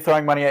 They're going to be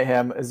throwing money at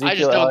him. I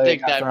just don't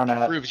think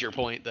that proves your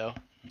point, though.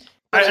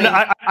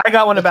 I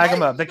got one to back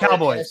him up. The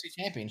Cowboys.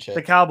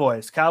 The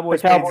Cowboys.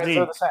 Cowboys are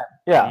the same.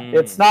 Yeah,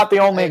 it's not the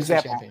only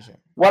example.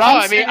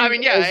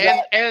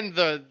 And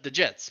the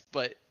Jets,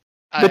 but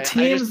the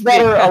teams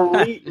that are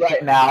elite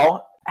right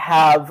now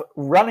have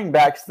running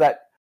backs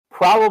that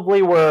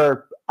probably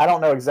were. I don't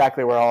know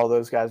exactly where all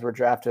those guys were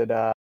drafted.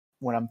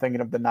 When I'm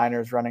thinking of the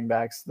Niners running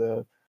backs,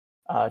 the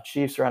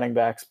Chiefs running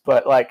backs,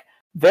 but like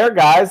they're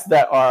guys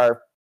that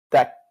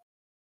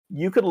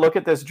you could look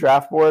at this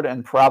draft board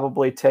and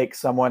probably take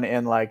someone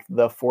in like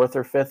the 4th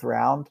or 5th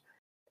round,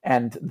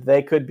 and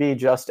they could be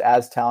just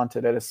as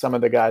talented as some of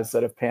the guys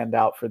that have panned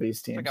out for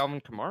these teams. Like Alvin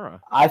Kamara.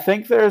 I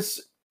think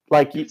there's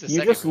like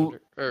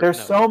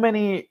so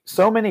many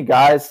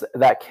guys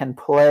that can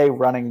play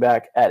running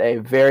back at a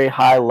very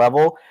high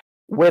level.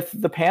 With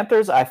the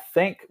Panthers, I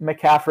think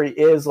McCaffrey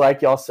is,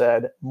 like y'all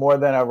said, more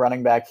than a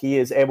running back. He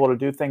is able to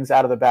do things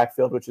out of the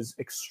backfield, which is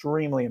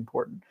extremely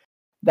important.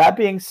 That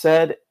being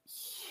said,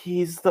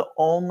 he's the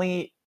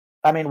only.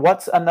 I mean,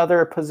 what's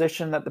another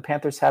position that the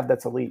Panthers have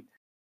that's elite?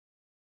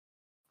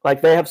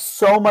 Like, they have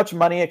so much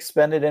money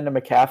expended into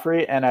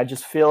McCaffrey, and I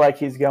just feel like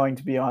he's going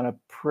to be on a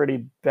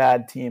pretty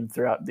bad team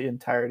throughout the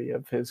entirety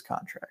of his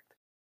contract.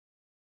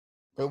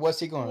 But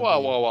what's he going to do?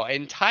 Whoa.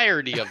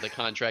 Entirety of the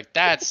contract.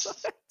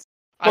 That's...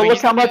 But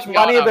look how much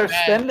money they're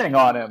spending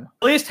on him.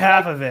 At least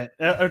half of it,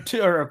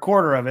 or a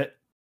quarter of it.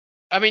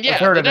 I mean, yeah,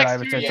 the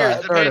next 2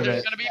 years, the Panthers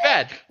are going to be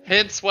bad.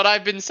 Hence what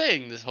I've been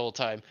saying this whole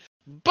time.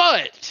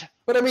 But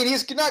I mean,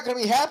 he's not going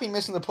to be happy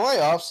missing the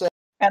playoffs. So.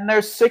 And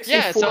there's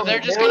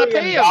 $64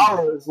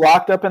 million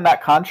locked up in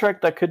that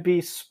contract that could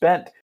be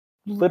spent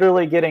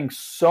literally getting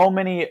so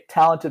many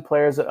talented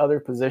players at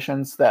other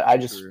positions that I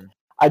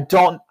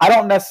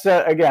don't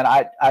necessarily. Again,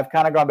 I've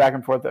kind of gone back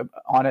and forth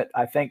on it.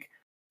 I think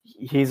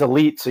he's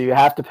elite, so you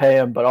have to pay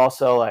him, but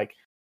also like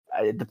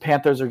the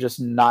Panthers are just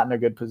not in a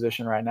good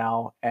position right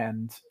now,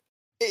 and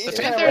the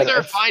Panthers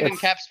are fine in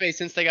cap space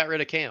since they got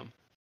rid of Cam.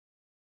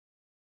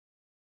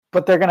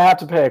 But they're going to have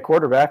to pay a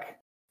quarterback.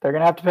 They're going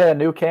to have to pay a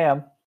new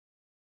Cam.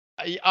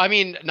 I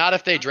mean, not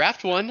if they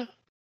draft one.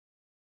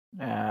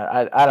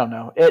 I don't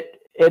know.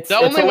 It's the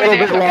only way they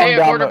have to pay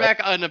a quarterback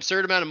an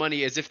absurd amount of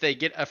money is if they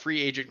get a free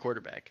agent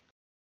quarterback.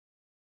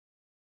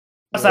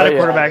 That's not a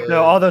quarterback,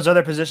 though. All those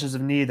other positions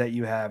of need that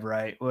you have,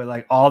 right?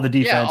 Like all the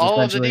defense, yeah,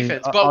 all of the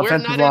defense. But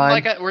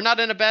we're not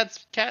in a bad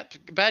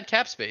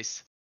cap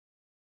space.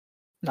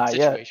 Not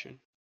situation.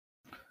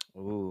 Yet.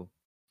 Ooh.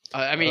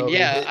 I mean,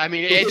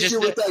 it just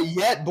with that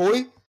yet,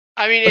 boy.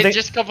 I mean, it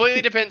just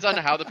completely depends on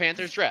how the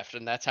Panthers draft,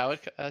 and that's how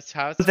it's.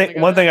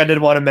 One thing I did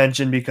want to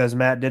mention, because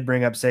Matt did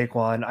bring up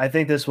Saquon, I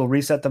think this will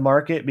reset the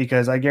market,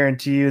 because I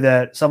guarantee you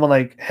that someone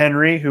like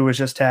Henry, who was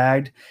just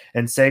tagged,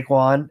 and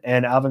Saquon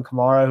and Alvin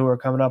Kamara, who are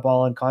coming up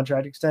all on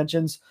contract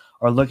extensions,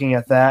 are looking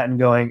at that and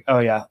going, "Oh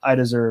yeah, I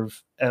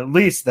deserve at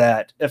least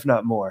that, if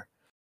not more."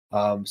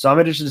 So I'm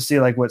interested to see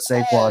like what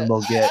Saquon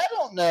will get. I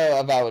don't know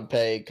if I would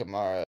pay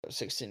Kamara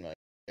 $16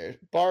 million.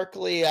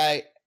 Barkley,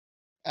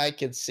 I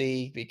could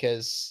see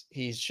because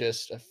he's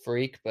just a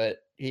freak, but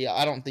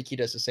I don't think he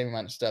does the same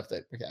amount of stuff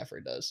that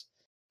McCaffrey does.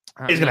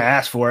 He's going to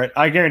ask for it.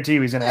 I guarantee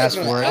you he's going to ask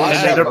for it.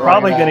 And they're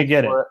probably going to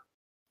get it.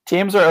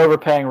 Teams are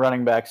overpaying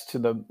running backs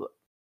to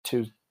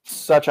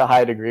such a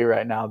high degree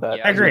right now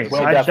that I agree.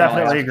 I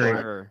definitely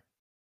agree.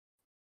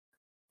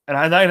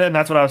 And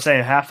that's what I was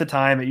saying. Half the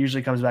time, it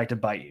usually comes back to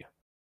bite you.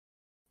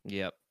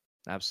 Yep,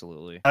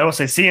 absolutely. I will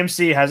say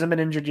CMC hasn't been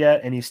injured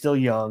yet, and he's still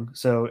young.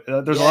 So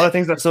there's a lot of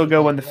things that still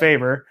go in the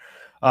favor.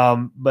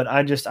 But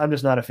I'm just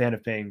not a fan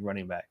of paying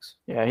running backs.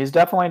 Yeah, he's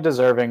definitely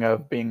deserving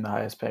of being the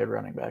highest paid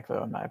running back,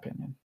 though, in my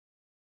opinion.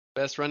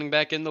 Best running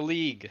back in the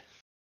league.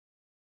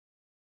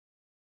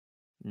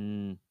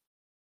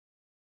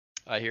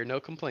 I hear no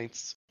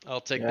complaints.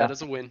 I'll take that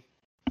as a win.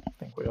 I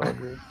think we all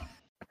agree.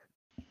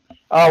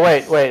 Oh,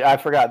 wait, I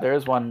forgot. There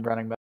is one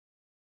running back.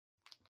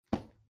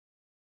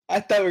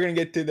 I thought we were going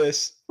to get through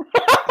this.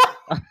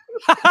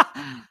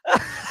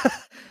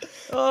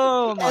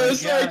 Oh my! I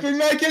was like, we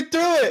might get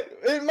through it.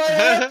 It might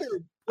happen.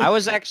 I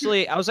was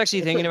actually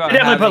thinking about. I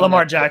definitely put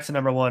Lamar Jackson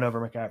number 1 over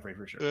McCaffrey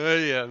for sure.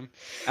 Yeah.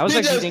 I was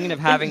actually thinking of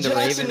having the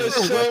Jackson Ravens.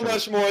 is so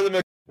much more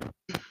than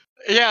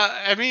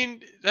Yeah, I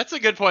mean that's a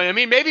good point. I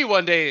mean, maybe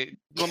one day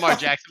Lamar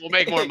Jackson will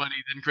make more money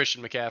than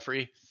Christian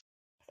McCaffrey.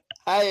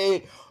 I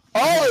hate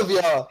all of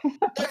y'all,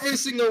 every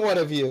single one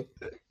of you,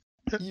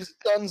 you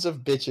sons of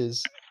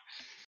bitches.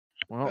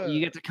 Well, you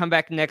get to come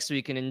back next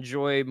week and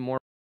enjoy more.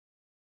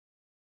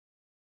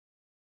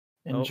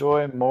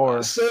 Enjoy more.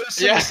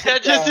 Just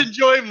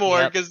enjoy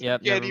more because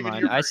yep, never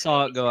mind. I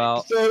saw it go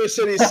out. Soda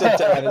City's sit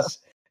down.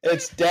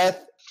 It's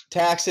death,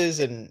 taxes,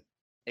 and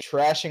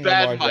trashing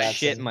Lamar Jackson.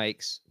 Shit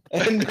mics.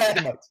 And bad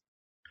mics.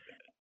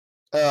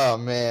 Oh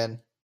man.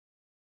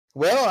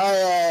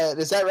 Well,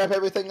 does that wrap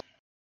everything?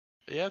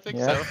 Yeah, I think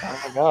so.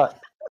 Oh my god.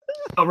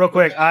 Oh, real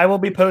quick, I will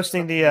be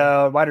posting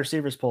the wide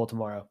receivers poll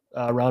tomorrow,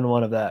 round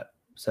 1 of that.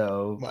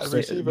 So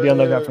be on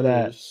the lookout for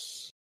that.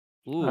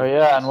 Ooh. Oh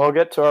yeah, and we'll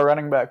get to our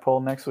running back poll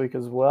next week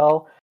as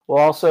well. We'll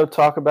also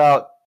talk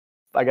about,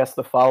 I guess,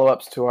 the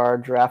follow-ups to our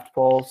draft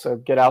poll. So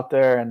get out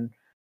there and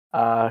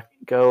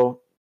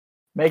go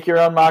make your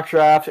own mock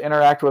draft,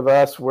 interact with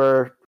us.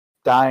 We're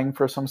dying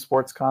for some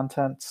sports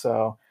content,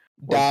 so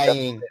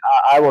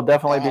I will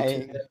definitely be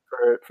tuned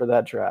in for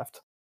that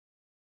draft.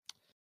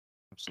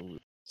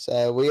 Absolutely.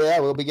 So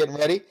we'll be getting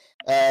ready.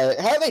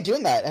 How are they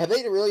doing that? Have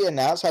they really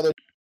announced how they're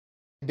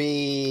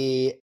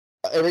be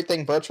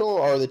everything virtual,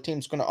 or are the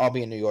teams going to all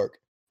be in New York?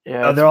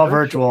 Yeah, they're all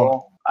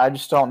virtual. I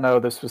just don't know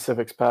the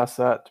specifics past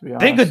that, to be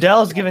honest. I think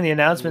Goodell's giving the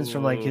announcements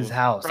from his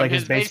house, from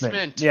his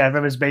basement. Yeah,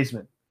 from his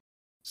basement.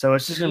 So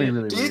it's just going to be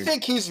really weird. Do you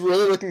think he's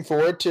really looking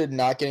forward to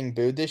not getting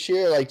booed this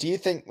year? Like, do you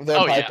think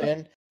they'll pipe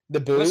in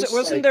the boos?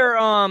 Wasn't there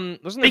I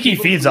think he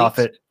feeds off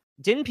it.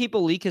 Didn't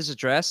people leak his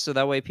address so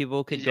that way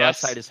people could go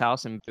outside his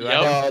house and boo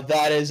at him? Oh,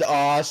 that is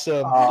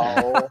awesome.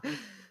 Oh.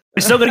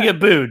 He's still going to get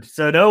booed.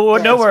 So no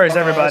worries,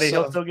 everybody.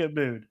 He'll still get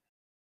booed.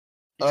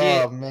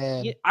 Oh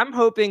man. I'm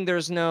hoping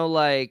there's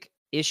no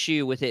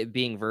issue with it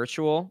being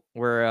virtual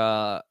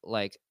where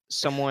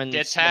someone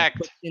gets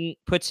hacked,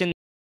 puts in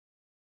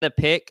the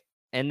pick,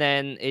 and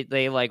then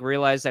they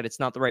realize that it's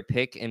not the right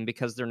pick, and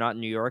because they're not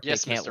in New York, they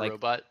can't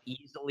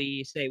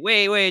easily say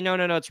wait, no,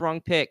 it's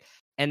wrong pick.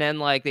 And then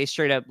they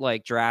straight up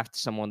draft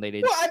someone they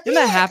didn't. Didn't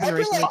that happen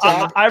recently?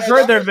 I've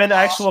heard there have been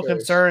actual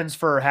concerns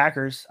for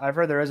hackers. I've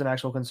heard there is an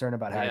actual concern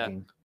about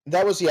hacking.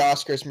 That was the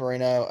Oscars,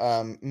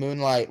 Marino.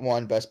 Moonlight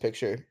won Best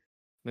Picture.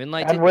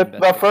 Moonlight and with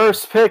the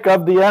first pick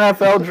of the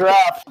NFL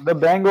draft, the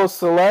Bengals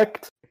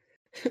select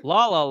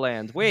La La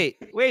Land. Wait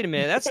a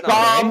minute. That's not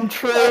Tom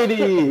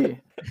Brady.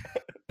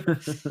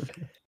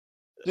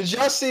 Did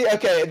y'all see?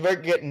 Okay, we're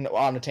getting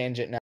on a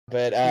tangent now.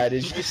 But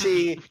did you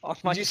see?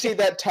 Did you see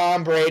that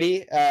Tom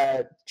Brady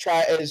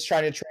is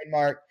trying to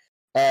trademark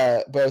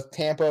both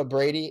Tampa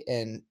Brady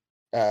and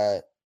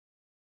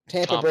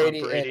Tampa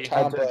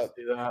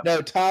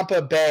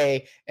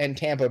Bay and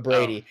Tampa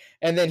Brady.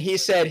 And then he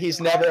said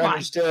he's never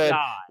understood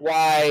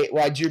why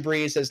Drew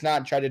Brees has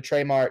not tried to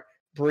trademark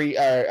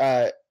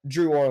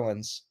Drew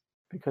Orleans.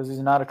 Because he's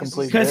not a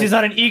complete. Because he's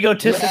not an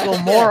egotistical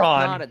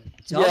moron. Not a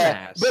dumbass.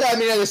 Yeah, but I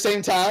mean, at the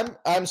same time,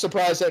 I'm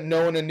surprised that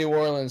no one in New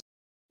Orleans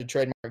to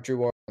trademark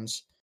Drew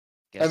Orleans.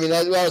 I mean,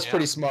 that was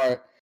pretty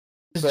smart.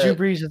 Because Drew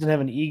Brees doesn't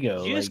have an ego.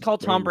 Did you just call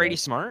Tom Brady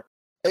smart?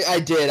 I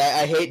did.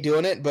 I hate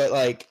doing it, but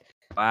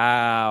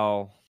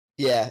wow.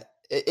 Yeah,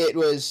 it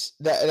was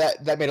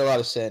that made a lot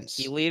of sense.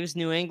 He leaves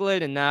New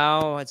England, and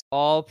now it's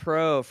all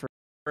pro for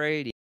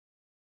Brady.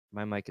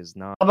 My mic is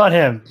not. How about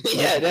him?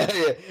 Yeah,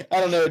 I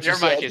don't know what your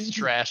mic is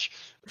trash.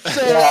 So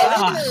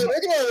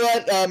we're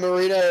gonna let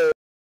Marino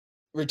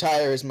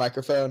retire his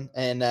microphone,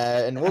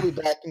 and we'll be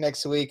back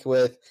next week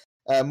with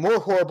more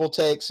horrible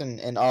takes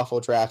and awful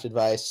draft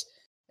advice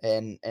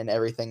and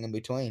everything in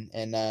between.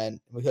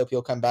 And we hope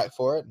you'll come back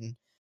for it, and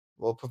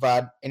we'll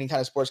provide any kind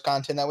of sports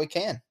content that we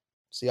can.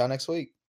 See y'all next week.